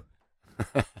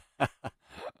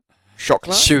 Shot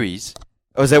class? Shoeies.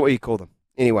 Oh, is that what you call them?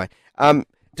 Anyway,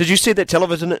 did you see that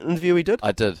television interview he did?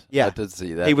 I did. Yeah. I did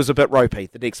see that. He was a bit ropey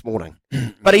the next morning.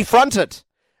 But he fronted,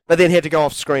 but then had to go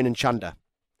off screen and chunder.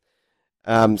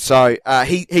 So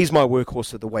he's my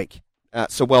workhorse of the week.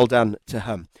 So well done to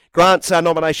him. Grant's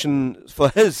nomination for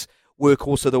his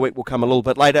workhorse of the week will come a little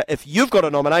bit later. If you've got a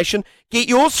nomination, get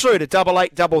yours through to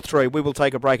 8833. We will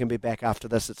take a break and be back after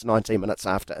this. It's 19 minutes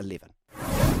after 11.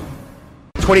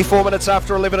 24 minutes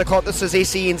after 11 o'clock. This is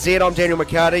SENZ. I'm Daniel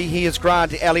McCarty. He is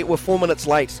Grant Elliott. We're 4 minutes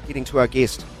late getting to our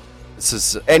guest.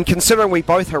 And considering we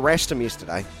both harassed him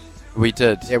yesterday. We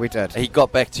did. Yeah, we did. He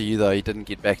got back to you, though. He didn't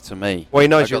get back to me. Well, he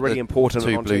knows you're really important.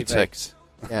 2 blue TV. ticks.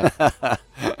 Yeah.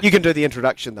 You can do the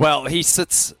introduction, though. Well, he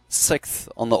sits 6th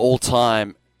on the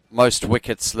all-time most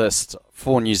wickets list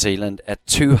for New Zealand at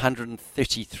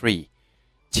 233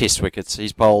 test wickets.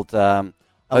 He's bowled a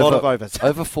lot of overs.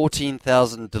 Over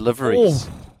 14,000 deliveries.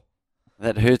 Oh.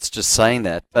 That hurts just saying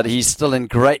that. But he's still in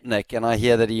great nick, and I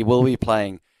hear that he will be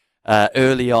playing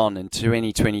early on in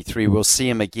 2023. We'll see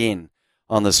him again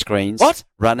on the screens. What?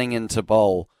 Running into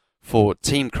bowl for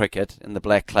team cricket in the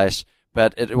Black Clash.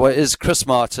 But it is Chris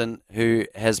Martin, who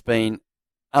has been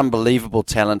unbelievable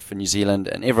talent for New Zealand,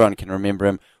 and everyone can remember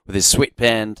him with his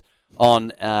sweatband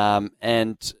on.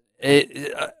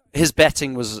 His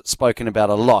batting was spoken about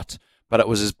a lot, but it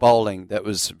was his bowling that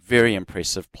was very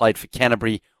impressive. Played for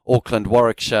Canterbury, Auckland,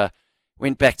 Warwickshire,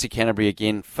 went back to Canterbury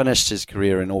again, finished his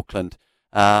career in Auckland,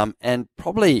 and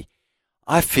probably,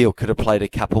 I feel, could have played a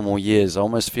couple more years. I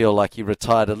almost feel like he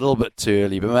retired a little bit too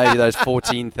early, but maybe those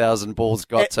 14,000 balls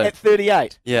got to him. At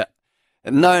 38. Yeah.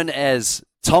 Known as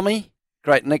Tommy,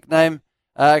 great nickname.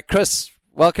 Chris,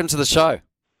 welcome to the show.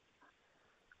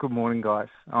 Good morning, guys.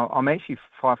 I'm actually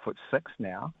 5'6"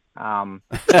 now, and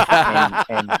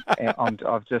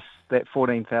I've just that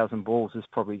 14,000 balls is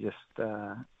probably just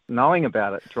knowing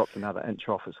about it dropped another inch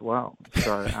off as well.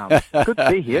 So good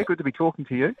to be here. Good to be talking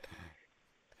to you.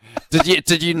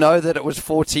 Did you know that it was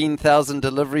 14,000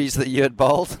 deliveries that you had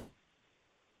bowled?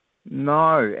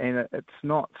 No, and it's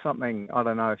not something, I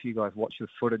don't know if you guys watch the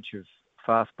footage of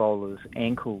fast bowlers'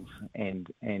 ankles and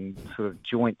sort of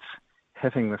joints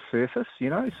hitting the surface,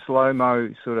 slow-mo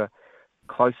sort of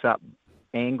close-up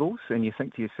angles, and you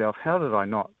think to yourself, how did I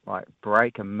not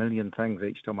break a million things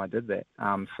each time I did that?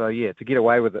 To get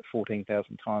away with it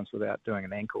 14,000 times without doing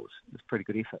an ankle is pretty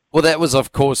good effort. Well, that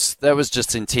was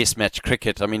just in Test match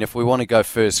cricket. I mean, if we want to go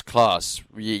first class,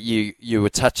 you were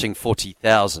touching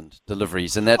 40,000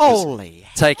 deliveries, and that was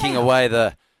taking away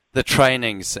the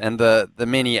trainings and the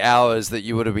many hours that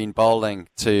you would have been bowling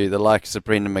to the likes of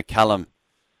Brendan McCullum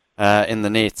in the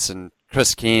nets and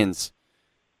Chris Cairns,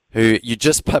 who you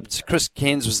just pipped. Chris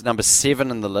Cairns was number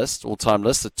 7 in the list, all-time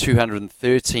list, at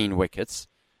 213 wickets.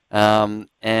 And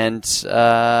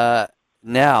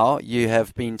now you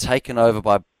have been taken over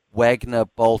by Wagner,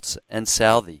 Bolt and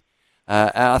Southey.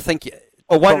 I think...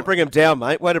 way to bring him down,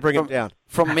 mate. Way to bring him down.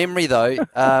 From memory, though,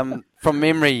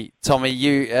 Tommy,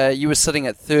 you were sitting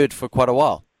at 3rd for quite a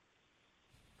while.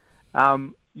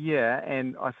 Yeah,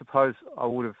 and I suppose I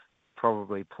would have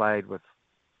probably played with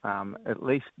at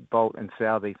least Bolt and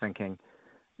Southey thinking,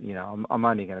 I'm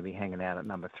only going to be hanging out at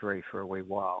number 3 for a wee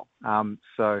while.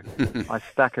 So I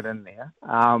stuck it in there.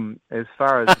 As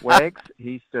far as Wags,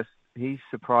 he's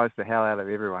surprised the hell out of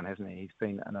everyone, hasn't he? He's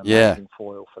been an amazing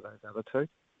foil for those other two.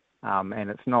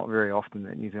 And it's not very often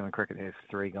that New Zealand cricket has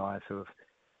 3 guys who have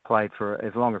played for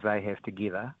as long as they have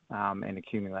together and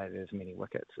accumulated as many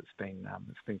wickets. It's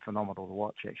been phenomenal to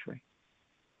watch, actually.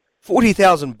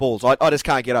 40,000 balls, I just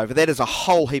can't get over. That is a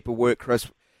whole heap of work, Chris.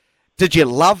 Did you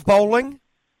love bowling,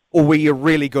 or were you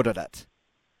really good at it?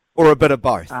 Or a bit of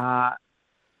both?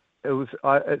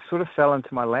 It sort of fell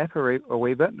into my lap a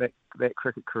wee bit, that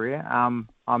cricket career. I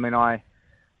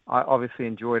obviously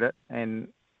enjoyed it, and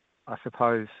I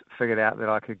suppose figured out that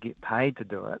I could get paid to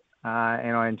do it.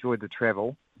 And I enjoyed the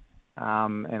travel,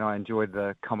 and I enjoyed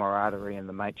the camaraderie and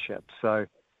the mateship. So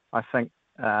I think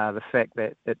the fact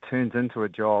that it turns into a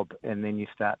job and then you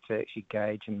start to actually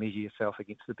gauge and measure yourself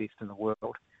against the best in the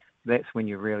world, that's when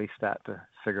you really start to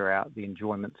figure out the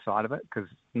enjoyment side of it, because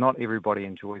not everybody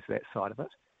enjoys that side of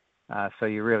it. So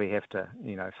you really have to,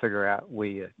 figure out where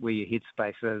your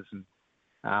headspace is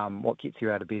and what gets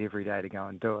you out of bed every day to go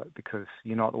and do it, because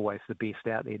you're not always the best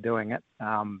out there doing it,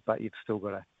 but you've still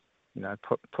got to,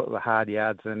 put the hard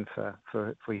yards in for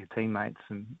your teammates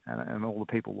and all the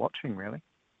people watching, really.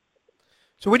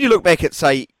 So when you look back at,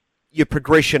 say, your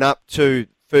progression up to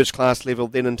first class level,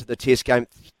 then into the Test game,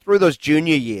 through those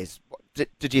junior years,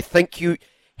 did you think you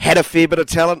had a fair bit of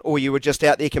talent, or you were just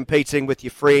out there competing with your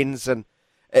friends, and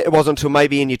it wasn't until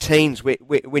maybe in your teens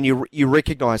when you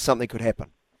recognised something could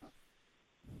happen?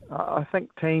 I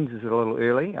think teens is a little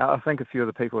early. I think a few of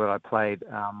the people that I played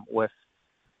with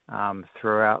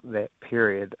throughout that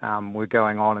period were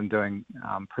going on and doing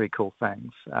pretty cool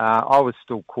things. I was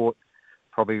still caught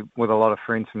probably with a lot of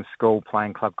friends from school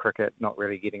playing club cricket, not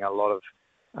really getting a lot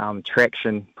of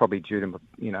traction, probably due to,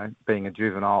 being a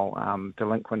juvenile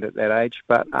delinquent at that age.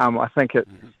 But I think it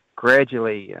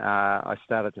gradually I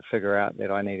started to figure out that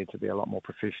I needed to be a lot more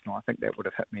professional. I think that would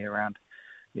have hit me around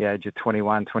the age of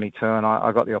 21, 22, and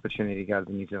I got the opportunity to go to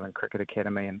the New Zealand Cricket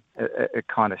Academy, and it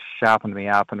kind of sharpened me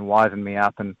up and wizened me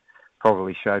up and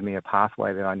probably showed me a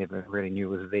pathway that I never really knew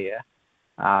was there.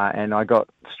 And I got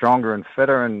stronger and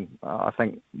fitter, and I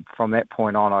think from that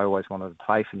point on, I always wanted to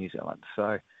play for New Zealand.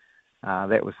 So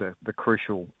that was the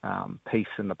crucial piece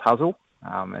in the puzzle.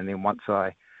 And then once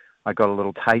I got a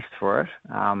little taste for it,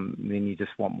 then you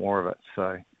just want more of it.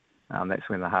 So that's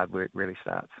when the hard work really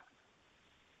starts.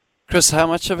 Chris, how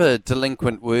much of a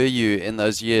delinquent were you in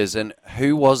those years, and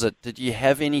who was it? Did you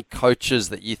have any coaches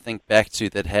that you think back to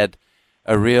that had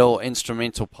a real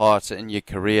instrumental part in your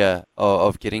career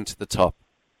of getting to the top?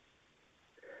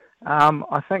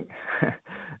 I think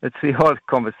it's the odd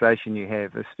conversation you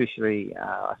have, especially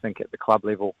I think at the club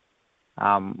level,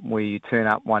 where you turn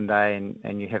up one day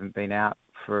and you haven't been out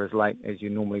for as late as you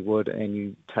normally would, and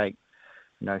you take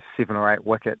 7 or 8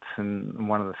 wickets, and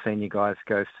one of the senior guys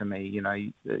goes to me,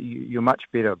 you're much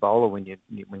better bowler when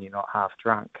you're not half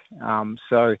drunk.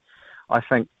 So I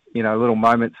think little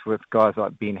moments with guys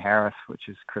like Ben Harris, which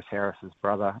is Chris Harris's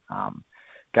brother.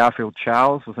 Garfield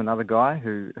Charles was another guy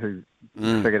who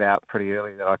figured out pretty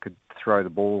early that I could throw the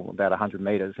ball about 100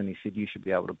 metres, and he said, you should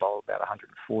be able to bowl about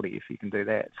 140 if you can do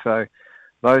that. So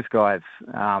those guys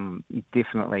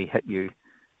definitely hit you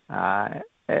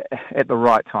at the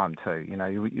right time too. You know,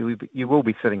 you will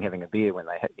be sitting having a beer when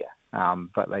they hit you,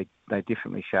 but they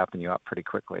definitely sharpen you up pretty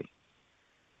quickly.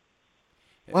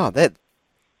 Wow,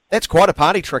 that's quite a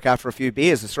party trick after a few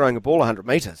beers, is throwing a ball 100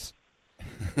 metres.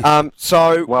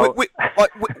 So, well,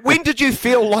 when did you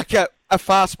feel like a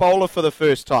fast bowler for the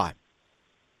first time?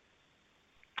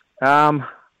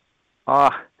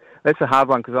 That's a hard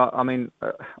one because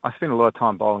I spent a lot of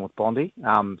time bowling with Bondi.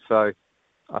 So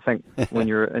I think when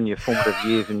you're in your formative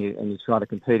years and you try to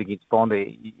compete against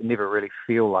Bondi, you never really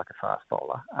feel like a fast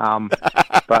bowler.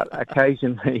 But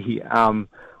occasionally,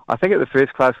 I think at the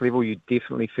first class level, you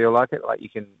definitely feel like it. Like you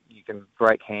can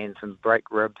break hands and break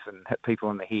ribs and hit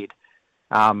people in the head.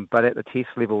 But at the test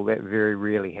level, that very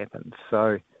rarely happens.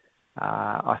 So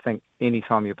I think any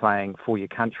time you're playing for your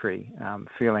country,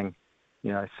 feeling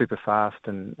super fast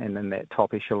and in that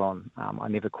top echelon, I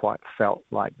never quite felt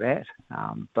like that.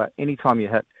 But any time you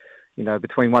hit,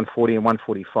 between 140 and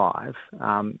 145,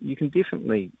 you can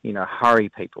definitely, hurry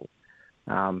people.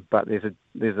 But there's a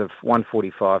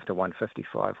 145 to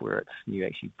 155 where you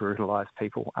actually brutalise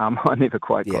people. I never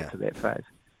quite got to that phase.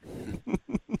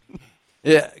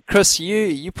 Yeah, Chris,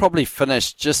 you probably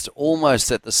finished just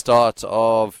almost at the start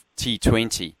of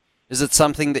T20. Is it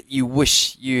something that you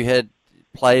wish you had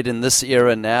played in this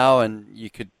era now, and you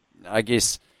could, I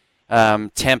guess,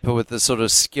 tamper with the sort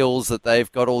of skills that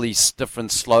they've got, all these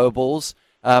different slow balls?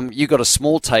 You got a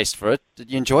small taste for it.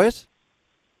 Did you enjoy it?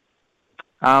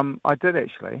 I did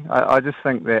actually. I just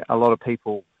think that a lot of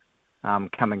people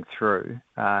coming through,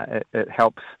 it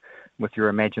helps with your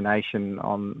imagination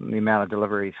on the amount of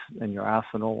deliveries in your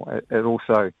arsenal. It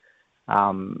also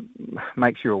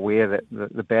makes you aware that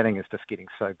the batting is just getting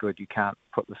so good you can't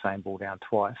put the same ball down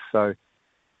twice. So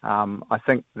I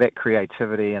think that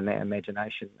creativity and that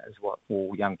imagination is what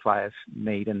all young players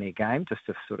need in their game, just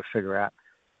to sort of figure out,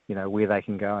 where they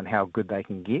can go and how good they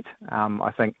can get.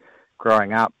 I think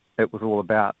growing up, it was all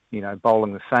about,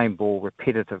 bowling the same ball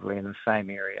repetitively in the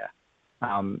same area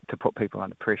to put people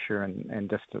under pressure and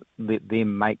just to let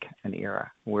them make an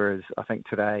error. Whereas I think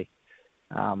today,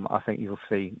 I think you'll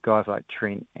see guys like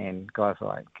Trent and guys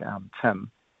like Tim,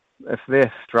 if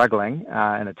they're struggling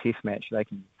in a test match, they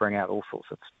can bring out all sorts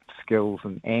of skills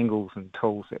and angles and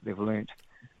tools that they've learnt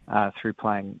through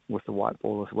playing with the white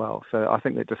ball as well. So I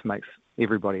think that just makes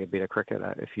everybody a better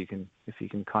cricketer if you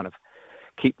can kind of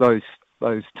keep those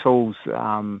tools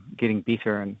getting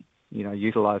better and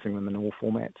utilising them in all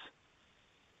formats.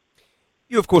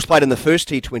 You, of course, played in the first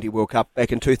T20 World Cup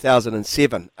back in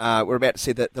 2007. We're about to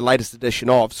see the latest edition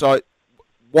of. So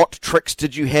what tricks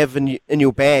did you have in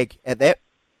your bag at that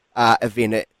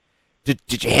event?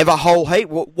 Did you have a whole heap?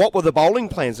 What were the bowling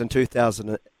plans in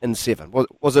 2007?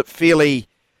 Was it fairly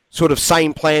sort of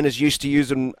same plan as you used to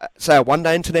use in, say, a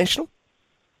one-day international?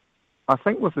 I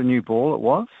think with the new ball it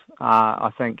was.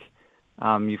 I think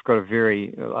you've got a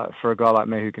very, for a guy like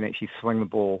me who can actually swing the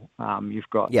ball, you've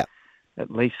got at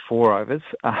least 4 overs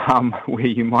where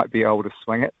you might be able to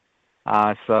swing it.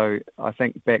 So I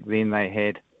think back then they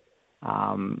had,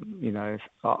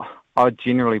 I'd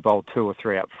generally bowl 2 or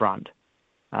 3 up front,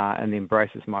 and then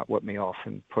braces might whip me off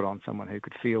and put on someone who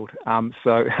could field.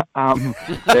 So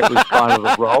that was kind of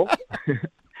the role.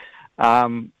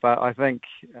 But I think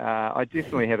I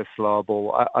definitely had a slower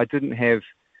ball. I didn't have,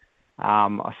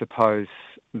 I suppose,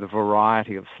 the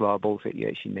variety of slower balls that you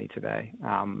actually need today.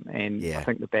 I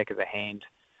think the back of the hand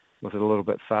was a little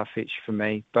bit far-fetched for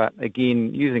me. But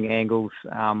again, using angles,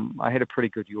 I had a pretty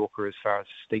good Yorker as far as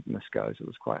steepness goes. It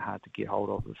was quite hard to get hold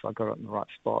of if I got it in the right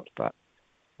spot. But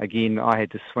again, I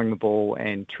had to swing the ball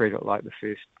and treat it like the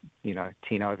first,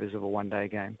 10 overs of a one-day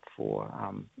game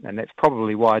and that's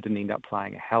probably why I didn't end up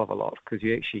playing a hell of a lot, because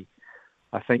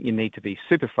I think you need to be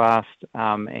super fast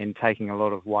and taking a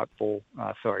lot of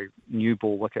new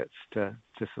ball wickets to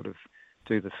sort of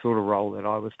do the sort of role that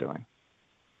I was doing.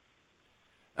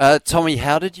 Tommy,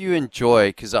 how did you enjoy,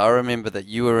 because I remember that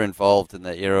you were involved in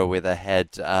the era where they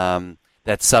had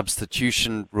that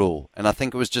substitution rule, and I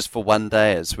think it was just for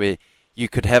one-dayers, where you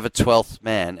could have a 12th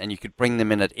man and you could bring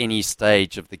them in at any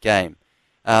stage of the game.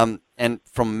 And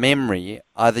from memory,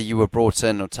 either you were brought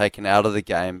in or taken out of the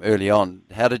game early on.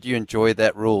 How did you enjoy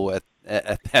that rule at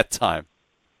that time?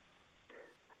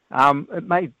 It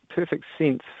made perfect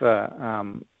sense for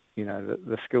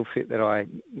the skill set that I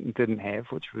didn't have,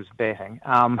 which was batting.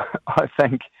 I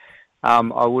think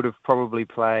I would have probably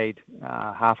played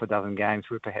half a dozen games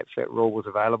where perhaps that rule was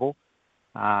available.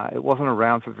 It wasn't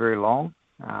around for very long.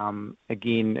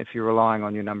 Again, if you're relying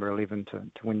on your number 11 to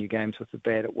win your games with the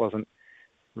bat, it wasn't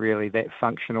really that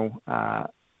functional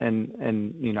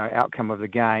in outcome of the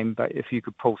game. But if you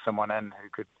could pull someone in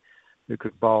who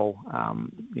could bowl,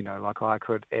 like I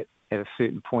could at a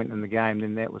certain point in the game,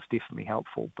 then that was definitely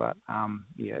helpful. But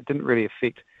it didn't really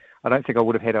affect. I don't think I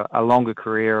would have had a longer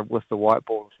career with the white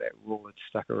ball if that rule had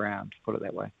stuck around, put it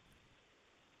that way.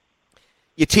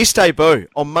 Your test debut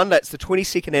on Monday, it's the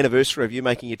 22nd anniversary of you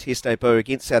making your test debut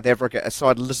against South Africa, a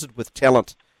side littered with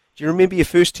talent. Do you remember your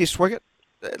first test wicket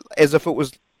as if it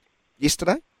was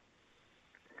yesterday?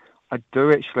 I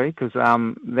do, actually, because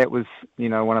that was,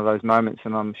 one of those moments,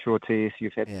 and I'm sure, TS,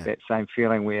 you've had that same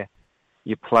feeling where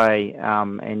you play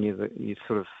and you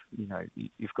sort of,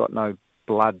 you've got no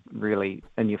blood really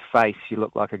in your face. You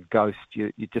look like a ghost.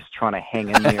 You're just trying to hang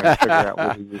in there and figure out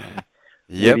whether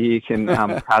you can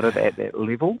cut it at that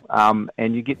level.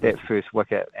 And you get that first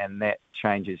wicket, and that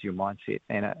changes your mindset,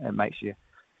 and it makes you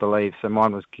believe. So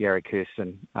mine was Gary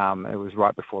Kirsten. It was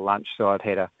right before lunch, so I'd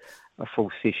had a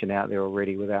full session out there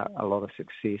already without a lot of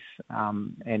success.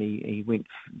 And he went,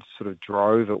 sort of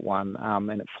drove at one,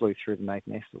 and it flew through the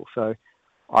Nathan Astle. So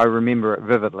I remember it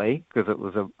vividly because it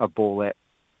was a ball that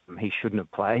he shouldn't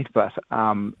have played, but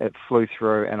it flew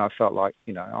through, and I felt like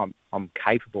I'm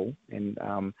capable and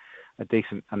a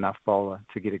decent enough bowler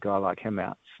to get a guy like him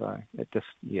out. So it just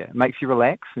it makes you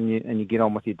relax, and you get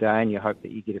on with your day, and you hope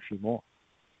that you get a few more.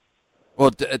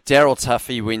 Well, Daryl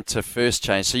Tuffy went to first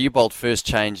change, so you bowled first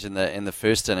change in the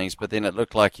first innings, but then it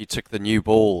looked like you took the new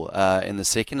ball in the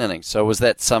second innings. So was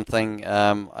that something,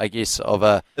 I guess, of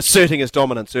asserting his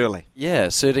dominance early? Yeah,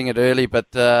 asserting it early,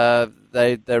 but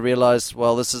they realised,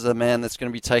 well, this is a man that's going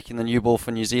to be taking the new ball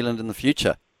for New Zealand in the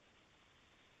future.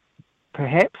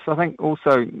 Perhaps. I think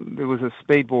also there was a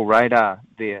speed ball radar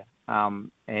there,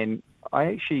 and I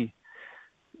actually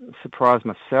surprised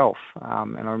myself,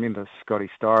 and I remember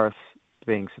Scotty Styris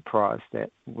being surprised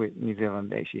that New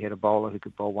Zealand actually had a bowler who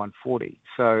could bowl 140.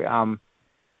 So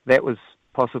that was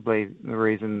possibly the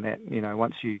reason that,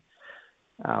 once you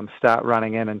start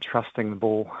running in and trusting the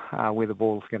ball, where the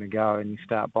ball's going to go, and you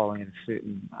start bowling at a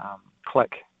certain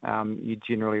click, you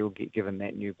generally will get given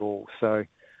that new ball. So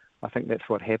I think that's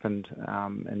what happened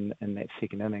in that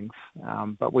second innings.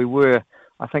 But we were,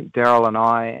 I think Daryl and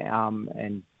I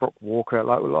and Brooke Walker, a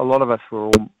lot of us were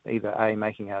all either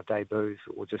making our debuts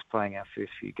or just playing our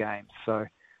first few games. So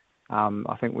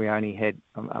I think we only had,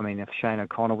 if Shane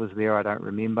O'Connor was there, I don't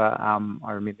remember.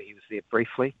 I remember he was there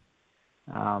briefly.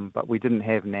 But we didn't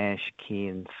have Nash,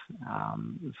 Cairns,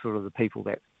 sort of the people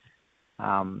that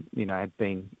had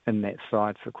been in that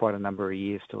side for quite a number of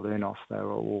years to learn off. They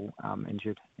were all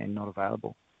injured and not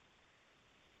available.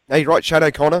 No, you're right, Shane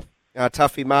O'Connor,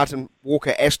 Tuffy, Martin,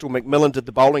 Walker, Astle, McMillan did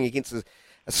the bowling against a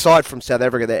side from South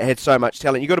Africa that had so much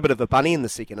talent. You got a bit of a bunny in the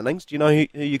second innings. Do you know who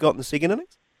you got in the second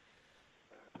innings?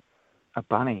 A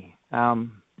bunny?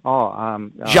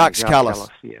 Jacques Kallis.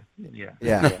 Yeah.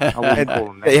 I wouldn't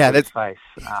call him that. That's face.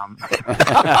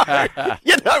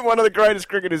 One of the greatest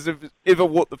cricketers ever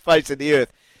walked the face of the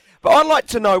earth. But I'd like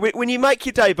to know, when you make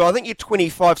your debut, I think you're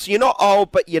 25, so you're not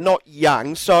old, but you're not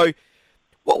young. So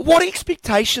what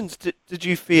expectations did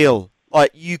you feel like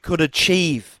you could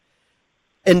achieve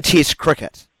in Test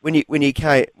cricket when you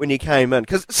came in?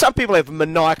 Because some people have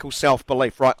maniacal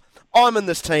self-belief, right? I'm in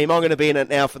this team, I'm going to be in it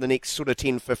now for the next sort of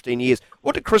 10, 15 years.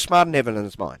 What did Chris Martin have in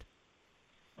his mind?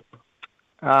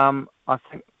 I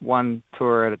think one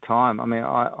tour at a time.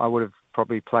 I would have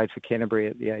probably played for Canterbury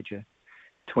at the age of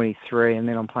 23, and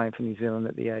then I'm playing for New Zealand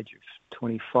at the age of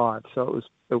 25. So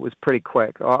it was pretty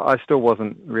quick. I still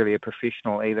wasn't really a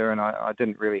professional either, and I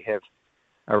didn't really have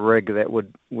a rig that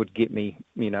would get me,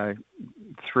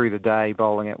 through the day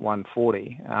bowling at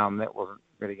 140. That wasn't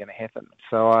really going to happen.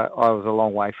 So I was a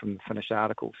long way from the finished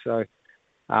article. So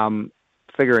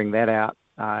figuring that out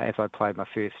as I played my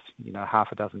first,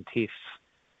 half a dozen tests,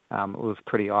 it was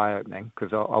pretty eye-opening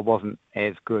because I wasn't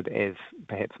as good as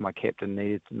perhaps my captain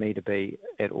needed me to be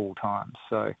at all times.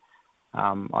 So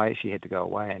I actually had to go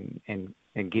away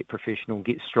and get professional,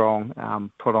 get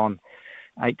strong, put on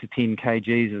 8 to 10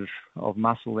 kgs of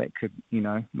muscle that could,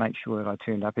 make sure that I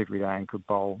turned up every day and could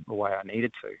bowl the way I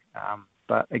needed to.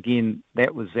 But again,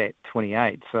 that was at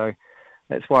 28. So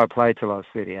that's why I played till I was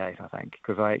 38, I think,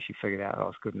 because I actually figured out I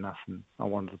was good enough and I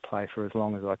wanted to play for as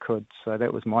long as I could. So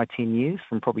that was my 10 years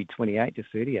from probably 28 to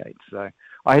 38. So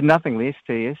I had nothing less,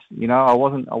 TS. I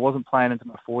wasn't playing into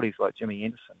my 40s like Jimmy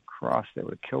Anderson. Christ, that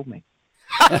would have killed me.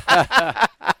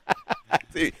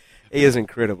 He is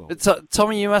incredible.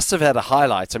 Tommy, you must have had a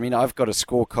highlight. I've got a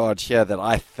scorecard here that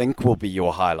I think will be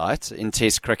your highlight in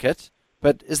Test cricket.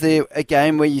 But is there a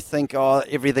game where you think,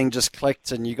 everything just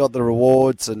clicked and you got the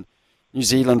rewards and New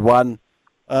Zealand won,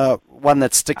 one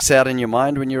that sticks out in your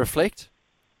mind when you reflect?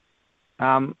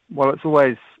 Well, it's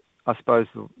always I suppose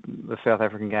the South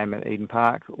African game at Eden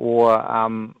Park, or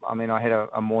I had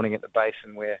a morning at the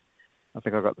Basin where I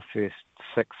think I got the first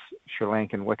 6 Sri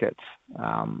Lankan wickets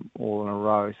all in a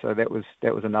row. So that was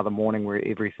another morning where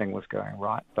everything was going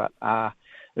right. But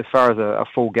as far as a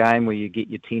full game where you get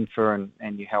your 10 for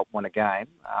and you help win a game,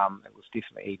 it was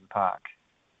definitely Eden Park.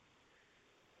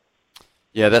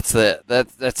 Yeah, that's the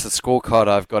scorecard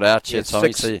I've got out here,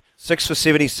 Tommy. 6 for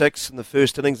 76 in the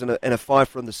first innings and a 5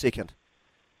 for in the second.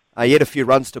 He had a few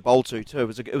runs to bowl to too.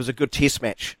 It was a good test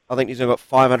match. I think he's got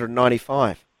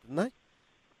 595, didn't they?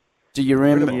 Do you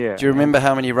remember? Yeah. Do you remember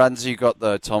how many runs you got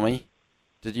though, Tommy?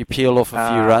 Did you peel off a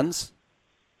few runs?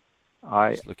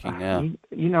 Just looking now.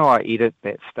 I edit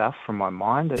that stuff from my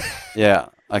mind. Yeah.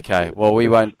 Okay. Well, we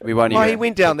won't. Well, he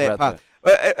went down that path,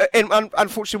 and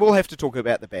unfortunately, we'll have to talk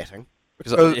about the batting.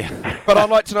 But I'd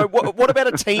like to know what about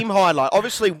a team highlight?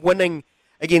 Obviously, winning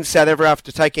against South Africa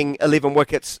after taking 11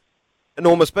 wickets,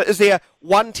 enormous. But is there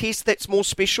one test that's more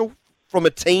special from a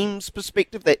team's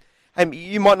perspective that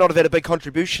you might not have had a big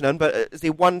contribution in, but is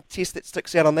there one test that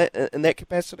sticks out on that in that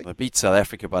capacity? I beat South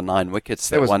Africa by 9 wickets.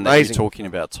 That was one amazing. that you're talking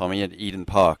about, Tommy, at Eden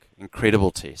Park.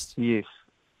 Incredible test. Yes,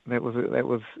 that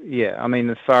was yeah. I mean,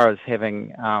 as far as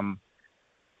having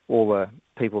all the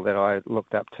people that I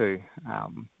looked up to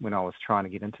when I was trying to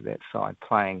get into that side,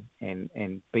 playing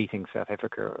and beating South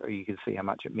Africa, you could see how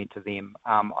much it meant to them.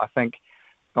 I think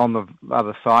on the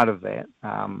other side of that,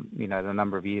 the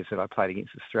number of years that I played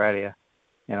against Australia,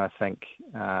 and I think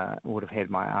would have had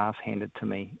my ass handed to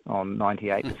me on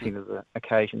 98% of the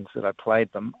occasions that I played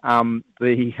them.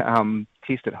 The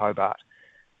test at Hobart,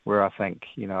 where I think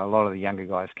a lot of the younger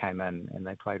guys came in and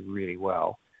they played really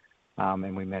well,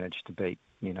 and we managed to beat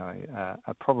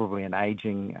probably an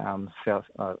aging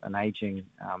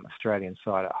Australian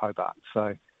side at Hobart.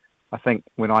 So I think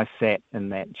when I sat in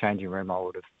that changing room, I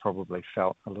would have probably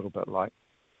felt a little bit like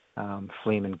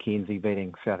Flem and Kenzie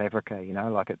beating South Africa.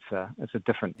 Like it's a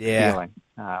different feeling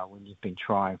when you've been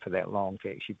trying for that long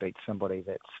to actually beat somebody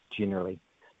that's generally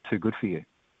too good for you.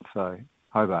 So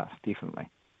Hobart, definitely.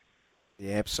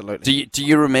 Yeah, absolutely. Do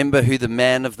you remember who the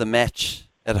man of the match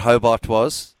at Hobart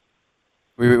was?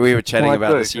 We were chatting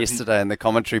about this yesterday in the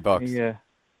commentary box. Yeah,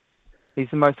 he's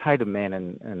the most hated man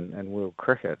in world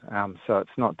cricket. So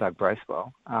it's not Doug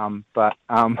Bracewell. But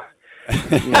I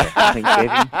think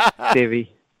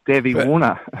Davey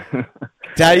Warner.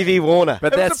 Davey Warner.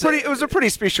 But it was a pretty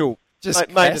special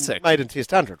maiden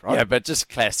test 100, right? Yeah, but just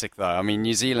classic though. I mean,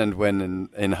 New Zealand win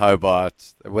in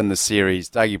Hobart, they win the series.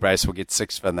 Dougie Bracewell gets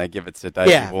 6 for, and they give it to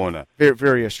Davey Warner. Very,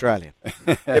 very Australian.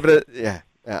 I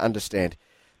understand.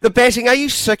 The batting, are you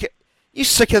sick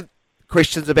of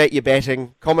questions about your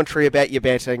batting, commentary about your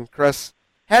batting, Chris?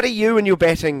 How do you and your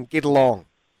batting get along?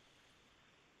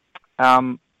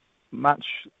 Much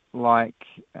like,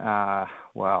 I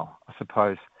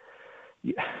suppose,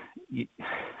 it's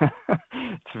a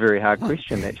very hard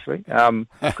question, actually,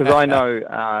 because I know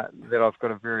that I've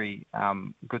got a very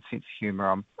good sense of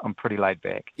humour. I'm pretty laid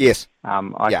back. Yes.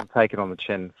 I can take it on the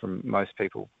chin from most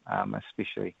people,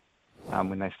 especially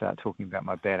when they start talking about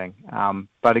my batting.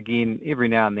 But again, every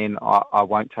now and then I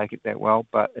won't take it that well,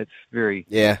 but it's very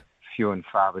few and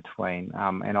far between.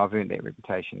 And I've earned that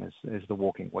reputation as the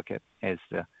walking wicket, as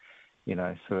the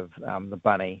the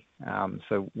bunny.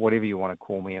 So whatever you want to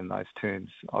call me in those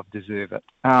terms, I deserve it.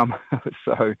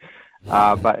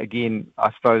 But again,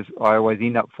 I suppose I always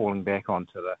end up falling back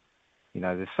onto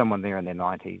there's someone there in their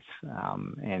 90s,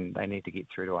 and they need to get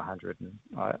through to 100. And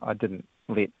I didn't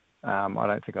let, I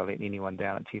don't think I let anyone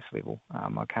down at test level.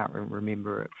 I can't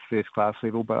remember at first class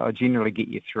level, but I generally get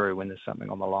you through when there's something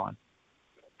on the line.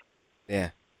 Yeah.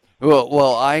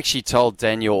 Well, I actually told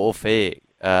Daniel off air,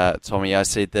 Tommy, I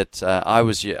said that I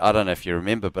was I don't know if you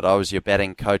remember, but I was your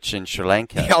batting coach in Sri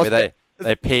Lanka, where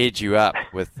they paired you up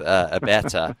with a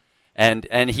batter.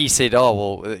 And he said,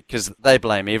 because they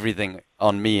blame everything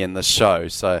on me in the show,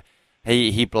 so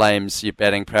he blames your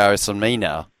batting prowess on me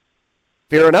now.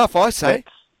 Fair enough, I say.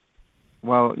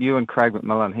 Well, you and Craig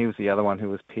McMillan, he was the other one who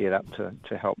was paired up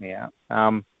to help me out.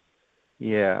 I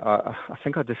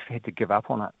think I just had to give up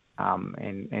on it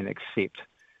and accept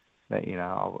that,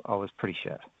 I was pretty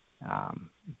shit.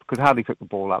 Could hardly pick the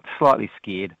ball up, slightly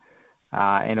scared.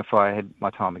 And if I had my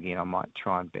time again, I might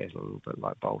try and bat a little bit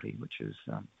like Bolty, which is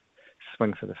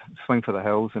swing for the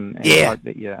hills and hope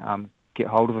that you get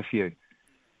hold of a few.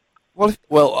 Well,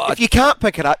 if you can't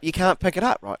pick it up, you can't pick it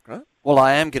up, right, Grant? Well,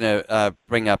 I am going to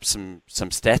bring up some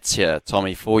stats here,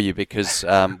 Tommy, for you, because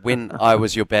when I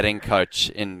was your batting coach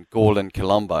in Gaul and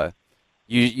Colombo,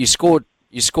 you scored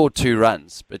 2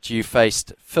 runs, but you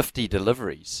faced 50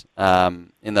 deliveries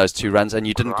in those 2 runs, and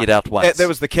you didn't get out once. That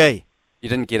was the key. You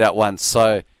didn't get out once.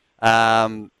 So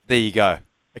There you go.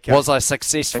 Okay. Was I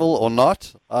successful or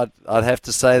not? I'd have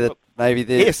to say that maybe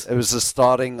Yes. it was the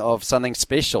starting of something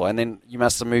special, and then you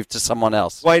must have moved to someone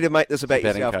else. Way to make this about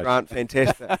Batting yourself, coach. Grant.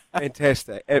 Fantastic.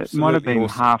 Fantastic. It Absolutely might have been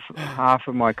awesome. half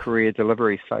of my career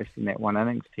deliveries faced in that one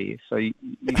innings, T. So you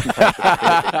can take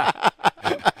it.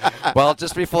 Well,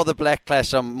 just before the Black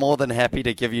Clash, I'm more than happy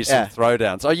to give you some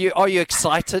throwdowns. Are you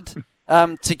excited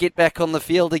to get back on the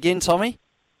field again, Tommy?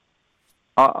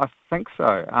 I think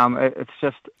so. It's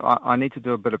just I need to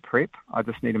do a bit of prep. I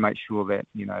just need to make sure that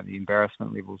the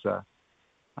embarrassment levels are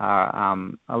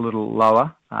a little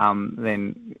lower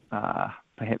than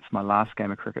perhaps my last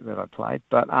game of cricket that I played.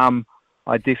 But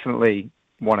I definitely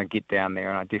want to get down there,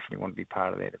 and I definitely want to be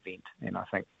part of that event. And I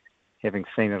think having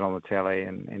seen it on the telly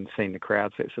and seeing the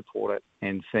crowds that support it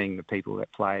and seeing the people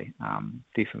that play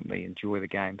definitely enjoy the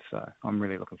game. So I'm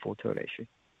really looking forward to it, actually.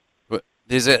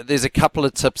 There's a couple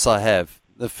of tips I have.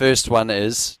 The first one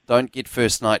is don't get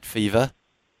first night fever.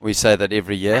 We say that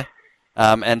every year.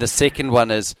 And the second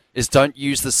one is don't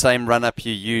use the same run-up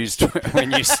you used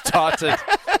when you started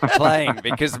playing,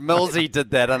 because Millsy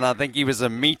did that, and I think he was a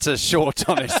metre short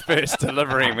on his first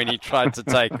delivery when he tried to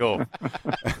take off.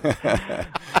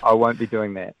 I won't be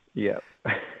doing that. Yeah.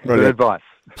 Good Brilliant. advice.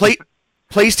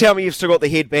 Please tell me you've still got the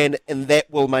headband, and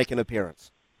that will make an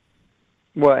appearance.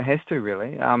 Well, it has to,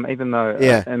 really. Even though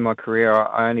in my career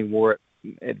I only wore it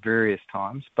at various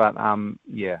times. But,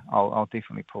 I'll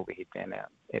definitely pull the headband out.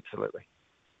 Absolutely.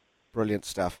 Brilliant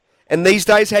stuff. And these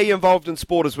days, how are you involved in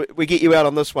sport as we get you out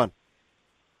on this one?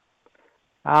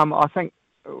 I think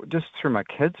just through my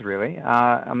kids, really.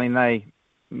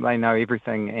 They know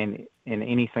everything and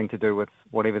anything to do with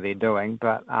whatever they're doing,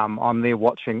 but I'm there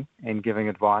watching and giving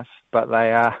advice. But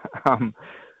they are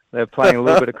they're playing a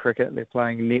little bit of cricket. They're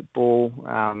playing netball.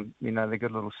 They're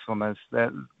good little swimmers.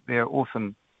 They're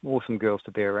awesome girls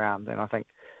to be around, and I think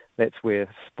that's where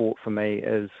sport for me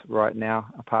is right now.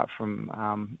 Apart from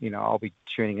I'll be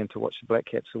tuning in to watch the Black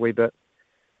Caps a wee bit.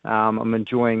 I'm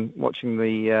enjoying watching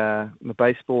the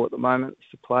baseball at the moment.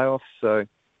 It's the playoffs, so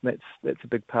that's a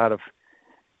big part of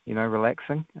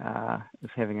relaxing.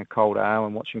 Is having a cold ale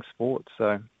and watching sport.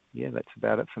 So yeah, that's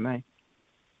about it for me.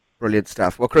 Brilliant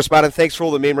stuff. Well, Chris Martin, thanks for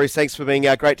all the memories. Thanks for being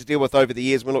great to deal with over the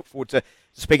years. We look forward to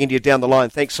speaking to you down the line.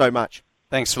 Thanks so much.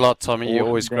 Thanks a lot, Tommy. Awesome, You're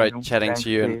always great Daniel. chatting Thanks, to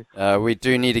you. And we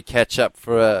do need to catch up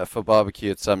for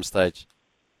barbecue at some stage.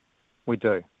 We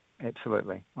do,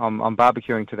 absolutely. I'm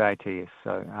barbecuing today, TS,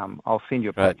 so I'll send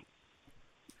you a Right. pic.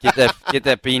 Get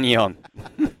that beanie on.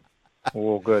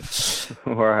 All good.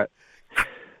 All right.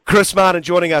 Chris Martin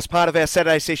joining us, part of our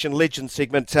Saturday Session Legends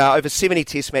segment. Over 70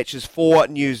 test matches for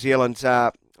New Zealand.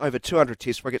 Over 200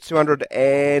 test wickets,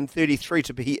 233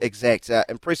 to be exact.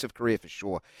 Impressive career for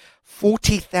sure.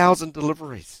 40,000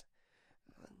 deliveries.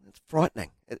 It's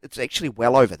frightening. It's actually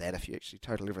well over that if you actually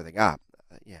total everything up.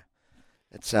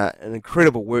 It's an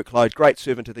incredible workload. Great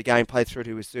servant to the game. Played through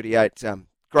to his 38.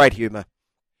 Great humour.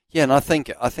 Yeah, and I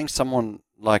think someone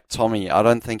like Tommy, I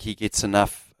don't think he gets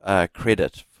enough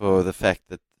credit for the fact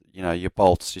that your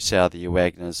Bolts, your Southey, your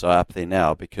Wagners are up there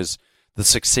now, because the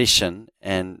succession,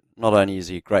 and not only is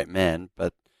he a great man,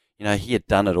 but he had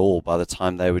done it all by the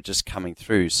time they were just coming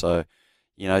through. So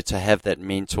to have that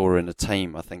mentor in a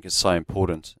team, I think is so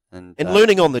important. And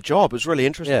learning on the job was really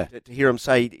interesting to hear him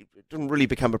say he didn't really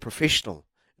become a professional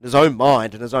in his own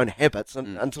mind and his own habits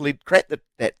until he'd cracked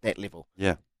that level.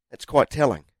 Yeah. It's quite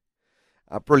telling.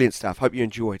 Brilliant stuff. Hope you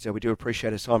enjoyed. We do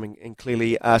appreciate his time and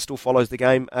clearly still follows the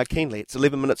game keenly. It's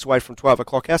 11 minutes away from 12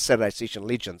 o'clock. Our Saturday Session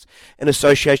Legends in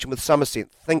association with Somerset.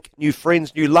 Think new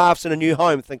friends, new laughs and a new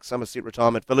home. Think Somerset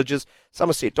Retirement Villages.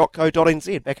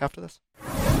 Somerset.co.nz. Back after this.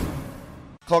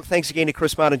 Clock. Thanks again to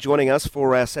Chris Martin joining us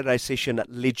for our Saturday Session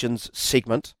Legends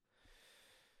segment.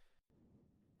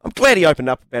 I'm glad he opened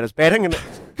up about his batting,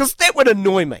 because that would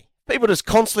annoy me. People just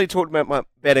constantly talking about my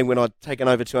batting when I'd taken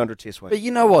over 200 test weight. But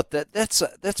you know what? That's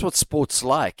what sport's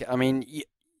like. I mean,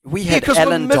 we had because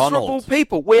Alan we're miserable Donald.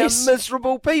 people. We are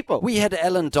miserable people. We had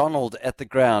Alan Donald at the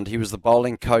ground. He was the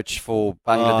bowling coach for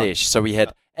Bangladesh. So we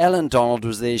had Alan Donald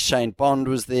was there, Shane Bond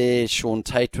was there, Sean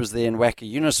Tate was there, and Waka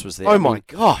Yunus was there. Oh my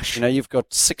gosh! You've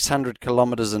got 600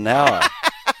 kilometres an hour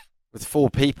with 4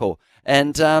 people,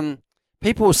 and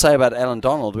people will say about Alan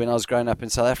Donald when I was growing up in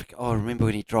South Africa, remember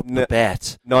when he dropped the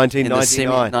bat?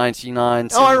 1999. 99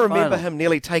 I remember him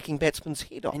nearly taking batsman's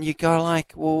head off. And you go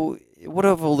like, well, what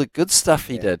of all the good stuff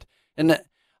he did? And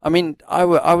I mean, I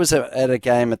was at a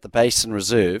game at the Basin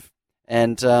Reserve,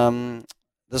 and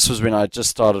this was when I just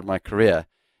started my career,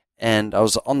 and I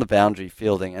was on the boundary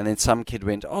fielding, and then some kid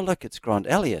went, oh, look, it's Grant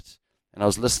Elliott. And I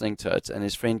was listening to it, and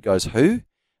his friend goes, who? And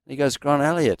he goes, Grant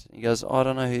Elliott. And he goes, I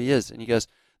don't know who he is. And he goes,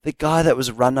 The guy that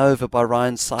was run over by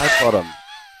Ryan Sidebottom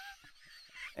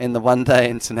in the one-day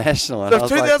international. And So if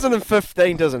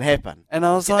 2015 doesn't happen, and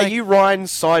I was like, are you Ryan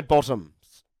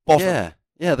Sidebottom's bottom?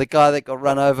 Yeah, the guy that got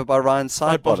run over by Ryan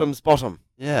Sidebottom. Sidebottom's bottom.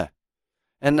 Yeah.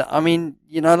 And, I mean,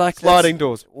 like... Sliding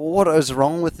doors. What is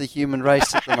wrong with the human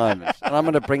race at the moment? And I'm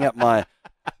going to bring up my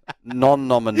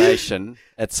non-nomination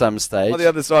at some stage. On the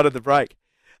other side of the break.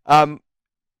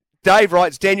 Dave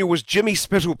writes, Daniel, was Jimmy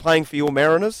Spittle playing for your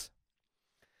Mariners?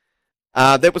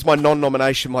 That was my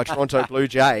non-nomination, my Toronto Blue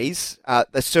Jays.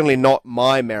 They're certainly not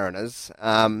my Mariners.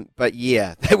 But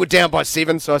yeah, they were down by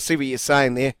 7, so I see what you're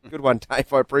saying there. Good one,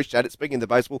 Dave. I appreciate it. Speaking of the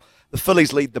baseball, the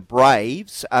Phillies lead the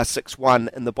Braves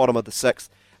 6-1 in the bottom of the 6th.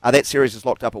 That series is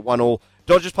locked up at 1-1.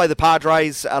 Dodgers play the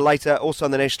Padres later, also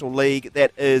in the National League.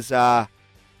 That is 1-1.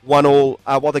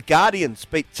 While the Guardians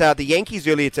beat the Yankees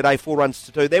earlier today,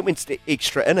 4-2. That went to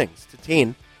extra innings to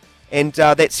 10. And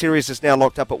that series is now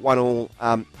locked up at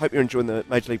 1-1. Hope you're enjoying the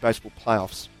Major League Baseball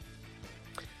playoffs.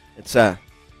 It's a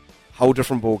whole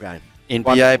different ball game.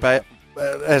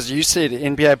 As you said,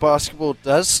 NBA basketball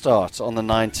does start on the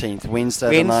 19th,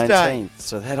 Wednesday the 19th.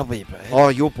 So that'll be big. Oh,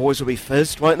 your boys will be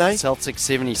first, won't they? Celtics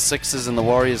 76ers and the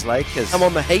Warriors Lakers. Come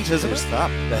on, the Heat, isn't First it?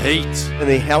 up. The Heat. In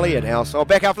the Halliard house. I'll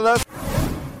back after this.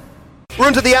 We're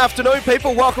into the afternoon,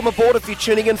 people. Welcome aboard if you're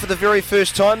tuning in for the very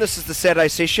first time. This is the Saturday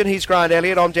session. He's Grant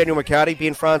Elliott. I'm Daniel McCarty.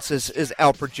 Ben Francis is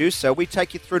our producer. We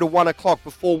take you through to 1 o'clock.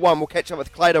 Before 1, we'll catch up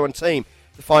with Clado and team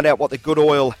to find out what the Good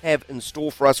Oil have in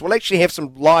store for us. We'll actually have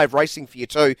some live racing for you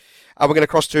too. We're going to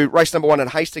cross to race number 1 in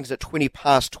Hastings at 20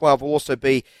 past 12. We'll also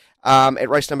be at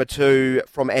race number 2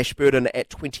 from Ashburton at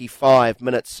 25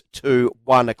 minutes to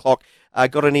 1 o'clock.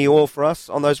 Got any oil for us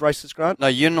on those races, Grant? No,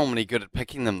 you're normally good at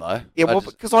picking them, though. Yeah, well,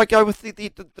 because I go with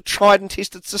the tried and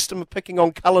tested system of picking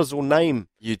on colours or name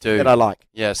you do that I like.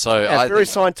 Yeah, so I very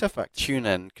scientific. Tune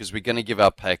in, because we're going to give our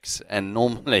picks, and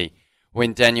normally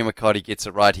when Daniel McCarty gets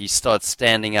it right, he starts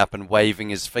standing up and waving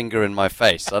his finger in my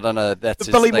face. I don't know, that's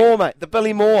the Billy Moore, mate. The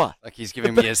Billy Moore. Like he's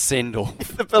giving me a send-off.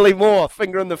 The Billy Moore,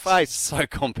 finger in the face. So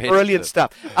competitive. Brilliant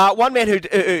stuff. One man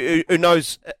who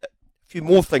knows few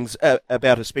more things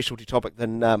about a specialty topic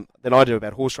than I do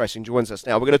about horse racing joins us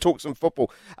now. We're going to talk some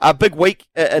football. A big week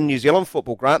in New Zealand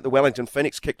football, Grant. The Wellington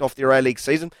Phoenix kicked off their A-League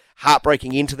season.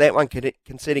 Heartbreaking into that one,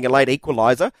 conceding a late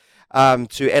equaliser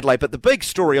to Adelaide. But the big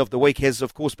story of the week has,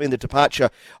 of course, been the departure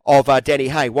of Danny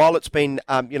Hay. While it's been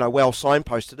well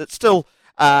signposted, it's still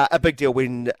a big deal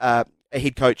when a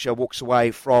head coach walks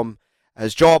away from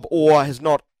his job or has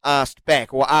not asked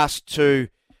back or asked to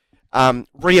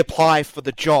reapply for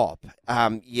the job.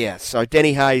 So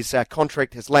Danny Hay's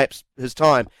contract has lapsed. His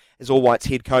time as All Whites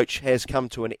head coach has come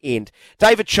to an end.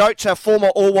 David Choate, former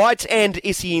All Whites and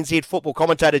SENZ football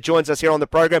commentator, joins us here on the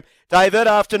program. David,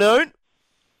 afternoon.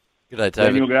 Good day,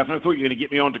 David. Daniel, good afternoon. I thought you were going to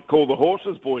get me on to call the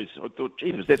horses, boys. I thought,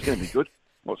 Jesus, that's going to be good.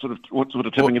 What sort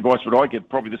of tipping advice would I give?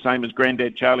 Probably the same as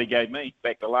Granddad Charlie gave me.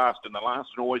 Back to last and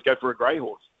always go for a grey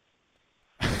horse.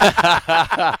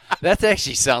 That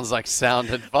actually sounds like sound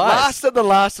advice.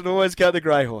 Last and always go the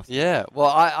grey horse. Yeah, well,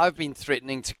 I've been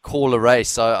threatening to call a race.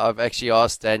 So I've actually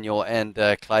asked Daniel and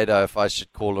Clado if I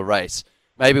should call a race.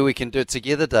 Maybe we can do it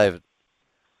together, David.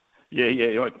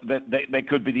 Yeah. That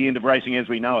could be the end of racing as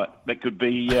we know it. That could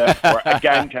be a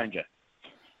game changer.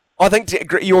 I think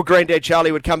your Granddad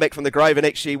Charlie would come back from the grave and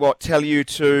actually tell you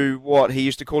to what he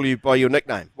used to call you by your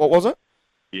nickname. What was it?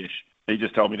 Yes. He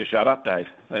just told me to shut up, Dave.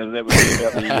 That was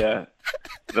about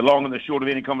the long and the short of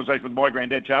any conversation with my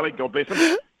Granddad Charlie. God bless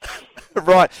him.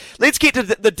 Right. Let's get to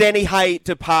the Danny Hay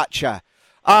departure.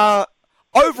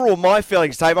 Overall, my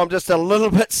feelings, Dave, I'm just a little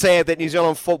bit sad that New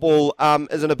Zealand football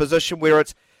is in a position where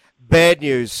it's bad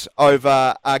news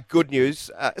over good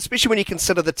news, especially when you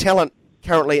consider the talent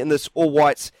currently in this All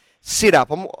Whites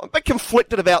setup. I'm a bit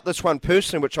conflicted about this one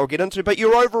personally, which I'll get into, but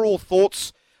your overall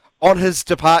thoughts on his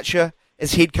departure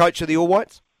as head coach of the All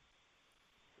Whites?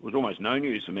 It was almost no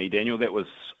news for me, Daniel. That was,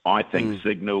 I think,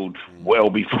 signalled well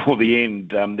before the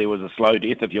end. There was a slow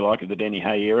death, if you like, of the Danny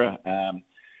Hay era.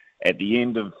 At the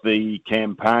end of the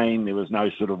campaign, there was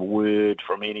no sort of word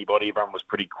from anybody. Everyone was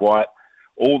pretty quiet.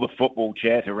 All the football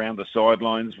chat around the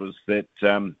sidelines was that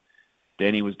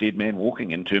Danny was dead man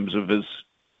walking in terms of his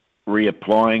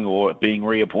reapplying or being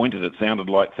reappointed. It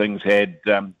sounded like things had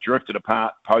drifted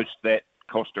apart post that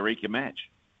Costa Rica match.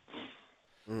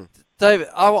 David,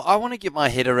 I want to get my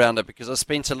head around it because I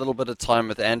spent a little bit of time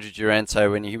with Andrew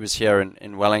Duranto when he was here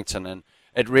in Wellington, and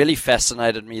it really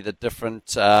fascinated me the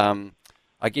different,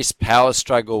 power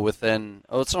struggle within.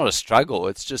 Oh, it's not a struggle;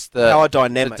 it's just the power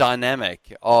dynamic. The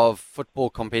dynamic of football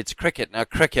compared to cricket. Now,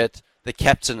 cricket, the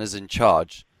captain is in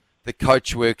charge. The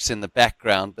coach works in the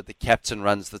background, but the captain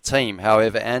runs the team.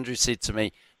 However, Andrew said to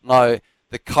me, No,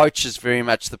 the coach is very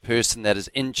much the person that is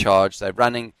in charge. They're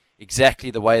running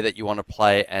exactly the way that you want to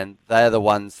play, and they're the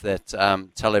ones that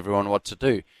tell everyone what to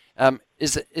do.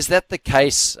 Is that the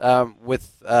case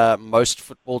with most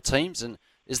football teams, and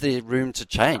is there room to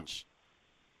change?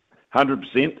 100%.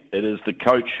 It is the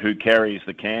coach who carries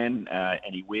the can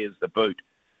and he wears the boot.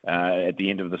 At the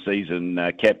end of the season,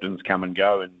 captains come and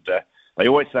go, and they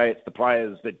always say it's the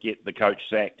players that get the coach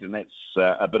sacked, and that's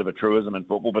a bit of a truism in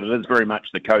football, but it is very much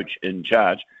the coach in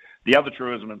charge. The other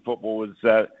truism in football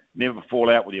is never fall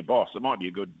out with your boss. It might be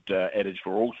a good adage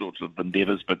for all sorts of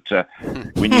endeavours, but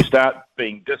when you start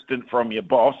being distant from your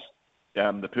boss,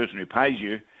 the person who pays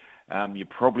you, you're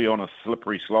probably on a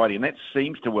slippery slide, and that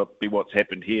seems to be what's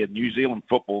happened here. New Zealand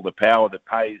football, the power that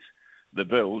pays the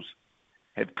bills,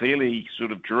 have clearly sort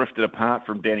of drifted apart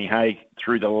from Danny Hay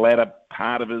through the latter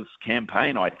part of his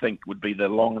campaign, I think, would be the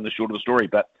long and the short of the story.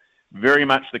 But very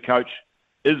much the coach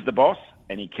is the boss,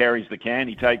 and he carries the can.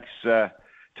 He takes the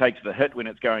hit when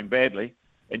it's going badly,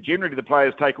 and generally the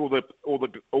players take all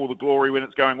the glory when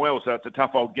it's going well. So it's a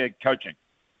tough old gig coaching.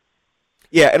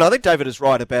 Yeah, and I think David is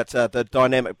right about the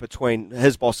dynamic between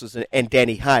his bosses and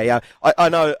Danny Hay. I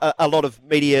know a lot of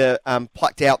media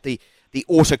plucked out the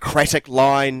autocratic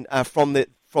line from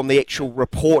the actual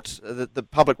report, the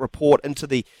public report into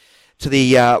the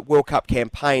World Cup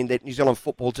campaign that New Zealand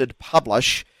football did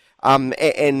publish. And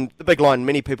the big line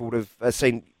many people would have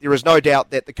seen, there is no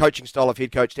doubt that the coaching style of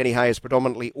head coach Danny Hay is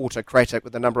predominantly autocratic,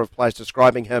 with a number of players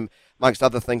describing him, amongst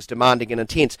other things, demanding and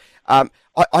intense. I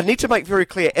need to make very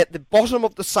clear, at the bottom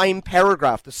of the same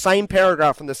paragraph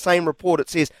in the same report, it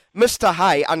says, Mr.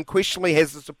 Hay unquestionably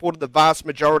has the support of the vast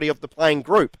majority of the playing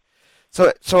group.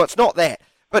 So it's not that.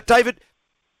 But David,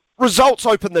 results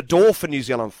open the door for New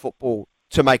Zealand football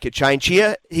to make a change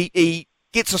here. He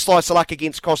gets a slice of luck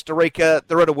against Costa Rica.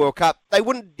 They're at a World Cup. They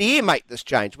wouldn't dare make this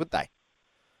change, would they?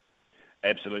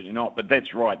 Absolutely not. But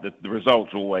that's right. The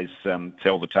results always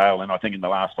tell the tale. And I think in the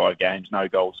last 5 games, no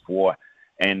goals for,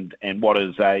 and what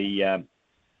is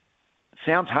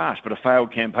sounds harsh, but a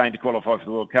failed campaign to qualify for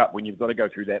the World Cup when you've got to go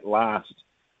through that last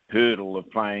hurdle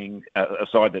of playing a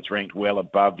side that's ranked well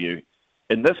above you.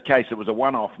 In this case, it was a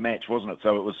one-off match, wasn't it?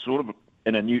 So it was sort of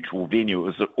in a neutral venue.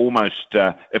 It was almost,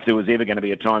 if there was ever going to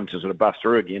be a time to sort of bust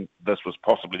through again, this was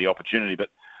possibly the opportunity. But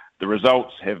the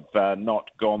results have not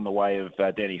gone the way of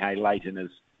Danny Hay late in his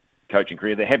coaching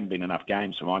career. There haven't been enough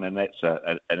games for mine, and that's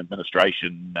an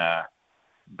administration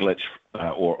glitch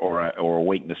or a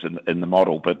weakness in the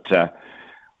model. But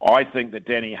I think that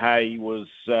Danny Hay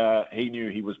he knew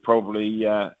he was probably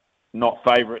not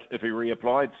favourite if he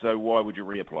reapplied, so why would you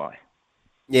reapply?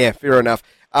 Yeah, fair enough.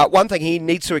 One thing he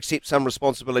needs to accept some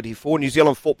responsibility for, New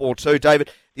Zealand football too,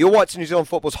 David. The All Whites and New Zealand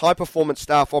football's high-performance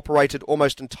staff operated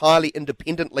almost entirely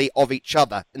independently of each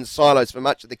other in silos for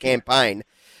much of the campaign.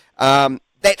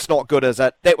 That's not good, is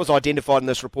it? That was identified in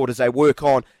this report as they work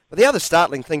on. But the other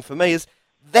startling thing for me is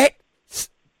that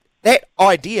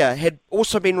idea had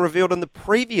also been revealed in the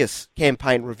previous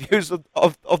campaign reviews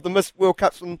of the missed World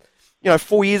Cups from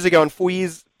 4 years ago and 4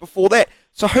 years before that.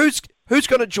 So who's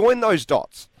going to join those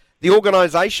dots? The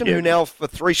organisation, who now for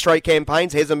 3 straight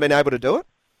campaigns hasn't been able to do it?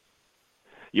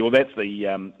 Yeah, well, that's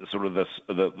the sort of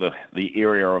the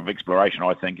area of exploration,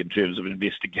 I think, in terms of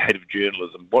investigative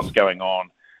journalism. What's going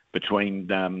on between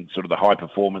sort of the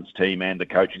high-performance team and the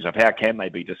coaching staff? How can they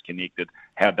be disconnected?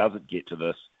 How does it get to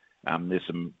this? There's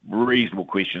some reasonable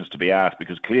questions to be asked,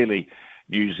 because clearly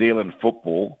New Zealand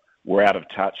football were out of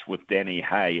touch with Danny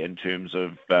Hay in terms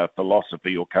of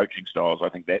philosophy or coaching styles. I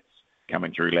think that's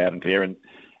coming through loud and clear.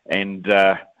 And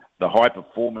the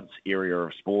high-performance area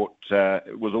of sport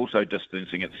was also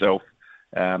distancing itself,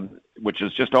 which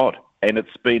is just odd. And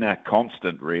it's been a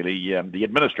constant, really. The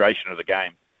administration of the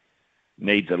game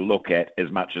needs a look at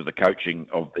as much as the coaching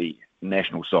of the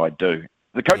national side do.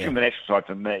 The coaching of the national side,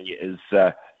 for me, is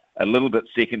a little bit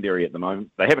secondary at the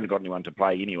moment. They haven't got anyone to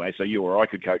play anyway, so you or I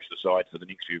could coach the side for the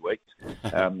next few weeks.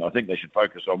 I think they should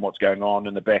focus on what's going on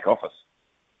in the back office.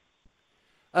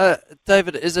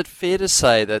 David, is it fair to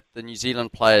say that the New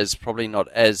Zealand players probably not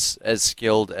as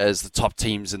skilled as the top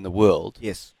teams in the world?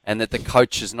 Yes. And that the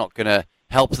coach is not going to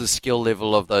help the skill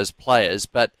level of those players.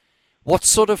 But what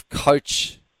sort of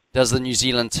coach does the New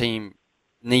Zealand team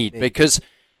need? Because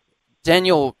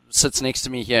Daniel sits next to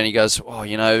me here and he goes,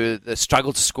 they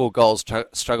struggle to score goals.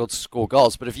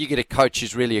 But if you get a coach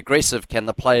who's really aggressive, can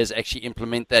the players actually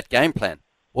implement that game plan?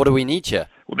 What do we need here?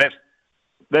 Well,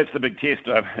 that's the big test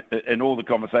in all the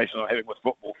conversations I'm having with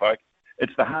football folk.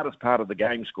 It's the hardest part of the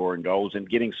game, scoring goals and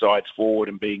getting sides forward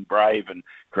and being brave and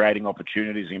creating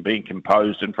opportunities and being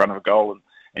composed in front of a goal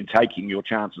and taking your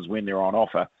chances when they're on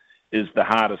offer is the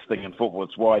hardest thing in football.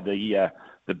 It's why the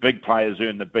the big players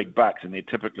earn the big bucks, and they're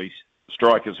typically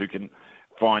strikers who can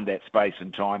find that space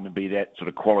and time and be that sort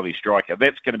of quality striker.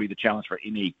 That's going to be the challenge for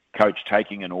any coach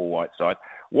taking an all-white side.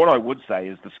 What I would say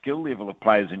is the skill level of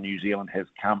players in New Zealand has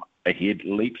come ahead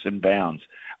leaps and bounds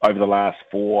over the last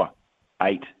 4,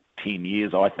 8, 10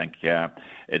 years, I think.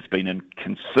 It's been a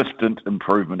consistent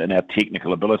improvement in our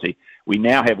technical ability. We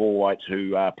now have all-whites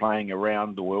who are playing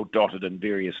around the world, dotted in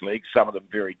various leagues, some of them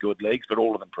very good leagues, but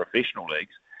all of them professional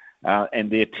leagues.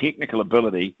 And their technical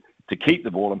ability to keep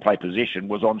the ball and play possession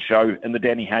was on show in the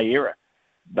Danny Hay era.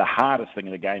 The hardest thing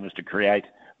in the game is to create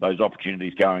those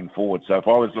opportunities going forward. So if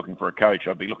I was looking for a coach,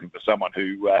 I'd be looking for someone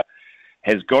who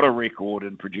has got a record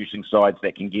in producing sides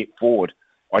that can get forward.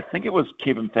 I think it was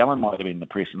Kevin Fallon might have been in the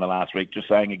press in the last week just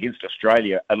saying against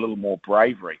Australia, a little more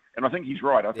bravery. And I think he's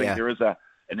right. I think there is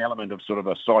an element of sort of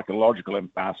a psychological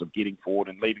impasse of getting forward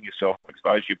and leaving yourself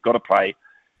exposed. You've got to play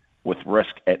with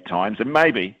risk at times. And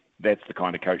maybe that's the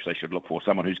kind of coach they should look for,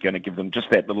 someone who's going to give them just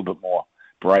that little bit more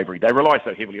bravery. They rely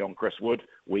so heavily on Chris Wood.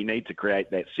 We need to create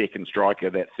that second striker,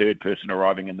 that third person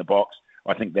arriving in the box.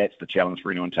 I think that's the challenge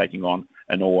for anyone taking on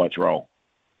an all-whites role.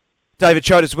 David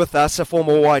Choate is with us, a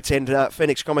former All-Whites and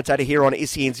Phoenix commentator here on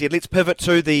SENZ. Let's pivot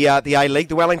to the A-League.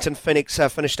 The Wellington Phoenix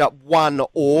finished up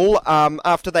 1-1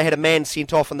 after they had a man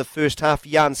sent off in the first half,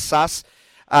 Jan Suss.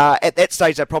 At that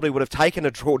stage, they probably would have taken a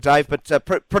draw, Dave,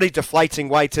 but pretty deflating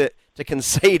way to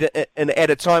concede at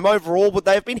a time. Overall, would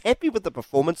they have been happy with the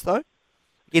performance, though,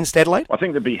 against Adelaide? I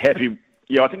think they'd be happy.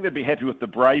 Yeah, I think they'd be happy with the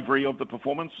bravery of the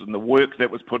performance and the work that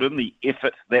was put in, the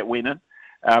effort that went in.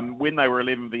 When they were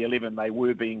 11v11, they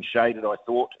were being shaded, I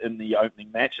thought, in the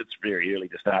opening match. It's very early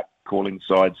to start calling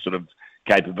sides sort of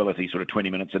capability sort of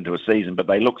 20 minutes into a season, but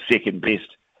they looked second best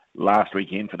last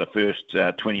weekend for the first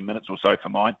 20 minutes or so for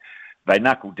mine. They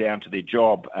knuckled down to their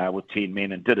job with 10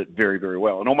 men and did it very, very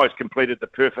well and almost completed the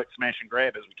perfect smash and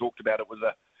grab. As we talked about, it was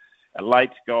a late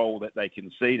goal that they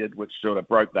conceded, which sort of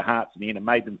broke the hearts in the end and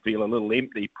made them feel a little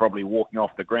empty, probably walking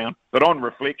off the ground. But on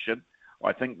reflection,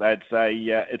 I think they'd say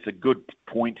it's a good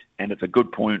point, and it's a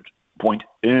good point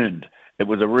earned. It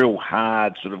was a real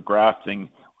hard sort of grafting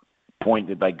point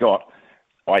that they got.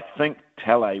 I think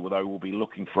Tale, though, will be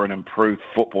looking for an improved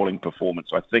footballing performance.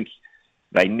 I think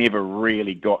they never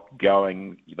really got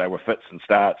going. They were fits and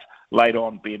starts. Late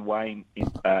on, Ben Waine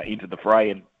entered the fray,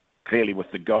 and clearly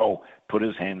with the goal, put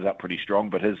his hands up pretty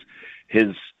strong, but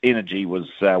his energy was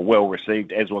well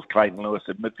received, as was Clayton Lewis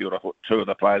in midfield. I thought two of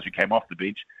the players who came off the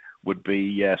bench would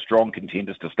be strong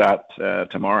contenders to start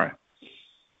tomorrow.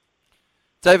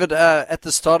 David, at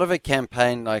the start of a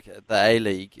campaign like the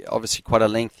A-League, obviously quite a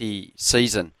lengthy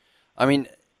season, I mean,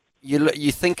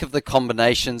 you think of the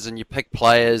combinations and you pick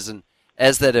players, and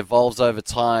as that evolves over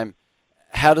time,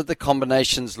 how did the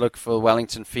combinations look for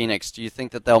Wellington Phoenix? Do you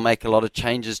think that they'll make a lot of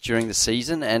changes during the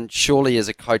season? And surely as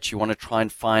a coach, you want to try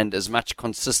and find as much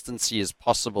consistency as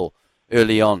possible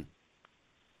early on.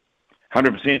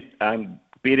 100%.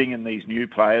 Betting in these new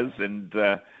players, and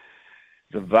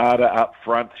Zavada up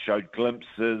front showed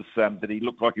glimpses that he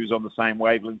looked like he was on the same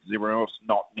wavelength as everyone else,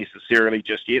 not necessarily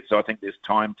just yet. So I think there's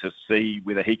time to see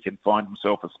whether he can find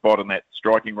himself a spot in that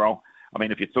striking role. I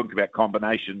mean, if you think about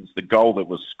combinations, the goal that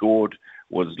was scored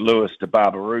was Lewis to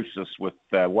Barbarouses with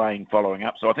Waine following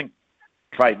up. So I think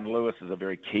Clayton Lewis is a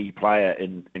very key player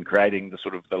in creating the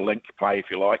sort of the link play, if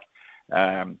you like.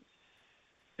 In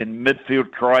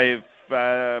midfield, Kraev,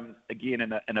 again,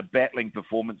 in a battling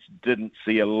performance, didn't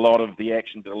see a lot of the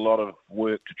action, did a lot of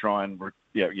work to try and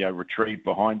retrieve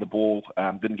behind the ball,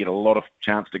 didn't get a lot of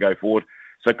chance to go forward.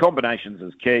 So combinations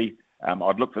is key.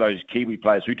 I'd look for those Kiwi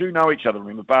players who do know each other.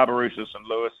 Remember, Barbarouses and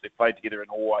Lewis, they played together in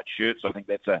all-white shirts. So I think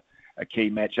that's a key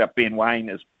matchup. Ben Waine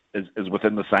is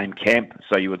within the same camp,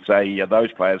 so you would say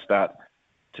those players start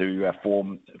to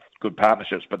form good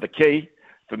partnerships. But the key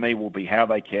for me will be how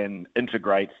they can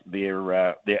integrate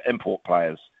their import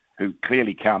players who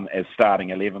clearly come as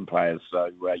starting 11 players. So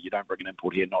you don't bring an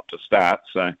import here not to start.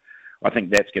 So I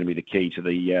think that's going to be the key to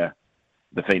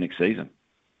the Phoenix season.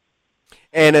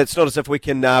 And it's not as if we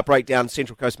can break down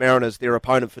Central Coast Mariners, their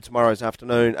opponent for tomorrow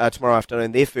afternoon,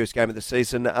 their first game of the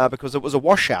season, because it was a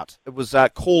washout. It was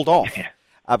called off. Yeah.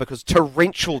 Because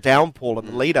torrential downpour in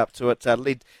the lead up to it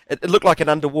it looked like an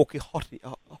underwater hockey,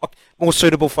 more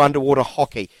suitable for underwater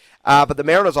hockey. But the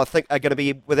Mariners, I think, are going to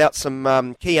be without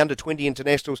some key under-20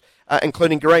 internationals,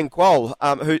 including Graham Quoll,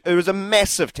 who is a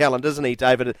massive talent, isn't he,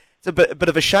 David? It's a bit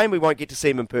of a shame we won't get to see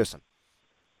him in person.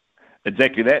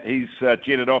 Exactly that. He's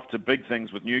jetted off to big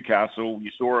things with Newcastle. You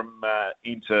saw him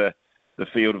enter the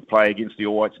field of play against the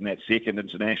All Whites in that second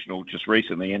international just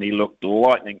recently, and he looked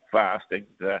lightning fast and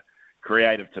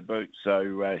creative to boot.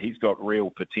 So he's got real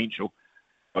potential.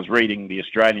 I was reading the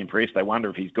Australian press. They wonder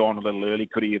if he's gone a little early.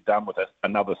 Could he have done with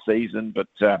another season? But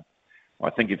I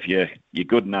think if you're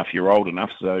good enough, you're old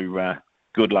enough. So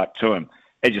good luck to him.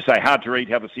 As you say, hard to read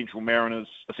how the Central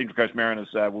Coast Mariners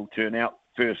will turn out.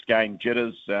 First game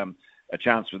jitters, a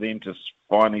chance for them to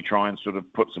finally try and sort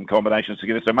of put some combinations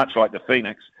together. So much like the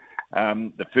Phoenix,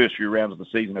 the first few rounds of the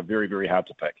season are very, very hard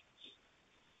to pick.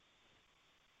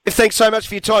 Thanks so much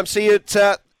for your time. See you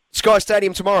at Sky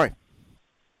Stadium tomorrow.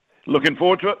 Looking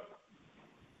forward to it.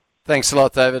 Thanks a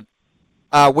lot, David.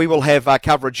 We will have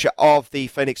coverage of the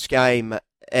Phoenix game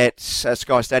at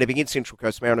Sky Stadium against Central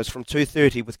Coast Mariners from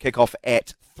 2:30 with kick-off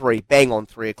at 3. Bang on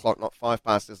 3 o'clock, not 5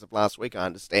 past as of last week, I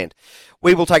understand.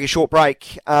 We will take a short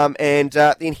break and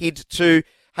then head to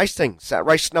Hastings,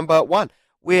 race number 1,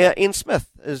 where Ian Smith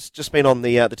has just been on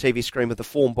the TV screen with the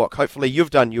form book. Hopefully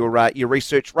you've done your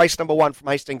research. Race number 1 from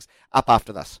Hastings up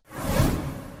after this.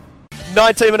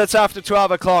 19 minutes after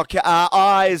 12 o'clock,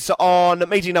 eyes on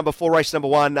meeting number 4, race number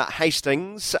 1,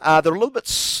 Hastings. They're a little bit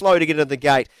slow to get in the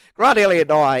gate. Grant Elliott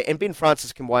and I, and Ben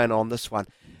Francis can weigh in on this one,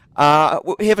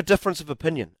 we have a difference of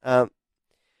opinion.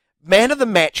 Man of the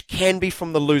match can be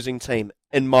from the losing team,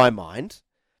 in my mind,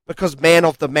 because man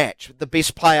of the match, the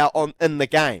best player in the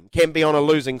game, can be on a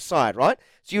losing side, right?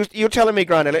 So you're telling me,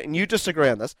 Grant Elliott, and you disagree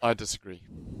on this. I disagree.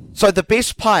 So the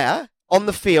best player on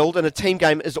the field in a team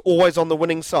game is always on the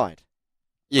winning side?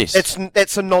 Yes.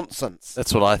 That's a nonsense.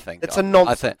 That's what I think. It's a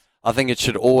nonsense. I think it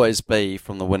should always be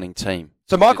from the winning team.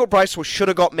 So Michael Bracewell should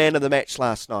have got man of the match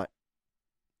last night.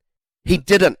 He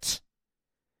didn't,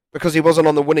 because he wasn't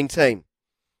on the winning team.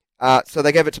 So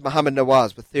they gave it to Mohamed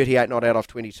Nawaz with 38 not out of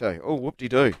 22. Oh,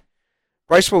 whoop-de-doo.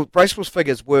 Bracewell's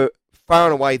figures were far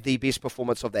and away the best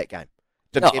performance of that game.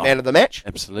 Didn't get man of the match.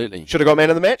 Absolutely. Should have got man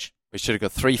of the match. We should have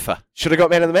got 3 for. Should have got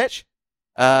man of the match.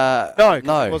 No,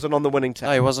 he wasn't on the winning team.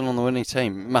 No, he wasn't on the winning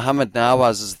team. Mohamed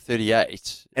Nawaz is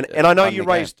 38. And I know you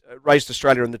raised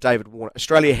Australia in the David Warner.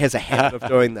 Australia has a habit of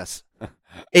doing this.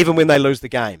 Even when they lose the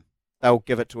game, they'll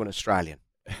give it to an Australian.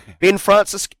 Ben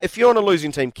Francis, if you're on a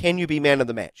losing team, can you be man of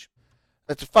the match?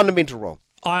 That's a fundamental rule.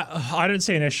 I don't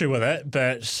see an issue with it,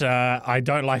 but I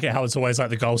don't like it how it's always like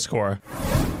the goal scorer.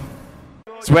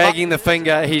 He's wagging the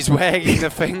finger. He's wagging the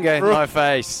finger in my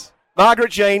face.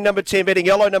 Margaret Jean, number 10, betting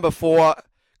yellow, number 4.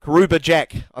 Karuba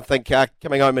Jack, I think,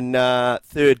 coming home in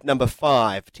third, number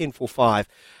 5. 10-4-5.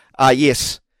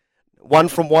 Yes, 1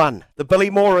 from 1. The Billy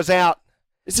Moore is out.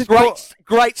 Is it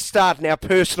great start in our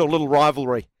personal little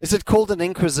rivalry. Is it called an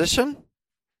inquisition?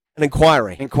 An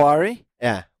inquiry. Inquiry?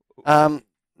 Yeah.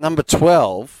 Number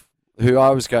 12, who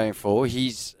I was going for,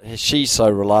 she's so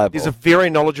reliable. There's a very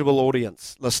knowledgeable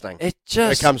audience listening. It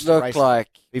just looked like...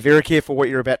 Be very careful what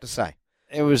you're about to say.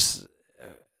 It was...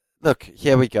 Look,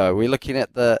 here we go. We're looking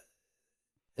at it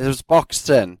was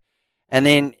boxed in, and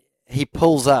then he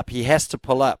pulls up. He has to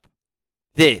pull up.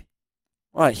 There.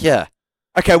 Right here.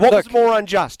 Okay, what was more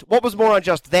unjust? What was more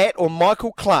unjust, that or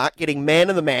Michael Clark getting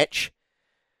man of the match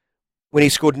when he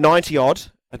scored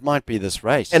 90-odd? It might be this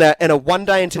race. In a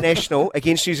one-day international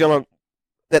against New Zealand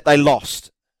that they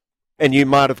lost, and you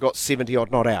might have got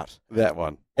 70-odd not out. That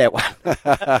one. That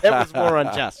was more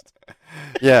unjust.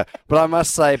 Yeah, but I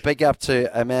must say, big up to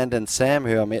Amanda and Sam,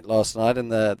 who I met last night in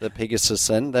the Pegasus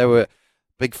Inn. They were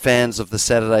big fans of the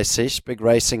Saturday Sesh, big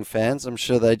racing fans. I'm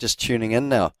sure they're just tuning in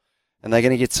now. And they're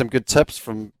going to get some good tips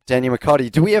from Daniel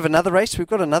McCarty. Do we have another race? We've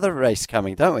got another race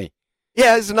coming, don't we?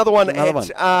 Yeah, there's another one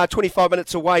 25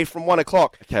 minutes away from 1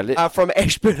 o'clock from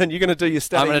Ashburton. You're going to do your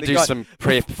study. I'm going to do some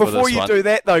prep for this one. Before you do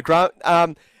that, though, Grant,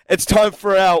 it's time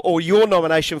for your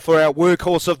nomination for our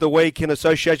Workhorse of the Week in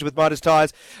association with Midas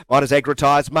Tyres. Midas Agri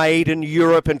Tyres, made in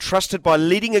Europe and trusted by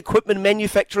leading equipment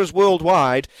manufacturers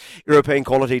worldwide. European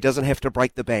quality doesn't have to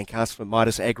break the bank. Ask for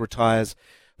Midas Agri Tyres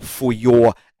for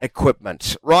your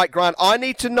equipment. Right, Grant, I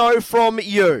need to know from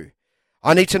you.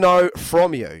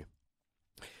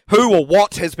 Who or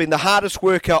what has been the hardest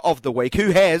worker of the week?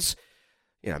 Who has,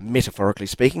 metaphorically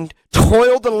speaking,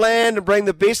 toiled the land and bring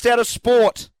the best out of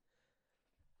sport?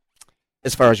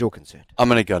 As far as you're concerned. I'm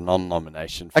going to go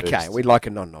non-nomination first. Okay, we'd like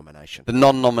a non-nomination. The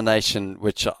non-nomination,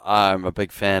 which I'm a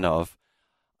big fan of,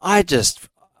 I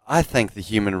think the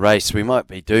human race, we might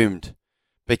be doomed.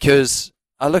 Because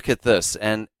I look at this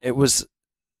and there's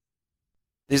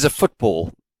a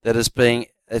football that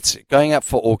it's going up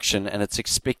for auction and it's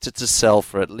expected to sell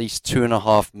for at least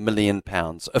 £2.5 million.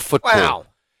 A football. Wow.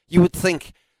 You would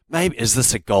think, maybe, is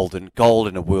this a golden goal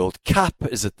in a World Cup?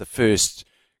 Is it the first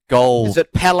goal? Is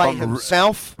it Pele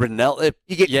himself? Ronaldo.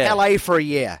 You get Pele for a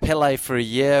year. Pele for a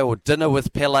year, or dinner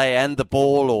with Pele and the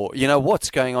ball, or,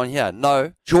 what's going on here?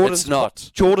 No, it's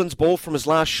not. Jordan's ball from his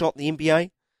last shot in the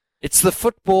NBA. It's the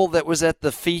football that was at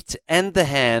the feet and the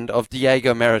hand of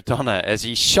Diego Maradona as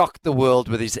he shocked the world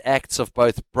with his acts of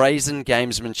both brazen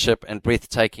gamesmanship and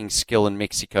breathtaking skill in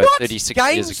Mexico 36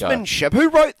 years ago. Gamesmanship? Who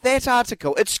wrote that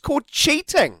article? It's called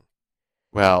cheating.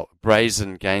 Well,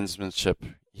 brazen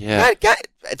gamesmanship, yeah.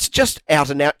 It's just out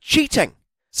and out cheating.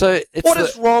 So what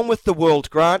is wrong with the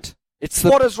world, Grant?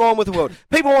 What is wrong with the world?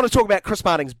 People want to talk about Chris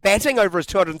Martin's batting over his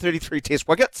 233 test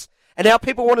wickets, and now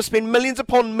people want to spend millions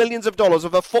upon millions of dollars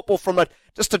of a football from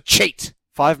just to cheat.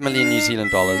 5 million New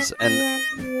Zealand dollars, and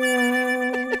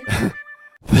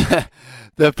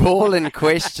the ball in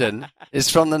question is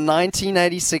from the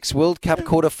 1986 World Cup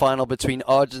quarter-final between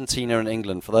Argentina and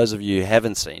England, for those of you who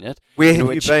haven't seen it. Where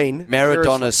have you been?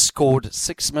 Maradona scored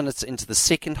 6 minutes into the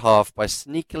second half by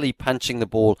sneakily punching the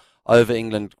ball over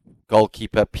England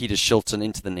goalkeeper Peter Shilton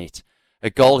into the net. A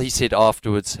goal, he said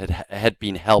afterwards, had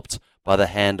been helped by the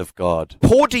hand of God.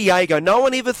 Poor Diego. No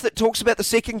one ever talks about the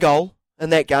second goal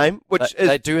in that game, which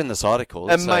they do in this article.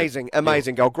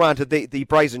 Amazing goal. Granted, the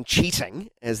brazen cheating,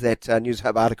 as that News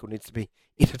Hub article needs to be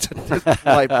edited,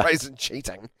 by brazen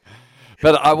cheating.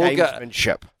 But I will go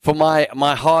for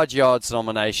my hard yards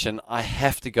nomination. I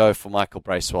have to go for Michael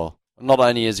Bracewell. Not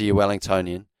only is he a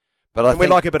Wellingtonian, but we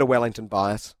like a bit of Wellington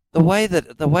bias. The way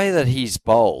that he's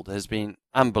bowled has been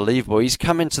unbelievable. He's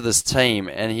come into this team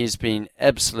and he's been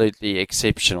absolutely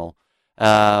exceptional.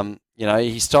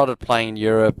 He started playing in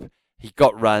Europe. He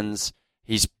got runs.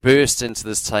 He's burst into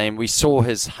this team. We saw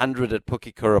his 100 at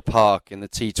Pukekura Park in the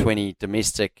T20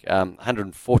 domestic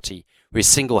 140, where he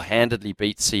single-handedly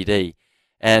beat CD.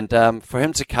 And for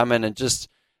him to come in and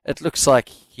it looks like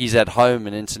he's at home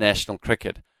in international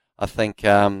cricket. I think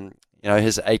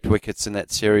his 8 wickets in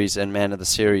that series and man of the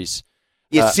series.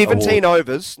 17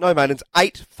 overs, no maidens,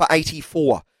 8 for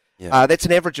 84. Yeah. That's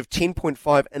an average of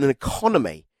 10.5 and an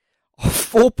economy of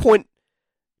 4.94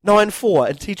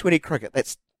 in T20 cricket.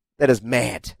 That is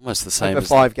mad. Almost the same over as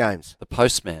 5 games. The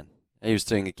postman. He was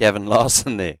doing a Gavin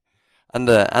Larson there.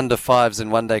 Under fives in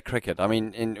one-day cricket. I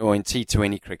mean, in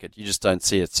T20 cricket, you just don't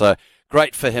see it. So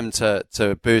great for him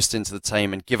to burst into the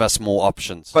team and give us more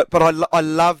options. But I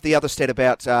love the other stat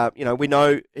about, we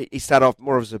know he started off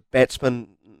more as a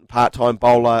batsman, part-time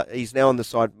bowler. He's now on the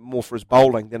side more for his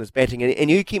bowling than his batting.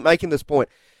 And you keep making this point.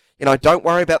 Don't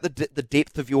worry about the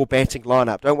depth of your batting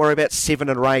lineup. Don't worry about 7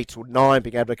 or 8 or 9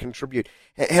 being able to contribute.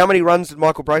 How many runs did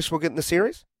Michael Bracewell get in the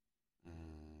series?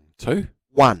 2?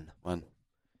 1.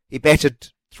 He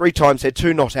batted 3 times, had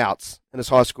 2 not-outs, and his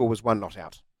high score was 1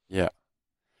 not-out. Yeah.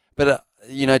 But,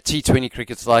 T20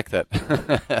 cricket's like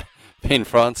that. Ben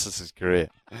Francis's career.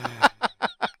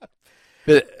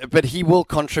 But he will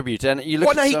contribute. And you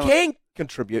look he can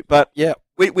contribute. But yeah,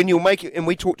 when you'll make it, and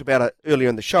we talked about it earlier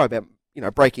in the show, about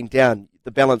breaking down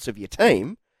the balance of your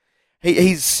team,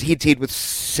 he's head-to-head with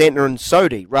Santner and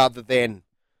Sodhi rather than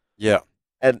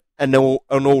an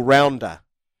all-rounder.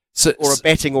 Or a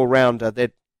batting all-rounder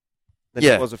that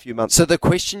was a few months ago. So the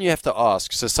question you have to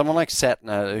ask, someone like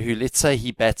Santner, who let's say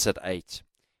he bats at 8,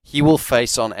 he will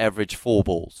face on average 4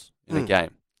 balls in a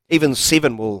game. Even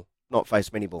 7 will not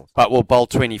face many balls. But will bowl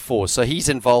 24. So he's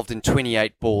involved in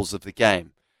 28 balls of the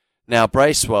game. Now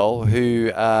Bracewell, who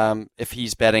if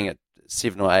he's batting at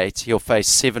 7 or 8, he'll face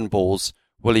 7 balls.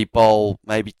 Will he bowl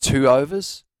maybe 2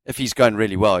 overs? If he's going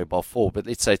really well, he'll bowl 4, but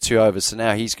let's say 2 overs. So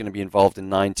now he's going to be involved in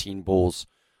 19 balls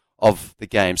of the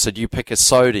game. So do you pick a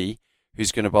Sodhi,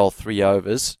 who's going to bowl 3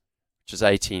 overs, which is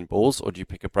 18 balls, or do you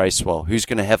pick a Bracewell, who's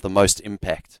going to have the most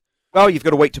impact? Well, you've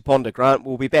got a week to ponder, Grant.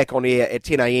 We'll be back on air at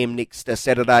 10 a.m. next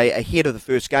Saturday, ahead of the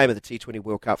first game of the T20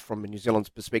 World Cup from New Zealand's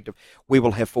perspective. We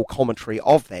will have full commentary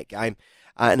of that game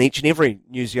in each and every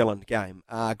New Zealand game.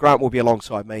 Grant will be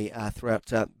alongside me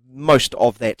throughout most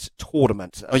of that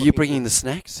tournament. Are you bringing the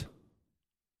snacks?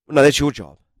 No, that's your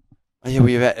job. Oh,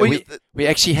 yeah, we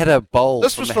actually had a bowl.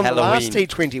 This was from Halloween. the last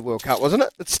T20 World Cup, wasn't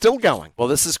it? It's still going. Well,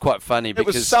 this is quite funny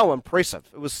because it was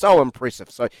so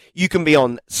impressive. So you can be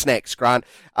on snacks, Grant.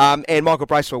 And Michael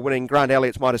Bracewell winning Grant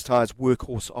Elliott's Midas Tyres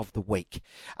Workhorse of the Week.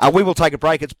 We will take a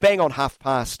break. It's bang on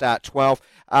 12:30.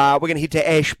 We're going to head to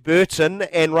Ashburton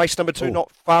and race number 2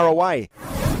 not far away.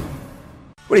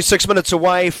 26 minutes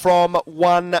away from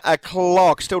 1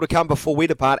 o'clock. Still to come before we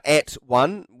depart at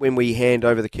 1 when we hand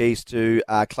over the keys to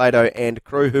Clado and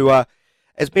crew, who are,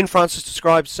 as Ben Francis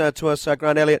describes to us,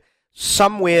 Grant Elliott,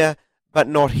 somewhere but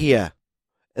not here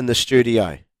in the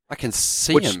studio. I can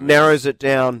see which him. Narrows it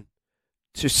down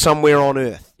to somewhere on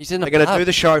Earth. He's in a They're going to do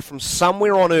the show from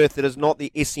somewhere on Earth that is not the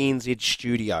SENZ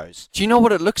studios. Do you know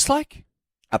what it looks like?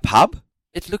 A pub?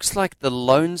 It looks like the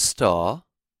Lone Star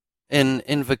in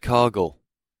Invercargill.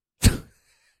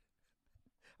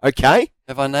 Okay.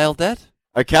 Have I nailed that?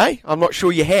 Okay. I'm not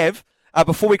sure you have.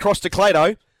 Before we cross to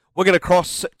Clado, we're going to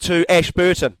cross to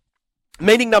Ashburton.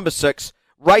 Meeting number 6,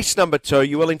 race number 2.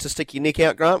 You willing to stick your neck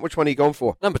out, Grant? Which one are you going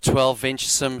for? Number 12,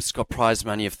 Venturesome. It's got prize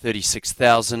money of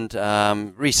 36,000.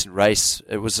 Recent race.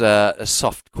 It was a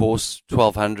soft course,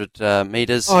 1,200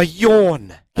 metres. Oh,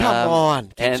 yawn. Come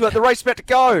on. Get to it. The race about to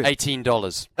go.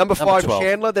 $18. Number 5, 12.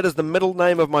 Chandler. That is the middle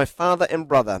name of my father and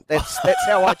brother. That's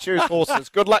how I choose horses.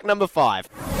 Good luck, number 5.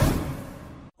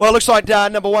 Well, it looks like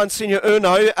number 1, Senior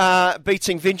Uno,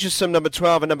 beating Venturesome, number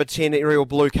 12, and number 10, Aerial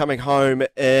Blue, coming home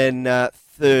in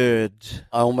third.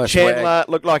 Chandler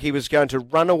looked like he was going to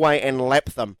run away and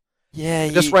lap them. Yeah,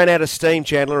 he just ran out of steam,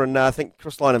 Chandler, and I think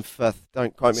Chris-Line in 5th.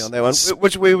 Don't quote me on that one.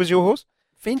 Which way was your horse?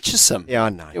 Venturesome. Yeah, I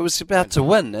know. It was about to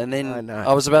win, and then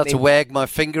I was about to wag my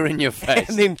finger in your face.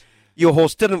 And then your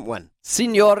horse didn't win.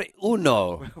 Senor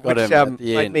Uno got him at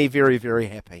the made end. me very, very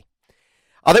happy.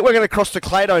 I think we're going to cross to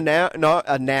Clado now.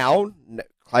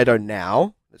 Clado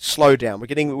now. Slow down. We're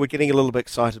getting a little bit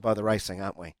excited by the racing,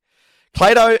 aren't we?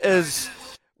 Clado is.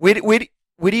 Where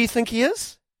do you think he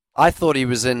is? I thought he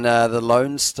was in the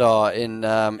Lone Star in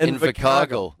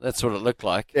Invercargill. That's what it looked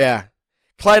like. Yeah.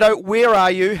 Clado, where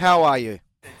are you? How are you?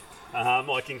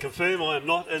 I can confirm I am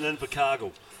not in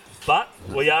Invercargill. But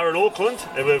we are in Auckland,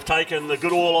 and we've taken the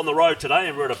good oil on the road today,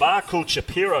 and we're at a bar called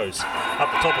Shapiro's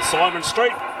up the top of Simon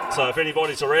Street. So if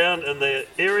anybody's around in the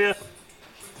area,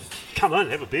 come in,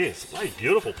 have a beer. It's a bloody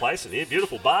beautiful place in here,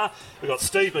 beautiful bar. We've got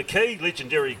Steve McKee,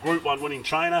 legendary Group 1 winning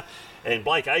trainer, and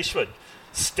Blake Ashford,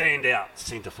 standout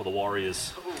centre for the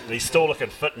Warriors. And he's still looking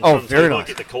fit and trim, so he might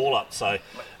get the call up. So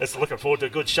it's looking forward to a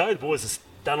good show. The boys have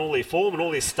done all their form and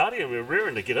all their study, and we're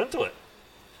raring to get into it.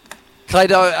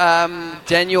 Clado,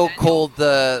 Daniel called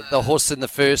the horse in the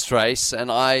first race,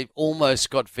 and I almost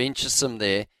got Venturesome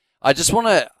there. I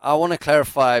want to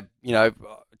clarify.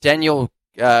 Daniel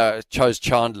chose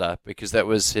Chandler because that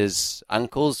was his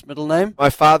uncle's middle name. My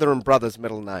father and brother's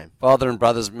middle name. Father and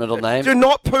brother's middle name. Do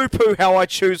not poo-poo how I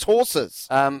choose horses.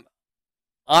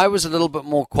 I was a little bit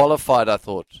more qualified, I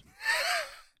thought.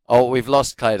 Oh, we've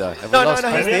lost Clado. No,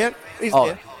 he's there. He's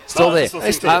there. Still there.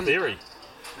 He's still theory.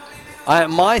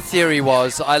 My theory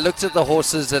was I looked at the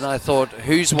horses and I thought,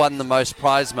 who's won the most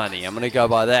prize money? I'm going to go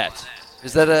by that.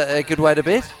 Is that a good way to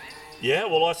bet? Yeah,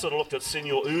 well, I sort of looked at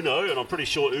Senor Uno, and I'm pretty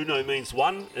sure Uno means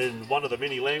one in one of the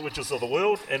many languages of the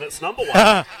world, and it's number 1.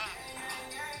 I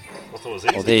thought it was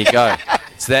easy. Well, there you go.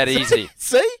 It's that easy.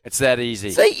 See? It's that easy.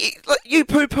 See, you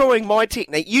poo-pooing my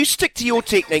technique. You stick to your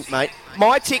technique, mate.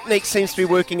 My technique seems to be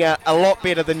working out a lot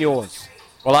better than yours.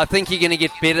 Well, I think you're going to get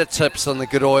better tips on the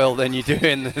good oil than you do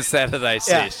in the Saturday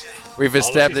sesh. We've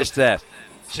established that.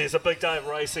 It's a big day of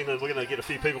racing, and we're going to get a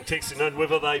few people texting in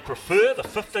whether they prefer the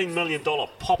 $15 million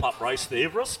pop-up race, the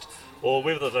Everest, or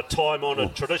whether the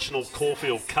time-honoured traditional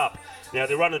Caulfield Cup. Now,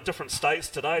 they're running different states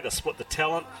today to split the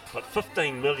talent, but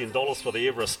 $15 million for the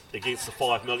Everest against the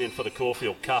 $5 million for the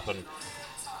Caulfield Cup. And,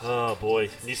 oh boy,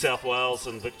 New South Wales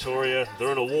and Victoria,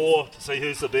 they're in a war to see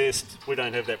who's the best. We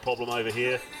don't have that problem over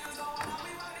here.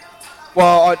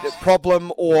 Well,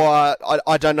 problem, or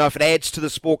I don't know if it adds to the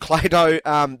sport, Clado.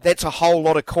 That's a whole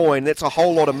lot of coin. That's a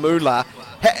whole lot of moolah.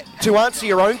 To answer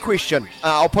your own question,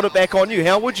 I'll put it back on you.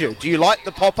 How would you? Do you like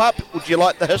the pop-up? Would you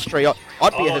like the history?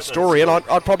 I'd be a historian.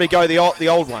 I'd probably go the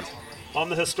old one. I'm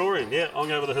the historian, yeah. I'm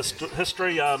going with the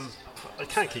history. I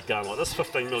can't keep going like this.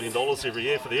 $15 million every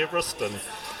year for the Everest, and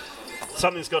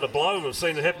something's got to blow, and we've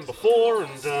seen it happen before,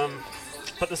 and...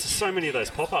 But there's so many of those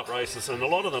pop-up races, and a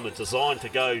lot of them are designed to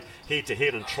go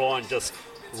head-to-head and try and just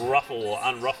ruffle or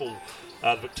unruffle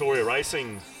the Victoria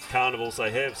racing carnivals they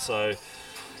have. So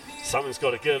something's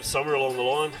got to give somewhere along the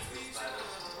line.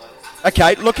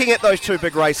 Okay, looking at those two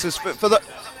big races,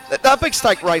 they're big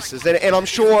stake races, and I'm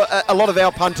sure a lot of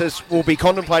our punters will be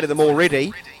contemplating them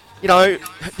already.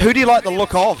 Who do you like the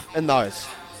look of in those?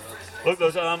 Look,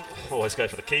 there's always go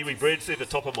for the Kiwi Breds. They're the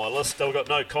top of my list. They've got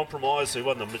No Compromise, who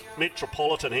won the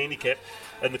Metropolitan Handicap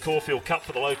in the Caulfield Cup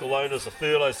for the local owners, the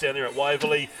Furloughs down there at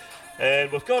Waverley.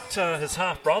 And we've got his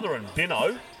half-brother in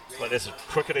Benno. Like there's a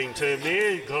cricketing term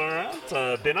there.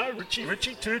 Benno, Richie,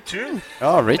 2-2.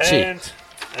 Oh, Richie.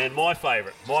 And my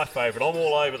favourite. I'm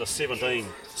all over the 17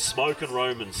 Smokin'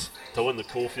 Romans to win the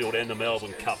Caulfield and the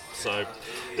Melbourne Cup. So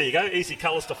there you go. Easy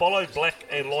colours to follow. Black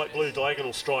and light blue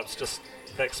diagonal stripes. Just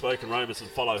back Smokin' Romans and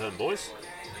follow him, boys.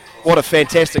 What a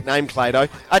fantastic name, Clado.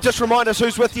 Just remind us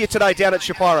who's with you today down at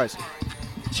Shapiro's.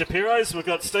 Shapiro's, we've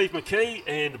got Steve McKee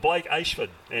and Blake Ashford.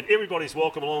 And everybody's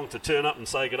welcome along to turn up and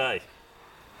say good day.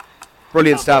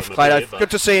 Brilliant stuff, Clado.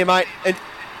 Good to see you, mate.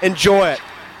 Enjoy it.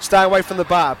 Stay away from the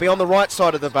bar. Be on the right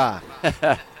side of the bar.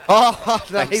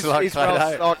 He's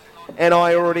well stocked. And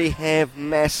I already have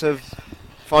massive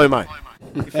FOMO.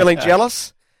 You feeling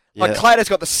jealous? Like Clayton's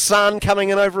got the sun coming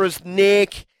in over his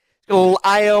neck. He's got a little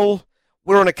ale.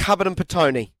 We're on a cupboard in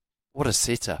Petone. What a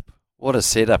setup. What a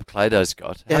setup Clayton's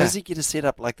got. How Yeah. does he get a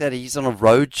setup like that? He's on a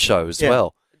road show as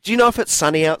well. Do you know if it's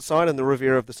sunny outside in the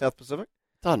Riviera of the South Pacific?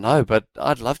 Don't know, but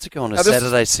I'd love to go on a Now, this-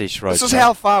 Saturday Sesh road This is show.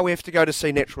 how far we have to go to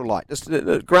see natural light.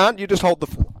 Grant, you just hold the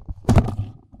fort.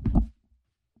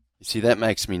 You see, that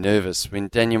makes me nervous. When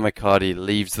Daniel McCarty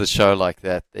leaves the show like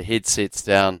that, the headset's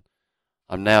down,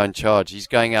 I'm now in charge. He's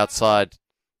going outside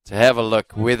to have a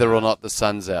look whether or not the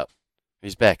sun's out.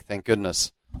 He's back, thank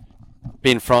goodness.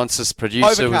 Ben Francis,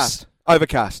 producer, was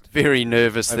Overcast. very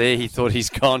nervous there. He thought he's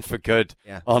gone for good.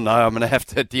 Yeah. Oh no, I'm going to have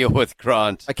to deal with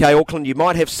Grant. Okay, Auckland, you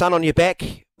might have sun on your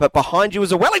back, but behind you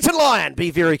is a Wellington Lion.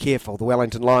 Be very careful. The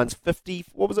Wellington Lions,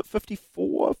 54,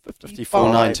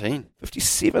 54-19.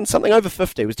 57, something over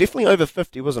 50. It was definitely over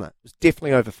 50, wasn't it? It was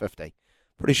definitely over 50.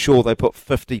 Pretty sure they put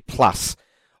 50 plus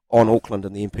on Auckland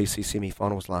in the NPC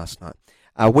semi-finals last night.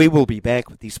 We will be back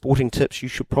with the sporting tips you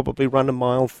should probably run a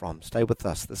mile from. Stay with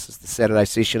us. This is the Saturday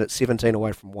session at 17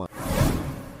 away from 1.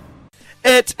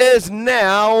 It is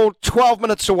now 12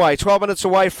 minutes away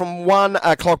from 1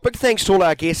 o'clock. Big thanks to all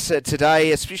our guests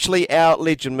today, especially our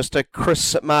legend, Mr.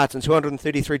 Chris Martin,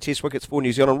 233 test wickets for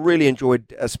New Zealand. Really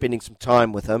enjoyed spending some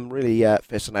time with him. Really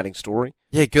fascinating story.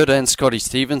 Yeah, good. And Scotty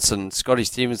Stevenson. Scotty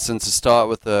Stevenson to start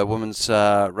with the Women's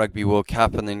Rugby World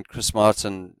Cup, and then Chris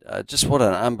Martin. Just what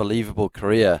an unbelievable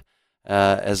career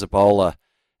as a bowler,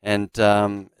 and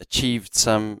achieved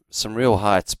some real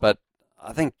heights. But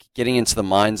I think getting into the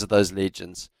minds of those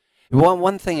legends.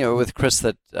 One thing with Chris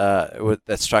that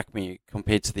struck me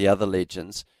compared to the other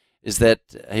legends is that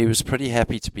he was pretty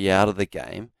happy to be out of the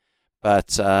game,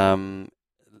 but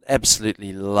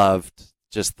absolutely loved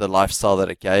just the lifestyle that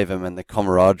it gave him and the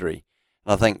camaraderie.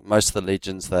 And I think most of the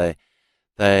legends,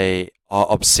 they are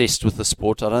obsessed with the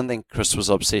sport. I don't think Chris was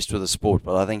obsessed with the sport,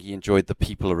 but I think he enjoyed the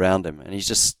people around him. And he's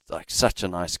just like such a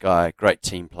nice guy, great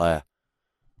team player.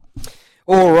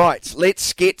 All right,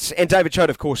 let's get, and David Choate,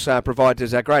 of course,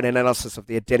 provided a great analysis of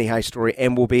the Danny Hay story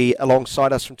and will be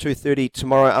alongside us from 2:30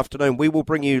 tomorrow afternoon. We will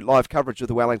bring you live coverage of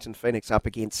the Wellington Phoenix up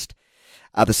against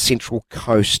the Central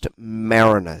Coast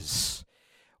Mariners.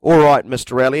 All right,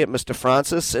 Mr. Elliott, Mr.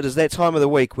 Francis, it is that time of the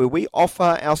week where we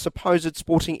offer our supposed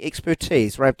sporting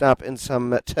expertise wrapped up in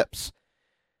some tips.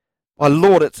 My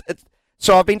Lord, it's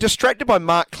so I've been distracted by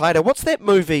Mark Clayton. What's that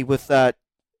movie with doing?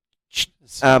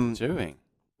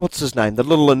 What's his name? The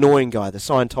little annoying guy, the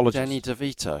Scientologist. Danny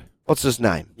DeVito. What's his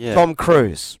name? Yeah. Tom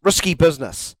Cruise. Risky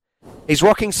Business. He's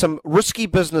rocking some Risky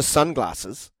Business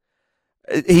sunglasses.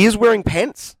 He is wearing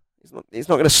pants. He's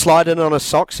not going to slide in on his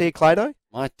socks here, Clado.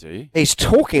 Might do. He's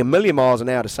talking a million miles an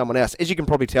hour to someone else. As you can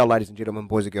probably tell, ladies and gentlemen,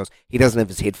 boys and girls, he doesn't have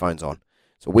his headphones on.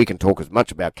 So we can talk as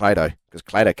much about Clado, because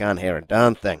Clado can't hear a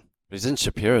darn thing. But he's in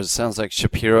Shapiro's. It sounds like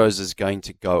Shapiro's is going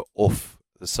to go off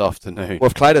this afternoon. Well,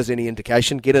 if Clado's any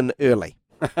indication, get in early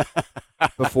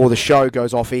before the show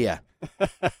goes off air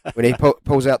when he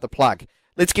pulls out the plug.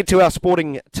 Let's get to our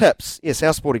sporting tips. Yes,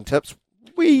 our sporting tips.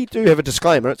 We do have a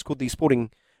disclaimer. It's called the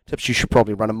sporting tips you should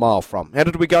probably run a mile from. How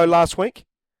did we go last week?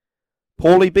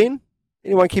 Poorly, Ben?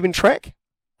 Anyone keeping track?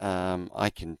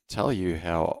 I can tell you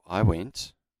how I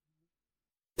went.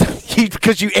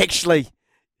 Because you actually,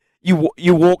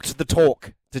 you walked the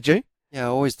talk, did you? Yeah, I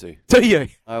always do. Do you?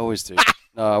 I always do.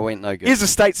 No, I went no good. Here's a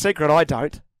state secret. I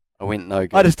don't. I went no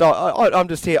good. I'm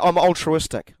just here. I'm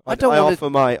altruistic. I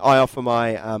offer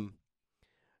my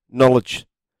knowledge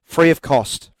free of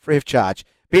cost, free of charge.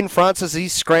 Ben Francis, he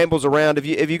scrambles around. Have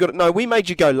you got it? No, we made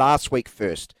you go last week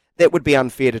first. That would be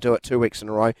unfair to do it 2 weeks in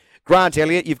a row. Grant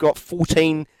Elliott, you've got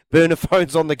 14 burner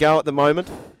phones on the go at the moment.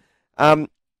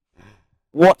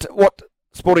 What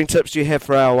sporting tips do you have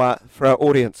for our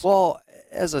audience? Well,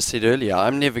 as I said earlier,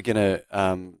 I'm never going to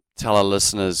tell our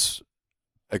listeners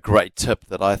a great tip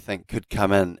that I think could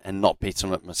come in and not bet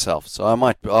on it myself. So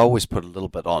I always put a little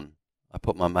bit on. I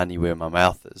put my money where my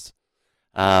mouth is.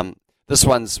 This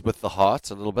one's with the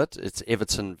heart a little bit. It's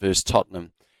Everton versus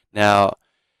Tottenham. Now,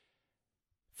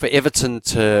 for Everton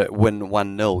to win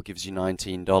 1-0 gives you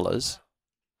 $19.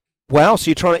 Wow,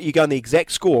 so you're going the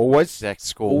exact score. Always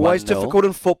 1-0. Difficult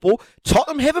in football.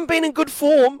 Tottenham haven't been in good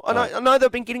form. I know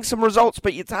they've been getting some results,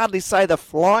 but you'd hardly say they're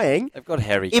flying. They've got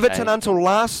Harry Everton Kane. until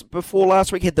before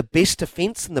last week had the best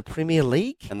defence in the Premier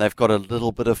League. And they've got a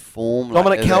little bit of form.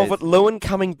 Dominic Calvert-Lewin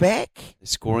coming back. They're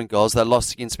scoring goals. They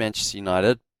lost against Manchester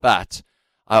United, but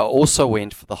I also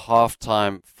went for the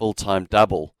half-time, full-time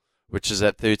double, which is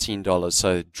at $13.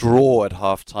 So draw at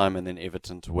half-time and then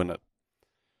Everton to win it.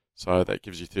 So that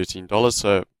gives you $13.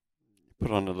 So put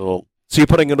on a little So you're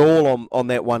putting it all on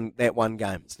that one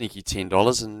game. Sneaky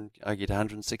 $10 and I get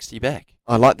 160 back.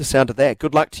 I like the sound of that.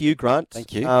 Good luck to you, Grant.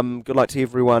 Thank you. Good luck to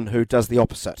everyone who does the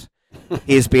opposite.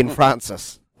 Here's Ben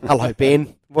Francis. Hello,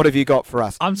 Ben. What have you got for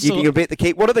us? You can bet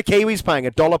the What are the Kiwis paying?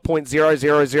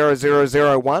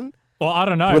 $1.000001? Well, I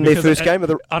don't know. Win their first game of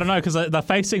the. I don't know because they're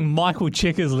facing Michael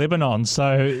Checkers Lebanon,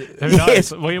 so who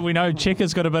knows? We know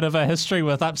Checkers got a bit of a history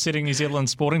with upsetting New Zealand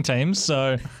sporting teams.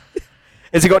 So,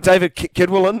 has he got David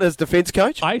Kidwell in as defence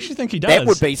coach? I actually think he does. That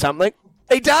would be something.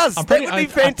 He does. That would be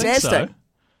fantastic.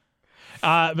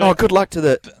 I think so. Good luck to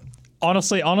the.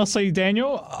 Honestly,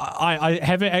 Daniel, I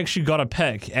haven't actually got a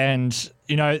pick, and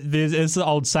there's the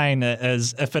old saying that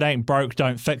is, if it ain't broke,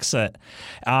 don't fix it.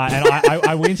 And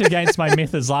I went against my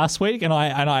methods last week, and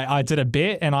I did a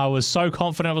bet, and I was so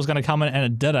confident it was going to come in, and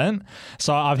it didn't.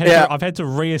 So I've had to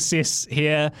reassess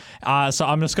here. So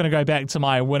I'm just going to go back to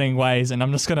my winning ways, and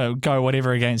I'm just going to go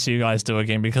whatever against you guys do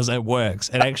again because it works.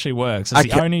 It actually works.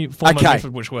 It's the only form of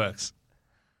method which works.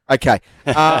 Okay.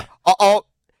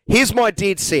 Here's my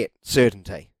dead set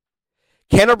certainty.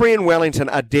 Canterbury and Wellington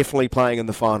are definitely playing in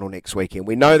the final next weekend.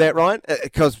 We know that, right?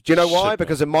 Because do you know why?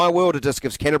 Because in my world, it just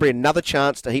gives Canterbury another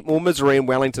chance to heap more misery in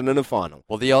Wellington in a final.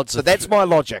 Well, the odds. So that's my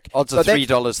logic. Odds are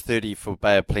 $3.30 for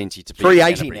Bay of Plenty to beat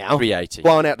 $3.80 now. $3.80.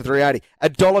 Blown out to $3.80.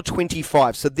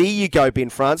 $1.25. So there you go, Ben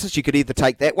Francis. You could either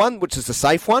take that one, which is the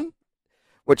safe one,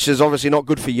 which is obviously not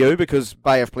good for you because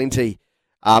Bay of Plenty,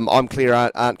 I'm clear,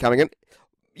 aren't coming in.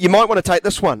 You might want to take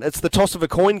this one. It's the toss of a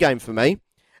coin game for me.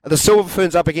 The Silver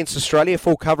Ferns up against Australia.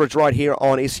 Full coverage right here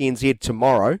on SENZ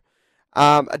tomorrow.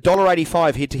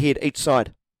 $1.85 head-to-head each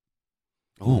side.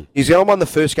 Ooh. New Zealand won the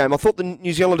first game. I thought the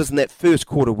New Zealanders in that first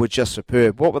quarter were just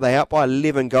superb. What were they out by?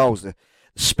 11 goals. The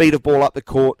speed of ball up the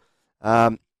court.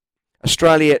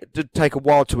 Australia did take a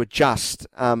while to adjust.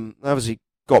 Obviously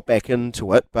got back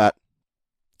into it, but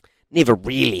never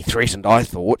really threatened, I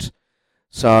thought.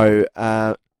 So...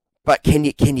 But can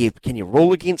you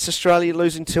rule against Australia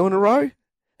losing 2 in a row?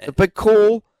 The big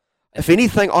call. If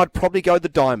anything, I'd probably go the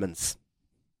Diamonds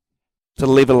to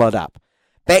level it up.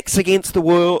 Backs against the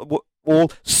wall,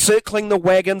 circling the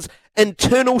wagons,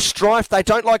 internal strife. They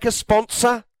don't like a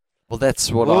sponsor. Well,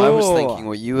 that's what I was thinking.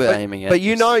 What you were aiming at. But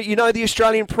you know the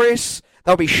Australian press.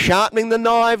 They'll be sharpening the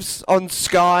knives on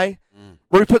Sky.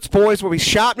 Rupert's boys will be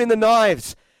sharpening the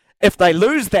knives. If they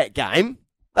lose that game,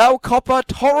 they'll cop a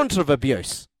torrent of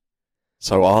abuse.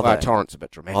 So are they? Torrent's a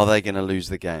bit dramatic. Are they going to lose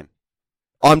the game?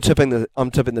 I'm tipping the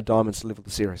Diamonds to level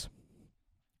the series.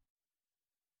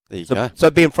 There you go. So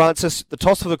Ben Francis, the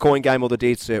toss of the coin game or the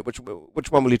dead cert,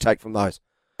 which one will you take from those?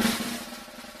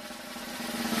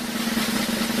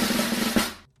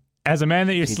 As a man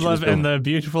that used to live in the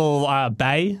beautiful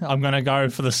Bay, I'm going to go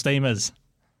for the Steamers.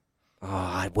 Oh,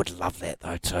 I would love that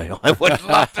though too. I would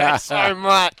love that so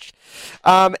much.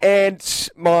 And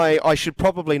I should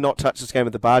probably not touch this game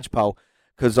at the barge pole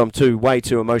because I'm way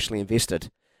too emotionally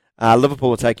invested.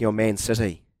 Liverpool are taking on Man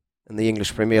City in the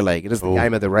English Premier League. It is the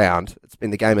game of the round. It's been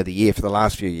the game of the year for the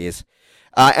last few years.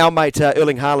 Our mate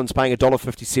Erling Haaland's paying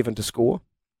 $1.57 to score.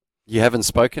 You haven't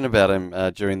spoken about him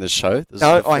during the show. This is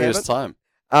the first time.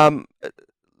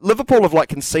 Liverpool have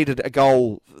conceded a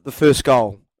goal, the first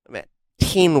goal, about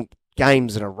 10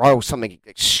 games in a row, something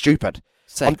stupid.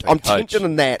 I'm tempted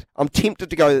in that. I'm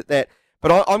tempted to go that,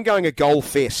 but I'm going a goal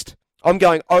fest. I'm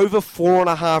going over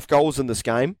 4.5 goals in this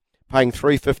game, paying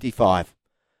 $3.55.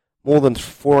 More than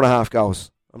 4.5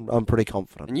 goals. I'm pretty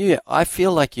confident. And I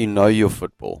feel like you know your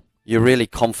football. You're really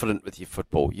confident with your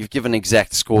football. You've given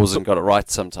exact scores and got it right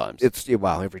sometimes.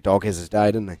 Every dog has his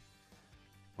day, doesn't he?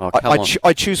 Oh,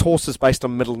 I choose horses based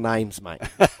on middle names, mate.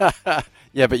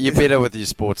 Yeah, but you're better with your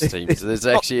sports teams. There's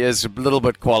actually is a little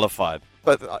bit qualified.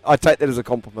 But I take that as a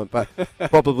compliment, but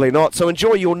probably not. So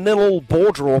enjoy your 0-0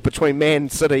 ball draw between Man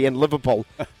City and Liverpool.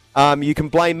 You can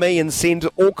blame me and send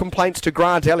all complaints to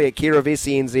Grant Elliott, care of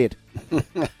SENZ.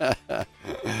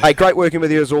 Hey, great working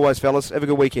with you as always, fellas. Have a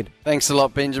good weekend. Thanks a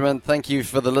lot, Benjamin. Thank you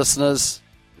for the listeners.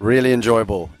 Really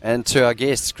enjoyable. And to our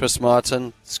guests, Chris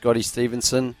Martin, Scotty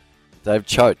Stevenson, Dave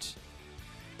Choate.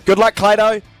 Good luck,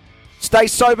 Clado. Stay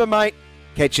sober, mate.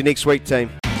 Catch you next week,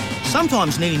 team.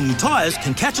 Sometimes needing new tyres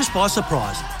can catch us by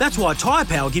surprise. That's why Tyre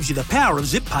Power gives you the power of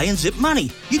Zip Pay and Zip Money.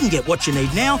 You can get what you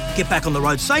need now, get back on the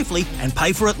road safely and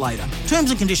pay for it later.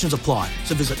 Terms and conditions apply.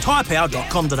 So visit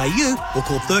tyrepower.com.au or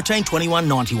call 13 21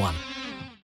 91.